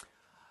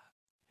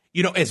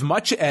 You know, as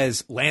much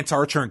as Lance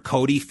Archer and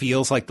Cody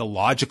feels like the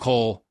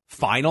logical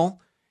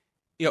final,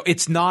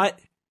 it's not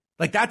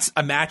like that's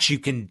a match you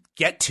can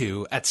get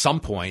to at some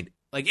point.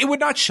 Like, it would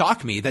not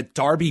shock me that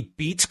Darby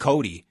beats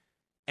Cody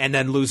and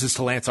then loses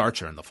to Lance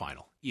Archer in the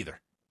final either.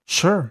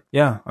 Sure.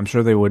 Yeah. I'm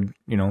sure they would,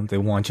 they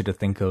want you to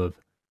think of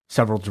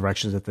several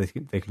directions that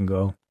they can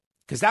go.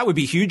 Because that would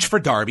be huge for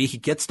Darby. He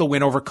gets the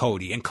win over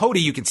Cody. And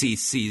Cody, you can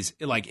sees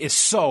like is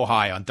so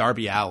high on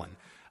Darby Allin.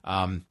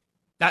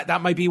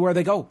 That might be where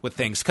they go with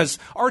things, because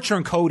Archer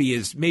and Cody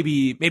is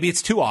maybe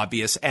it's too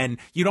obvious, and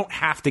you don't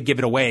have to give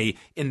it away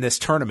in this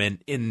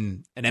tournament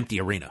in an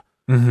empty arena.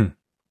 Mm-hmm.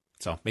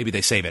 So maybe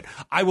they save it.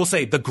 I will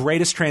say the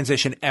greatest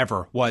transition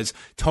ever was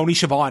Tony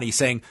Schiavone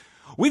saying,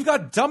 "We've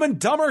got Dumb and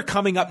Dumber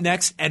coming up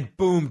next," and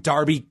boom,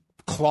 Darby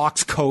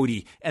clocks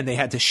Cody, and they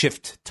had to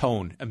shift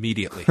tone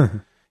immediately.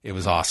 It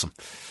was awesome.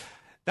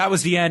 that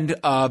was the end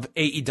of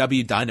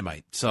AEW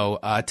Dynamite. So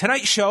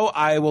tonight's show,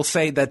 I will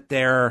say that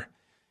there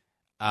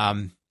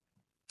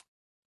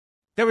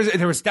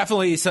was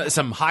definitely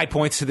some high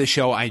points to the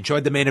show. I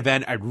enjoyed the main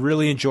event. I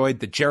really enjoyed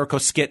the Jericho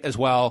skit as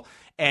well.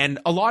 And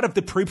a lot of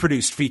the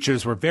pre-produced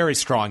features were very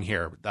strong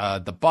here.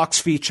 The Bucks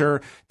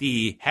feature,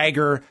 the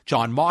Hager,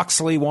 John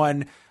Moxley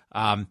one.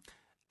 I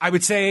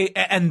would say,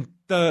 and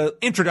the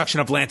introduction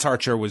of Lance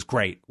Archer was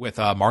great with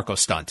Marco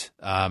Stunt.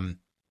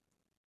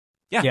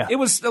 Yeah, it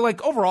was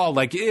like overall,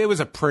 like it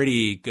was a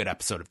pretty good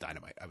episode of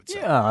Dynamite, I would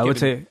say. Yeah, I would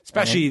say.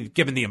 Especially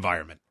given the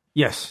environment.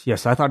 Yes.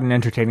 I thought an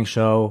entertaining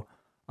show.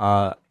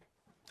 I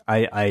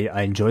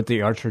enjoyed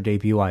the Archer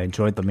debut. I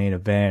enjoyed the main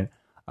event.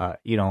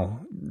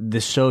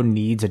 This show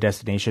needs a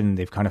destination.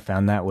 They've kind of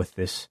found that with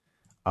this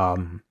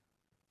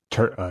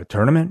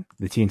tournament,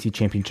 the TNT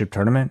Championship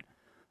tournament.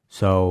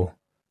 So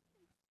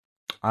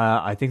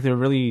I think they're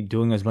really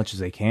doing as much as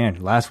they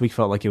can. Last week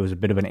felt like it was a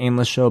bit of an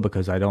aimless show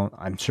because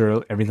I'm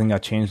sure everything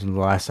got changed in the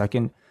last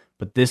second.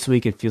 But this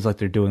week it feels like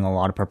they're doing a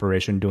lot of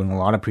preparation, doing a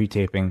lot of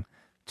pre-taping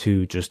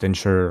to just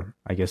ensure,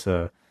 I guess,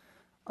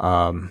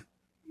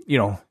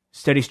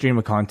 steady stream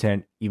of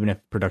content, even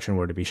if production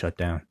were to be shut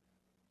down.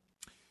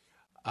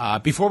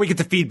 Before we get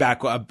to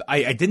feedback,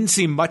 I didn't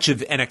see much of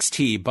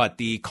NXT, but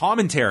the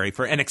commentary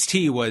for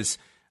NXT was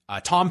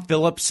Tom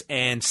Phillips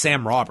and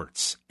Sam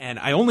Roberts. And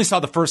I only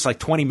saw the first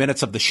 20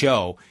 minutes of the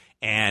show,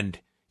 and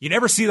you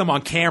never see them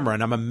on camera.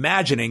 And I'm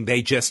imagining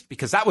they just,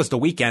 because that was the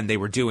weekend they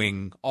were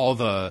doing all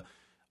the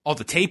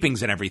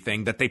tapings and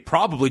everything, that they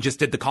probably just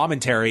did the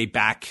commentary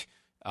back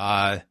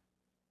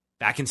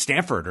in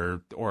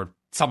Stamford or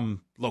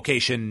some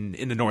location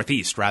in the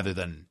Northeast rather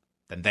than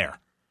there.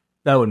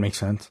 That would make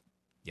sense.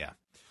 Yeah.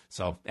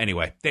 So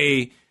anyway,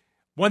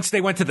 once they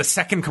went to the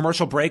second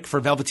commercial break for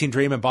Velveteen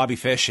Dream and Bobby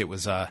Fish, it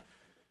was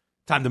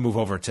time to move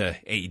over to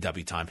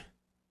AEW time.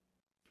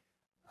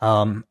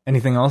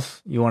 Anything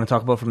else you want to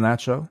talk about from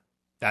that show?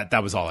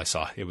 That was all I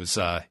saw. It was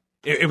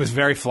it was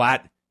very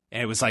flat,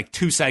 and it was like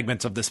 2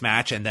 segments of this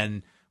match, and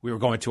then we were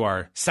going to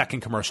our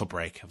second commercial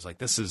break. I was like,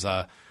 this is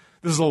a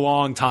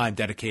long time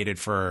dedicated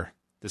for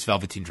this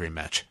Velveteen Dream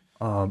match.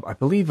 I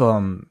believe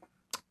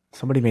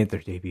somebody made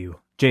their debut.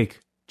 Jake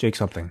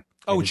something.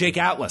 Oh, Jake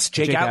Atlas.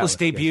 Jake Atlas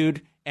debuted,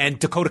 yes. And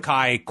Dakota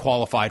Kai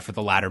qualified for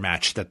the ladder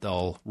match that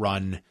they'll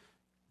run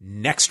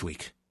next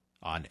week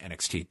on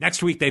NXT.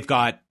 Next week's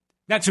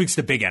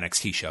the big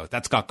NXT show.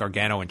 That's got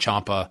Gargano and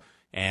Ciampa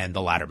and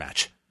the ladder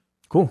match.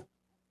 Cool.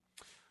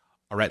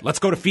 All right, let's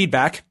go to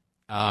feedback.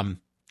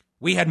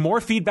 We had more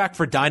feedback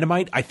for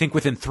Dynamite, I think,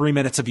 within 3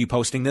 minutes of you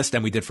posting this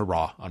than we did for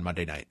Raw on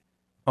Monday night.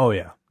 Oh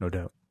yeah, no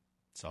doubt.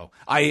 So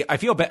I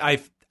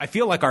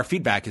feel like our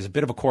feedback is a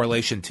bit of a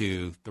correlation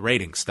to the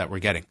ratings that we're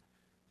getting,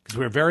 because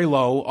we were very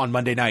low on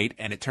Monday night,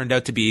 and it turned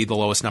out to be the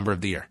lowest number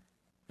of the year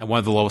and one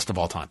of the lowest of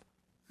all time.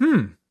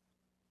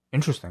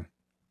 Interesting.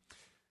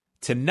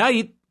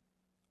 Tonight,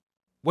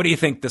 what do you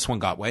think this one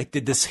got, Way?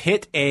 Did this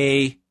hit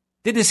a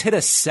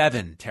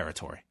 7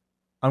 territory?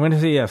 I'm going to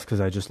say yes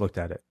because I just looked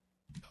at it.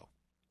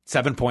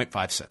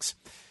 7.56.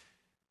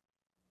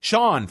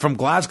 Sean from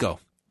Glasgow.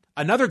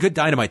 Another good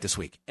Dynamite this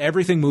week.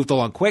 Everything moved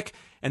along quick,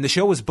 and the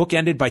show was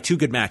bookended by 2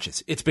 good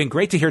matches. It's been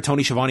great to hear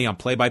Tony Schiavone on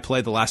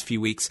play-by-play the last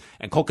few weeks,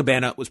 and Colt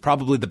Cabana was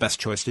probably the best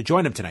choice to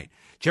join him tonight.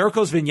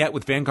 Jericho's vignette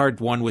with Vanguard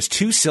 1 was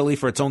too silly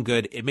for its own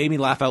good. It made me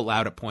laugh out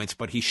loud at points,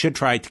 but he should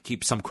try to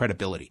keep some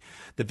credibility.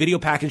 The video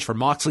package for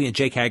Moxley and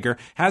Jake Hager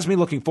has me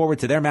looking forward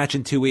to their match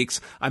in 2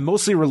 weeks. I'm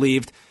mostly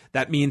relieved.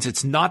 That means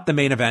it's not the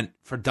main event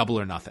for Double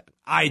or Nothing.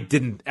 I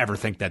didn't ever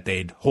think that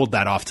they'd hold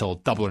that off till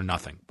Double or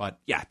Nothing. But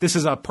yeah, this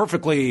is a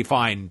perfectly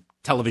fine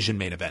television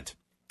main event.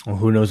 Well,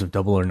 who knows if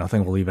Double or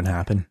Nothing will even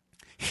happen.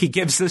 He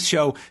gives this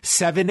show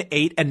 7,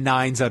 8, and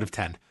 9s out of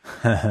 10.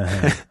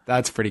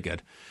 That's pretty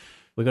good.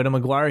 We go to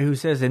McGuire, who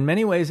says, in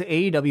many ways,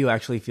 AEW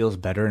actually feels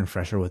better and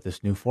fresher with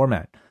this new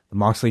format. The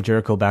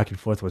Moxley-Jericho back and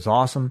forth was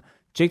awesome.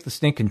 Jake the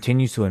Snake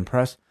continues to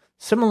impress.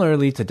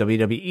 Similarly to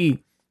WWE,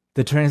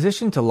 the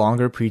transition to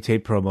longer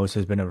pre-taped promos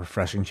has been a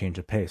refreshing change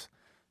of pace.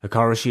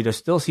 Hikaru Shida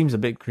still seems a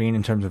bit green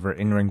in terms of her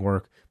in-ring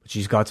work, but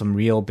she's got some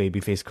real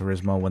babyface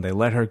charisma when they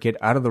let her get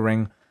out of the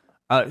ring.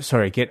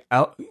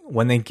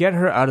 When they get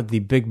her out of the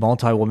big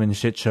multi-woman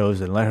shit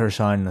shows and let her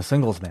shine in a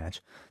singles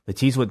match. The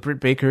tease with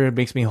Britt Baker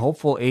makes me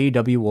hopeful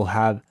AEW will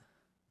have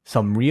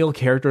some real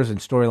characters and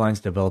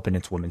storylines develop in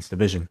its women's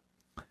division.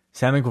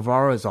 Sammy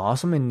Guevara is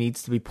awesome and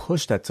needs to be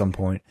pushed at some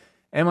point.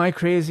 Am I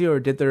crazy, or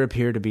did there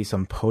appear to be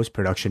some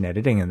post-production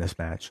editing in this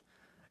match?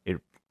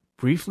 It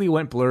briefly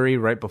went blurry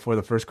right before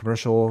the first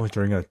commercial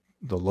during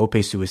the Lope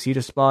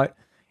Suicida spot,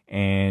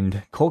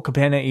 and Colt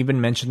Cabana even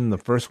mentioned the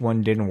first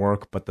one didn't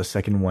work, but the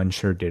second one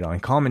sure did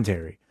on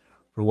commentary.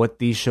 For what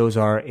these shows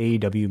are,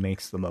 AEW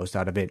makes the most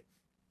out of it.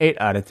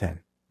 8 out of 10.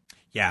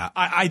 Yeah,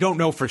 I don't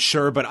know for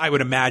sure, but I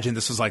would imagine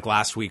this was like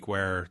last week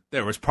where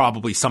there was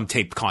probably some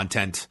taped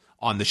content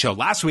on the show.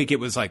 Last week it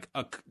was like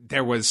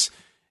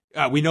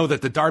we know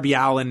that the Darby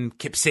Allin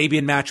Kip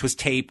Sabian match was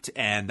taped,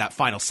 and that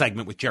final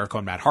segment with Jericho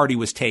and Matt Hardy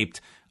was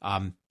taped.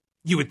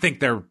 You would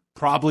think they're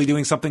probably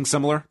doing something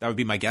similar. That would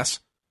be my guess.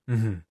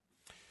 Mm-hmm.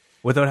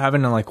 Without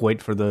having to like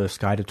wait for the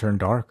sky to turn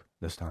dark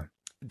this time.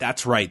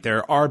 That's right.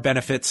 There are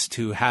benefits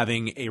to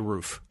having a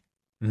roof.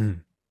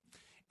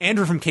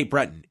 Andrew from Cape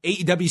Breton.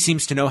 AEW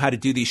seems to know how to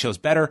do these shows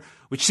better,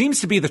 which seems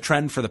to be the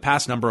trend for the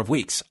past number of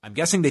weeks. I'm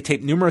guessing they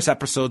taped numerous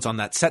episodes on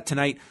that set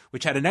tonight,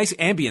 which had a nice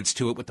ambience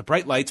to it with the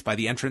bright lights by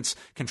the entrance,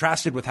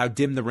 contrasted with how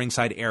dim the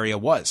ringside area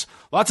was.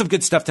 Lots of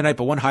good stuff tonight,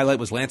 but one highlight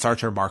was Lance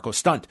Archer and Marco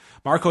Stunt.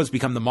 Marco has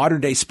become the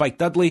modern-day Spike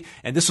Dudley,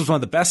 and this was one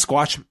of the best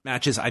squash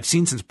matches I've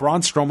seen since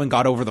Braun Strowman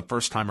got over the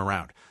first time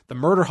around. The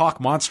Murder Hawk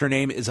monster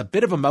name is a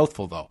bit of a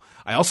mouthful, though.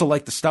 I also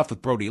like the stuff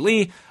with Brody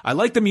Lee. I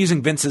like them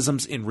using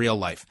Vince-isms in real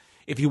life.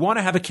 If you want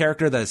to have a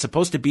character that is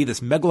supposed to be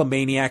this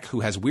megalomaniac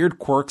who has weird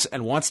quirks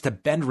and wants to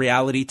bend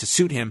reality to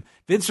suit him,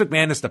 Vince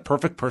McMahon is the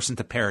perfect person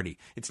to parody.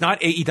 It's not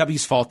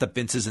AEW's fault that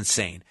Vince is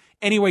insane.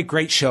 Anyway,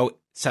 great show.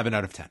 7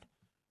 out of 10.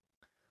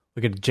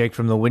 We get Jake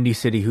from the Windy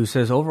City who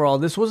says, overall,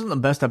 this wasn't the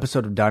best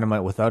episode of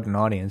Dynamite without an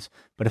audience,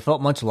 but it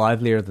felt much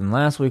livelier than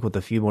last week with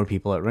a few more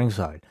people at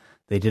ringside.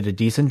 They did a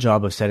decent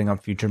job of setting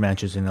up future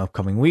matches in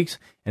upcoming weeks,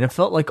 and it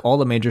felt like all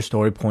the major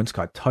story points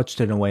got touched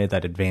in a way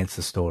that advanced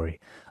the story.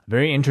 A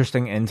very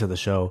interesting end to the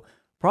show,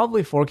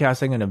 probably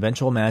forecasting an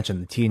eventual match in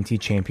the TNT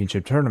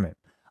Championship Tournament.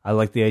 I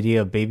like the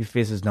idea of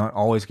babyfaces not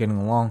always getting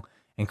along,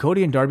 and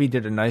Cody and Darby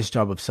did a nice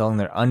job of selling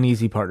their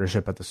uneasy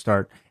partnership at the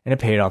start, and it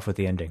paid off with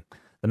the ending.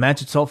 The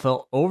match itself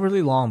felt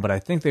overly long, but I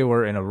think they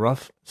were in a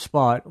rough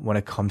spot when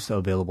it comes to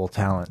available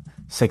talent.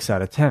 6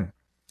 out of 10.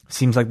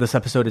 Seems like this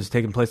episode is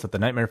taking place at the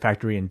Nightmare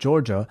Factory in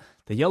Georgia.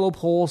 The yellow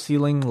pole,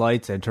 ceiling,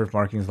 lights, and turf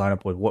markings line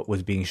up with what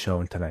was being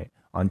shown tonight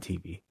on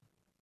TV.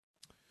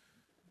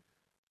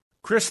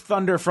 Chris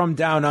Thunder from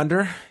Down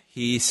Under.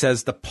 He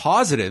says the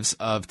positives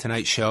of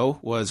tonight's show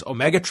was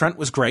Omega Trent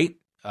was great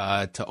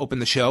to open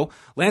the show.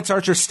 Lance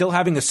Archer still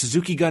having a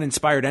Suzuki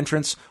Gun-inspired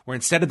entrance, where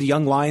instead of the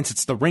Young Lions,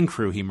 it's the Ring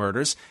Crew he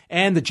murders.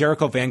 And the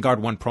Jericho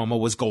Vanguard 1 promo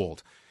was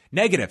gold.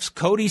 Negatives.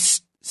 Cody,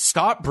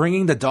 stop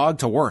bringing the dog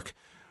to work.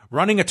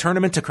 Running a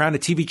tournament to crown a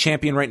TV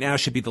champion right now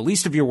should be the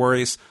least of your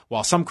worries.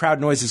 While some crowd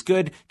noise is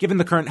good, given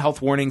the current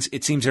health warnings,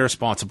 it seems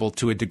irresponsible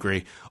to a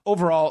degree.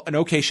 Overall, an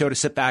okay show to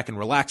sit back and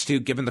relax to,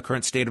 given the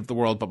current state of the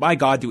world. But my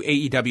God, do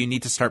AEW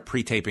need to start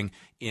pre-taping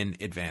in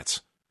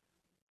advance?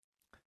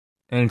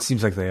 And it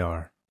seems like they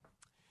are.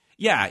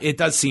 Yeah, it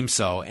does seem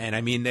so. And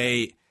I mean,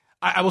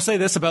 I will say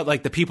this about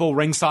like the people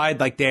ringside,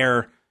 like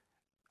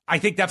I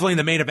think definitely in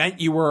the main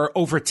event you were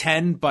over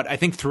 10, but I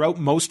think throughout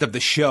most of the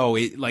show,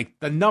 like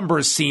the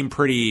numbers seem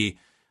pretty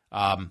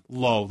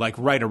low, like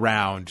right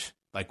around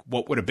like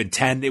what would have been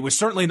 10. It was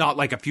certainly not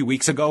like a few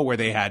weeks ago where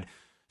they had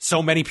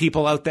so many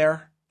people out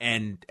there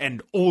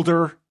and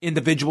older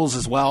individuals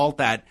as well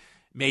that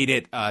made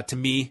it to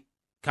me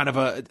kind of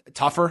a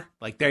tougher.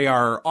 Like they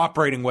are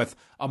operating with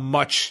a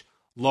much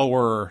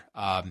lower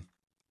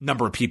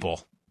number of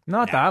people.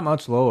 Not that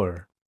much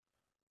lower.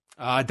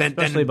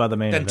 Especially by the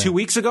main event. 2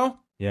 weeks ago?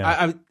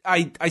 Yeah,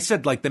 I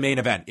said like the main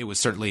event, it was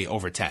certainly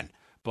over 10,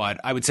 but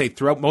I would say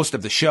throughout most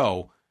of the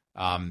show,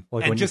 like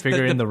when you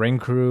figure in the ring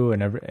crew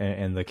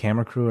and the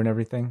camera crew and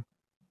everything.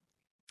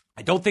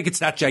 I don't think it's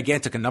that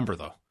gigantic a number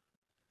though.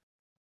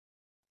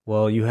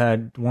 Well, you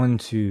had 1,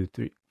 2,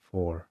 3,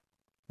 4,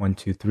 1,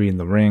 2, 3 in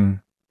the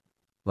ring,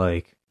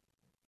 like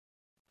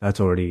that's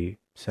already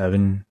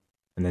 7,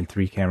 and then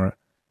 3 camera,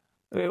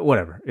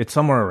 whatever. It's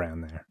somewhere around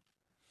there.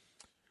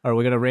 All right,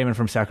 we got a Raymond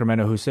from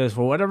Sacramento who says,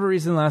 for whatever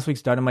reason, last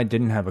week's Dynamite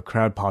didn't have a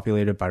crowd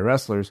populated by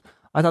wrestlers.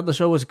 I thought the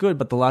show was good,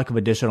 but the lack of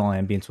additional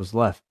ambience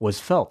was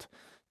felt.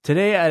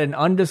 Today, at an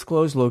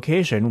undisclosed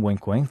location,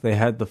 wink wink, they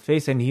had the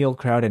face and heel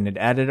crowd, and it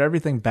added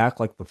everything back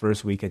like the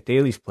first week at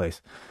Daly's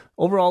place.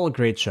 Overall, a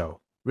great show.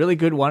 Really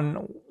good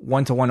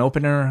one-to-one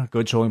opener,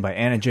 good showing by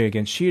Anna Jay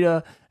against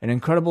Sheeta, an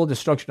incredible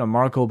destruction of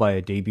Marco by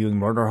a debuting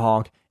Murder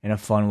Hawk, and a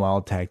fun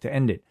wild tag to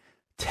end it.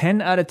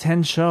 10 out of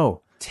 10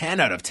 show.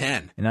 10 out of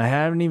 10. And I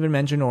haven't even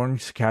mentioned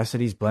Orange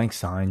Cassidy's blank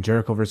sign,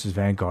 Jericho versus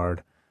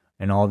Vanguard,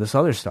 and all this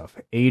other stuff.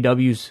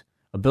 AEW's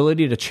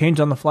ability to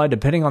change on the fly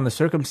depending on the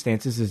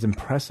circumstances is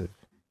impressive.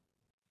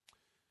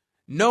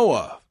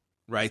 Noah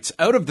writes,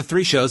 out of the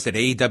 3 shows that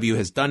AEW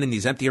has done in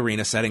these empty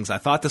arena settings, I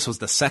thought this was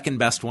the second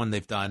best one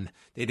they've done.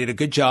 They did a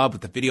good job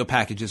with the video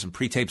packages and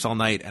pre-tapes all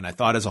night, and I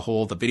thought as a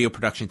whole, the video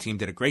production team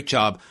did a great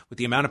job with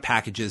the amount of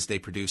packages they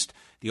produced.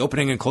 The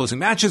opening and closing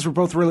matches were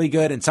both really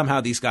good, and somehow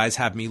these guys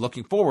have me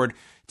looking forward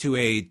to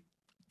a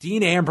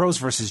Dean Ambrose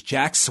versus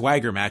Jack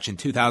Swagger match in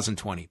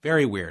 2020.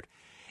 Very weird.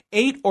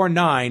 8 or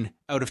 9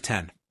 out of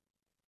 10.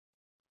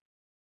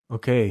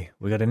 Okay,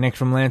 we got a Nick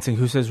from Lansing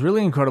who says,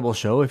 really incredible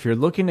show. If you're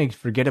looking to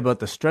forget about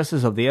the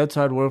stresses of the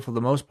outside world for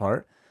the most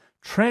part,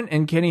 Trent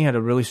and Kenny had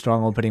a really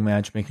strong opening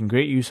match, making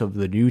great use of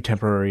the new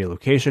temporary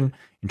location,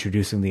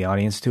 introducing the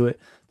audience to it.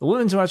 The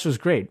women's match was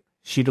great.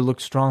 Sheeta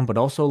looked strong, but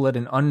also let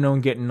an unknown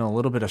get in a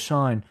little bit of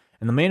shine,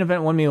 and the main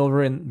event won me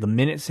over in the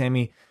minute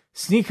Sammy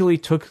sneakily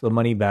took the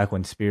money back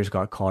when Spears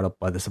got caught up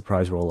by the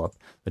surprise roll-up.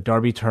 The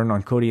Darby turn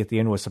on Cody at the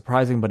end was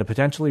surprising, but a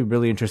potentially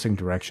really interesting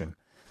direction.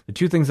 The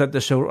 2 things that the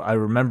show I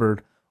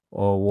remembered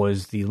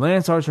was the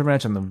Lance Archer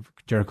match and the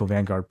Jericho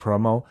Vanguard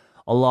promo.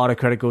 A lot of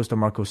credit goes to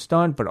Marco's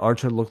stunt, but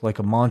Archer looked like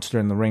a monster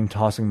in the ring,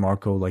 tossing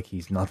Marco like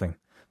he's nothing.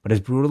 But as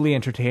brutally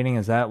entertaining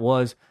as that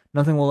was,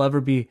 nothing will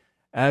ever be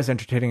as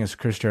entertaining as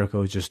Chris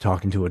Jericho just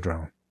talking to a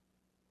drone.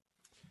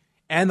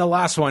 And the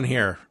last one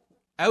here.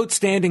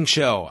 Outstanding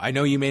show. I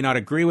know you may not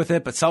agree with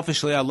it, but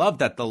selfishly, I love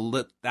that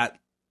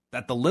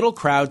the little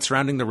crowd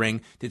surrounding the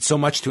ring did so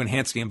much to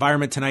enhance the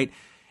environment tonight.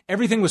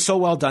 Everything was so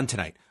well done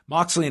tonight.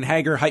 Moxley and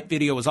Hager hype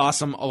video was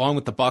awesome, along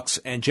with the Bucks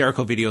and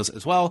Jericho videos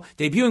as well.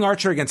 Debuting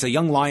Archer against a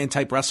young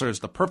lion-type wrestler is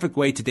the perfect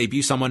way to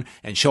debut someone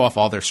and show off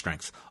all their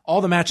strengths.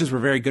 All the matches were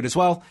very good as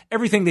well.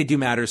 Everything they do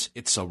matters.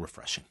 It's so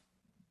refreshing.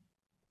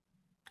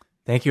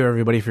 Thank you,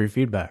 everybody, for your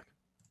feedback.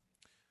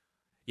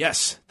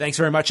 Yes, thanks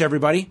very much,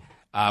 everybody.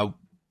 So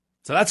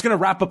that's going to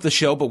wrap up the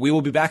show, but we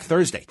will be back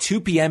Thursday, 2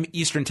 p.m.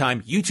 Eastern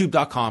Time,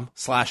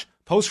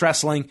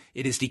 youtube.com/postwrestling.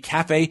 It is the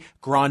Cafe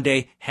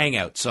Grande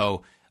Hangout.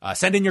 So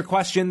send in your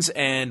questions,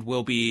 and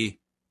we'll be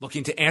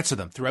looking to answer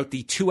them throughout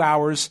the 2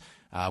 hours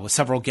with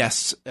several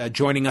guests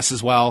joining us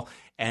as well.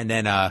 And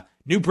then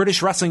New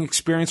British Wrestling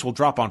Experience will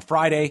drop on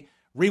Friday.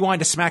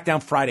 Rewind to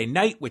SmackDown Friday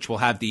night, which will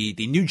have the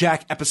New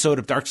Jack episode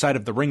of Dark Side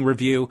of the Ring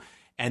review.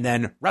 And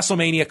then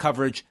WrestleMania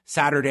coverage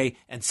Saturday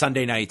and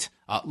Sunday night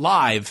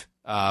live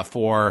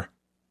for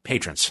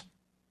patrons.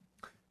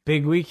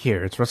 Big week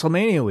here. It's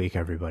WrestleMania week,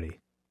 everybody.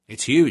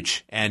 It's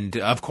huge. And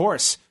of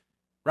course,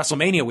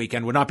 WrestleMania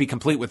weekend would not be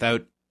complete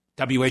without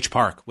WH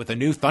Park with a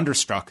new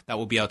Thunderstruck that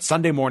will be out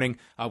Sunday morning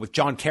with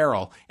John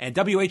Carroll. And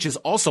WH is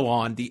also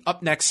on the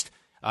Up Next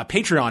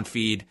Patreon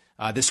feed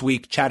this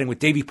week, chatting with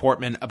Davey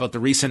Portman about the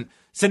recent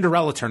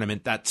Cinderella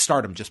tournament that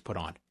Stardom just put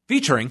on,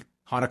 featuring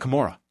Hana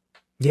Kimura.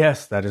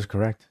 Yes, that is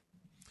correct.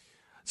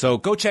 So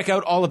go check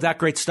out all of that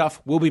great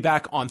stuff. We'll be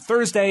back on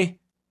Thursday.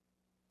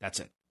 That's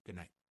it. Good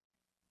night.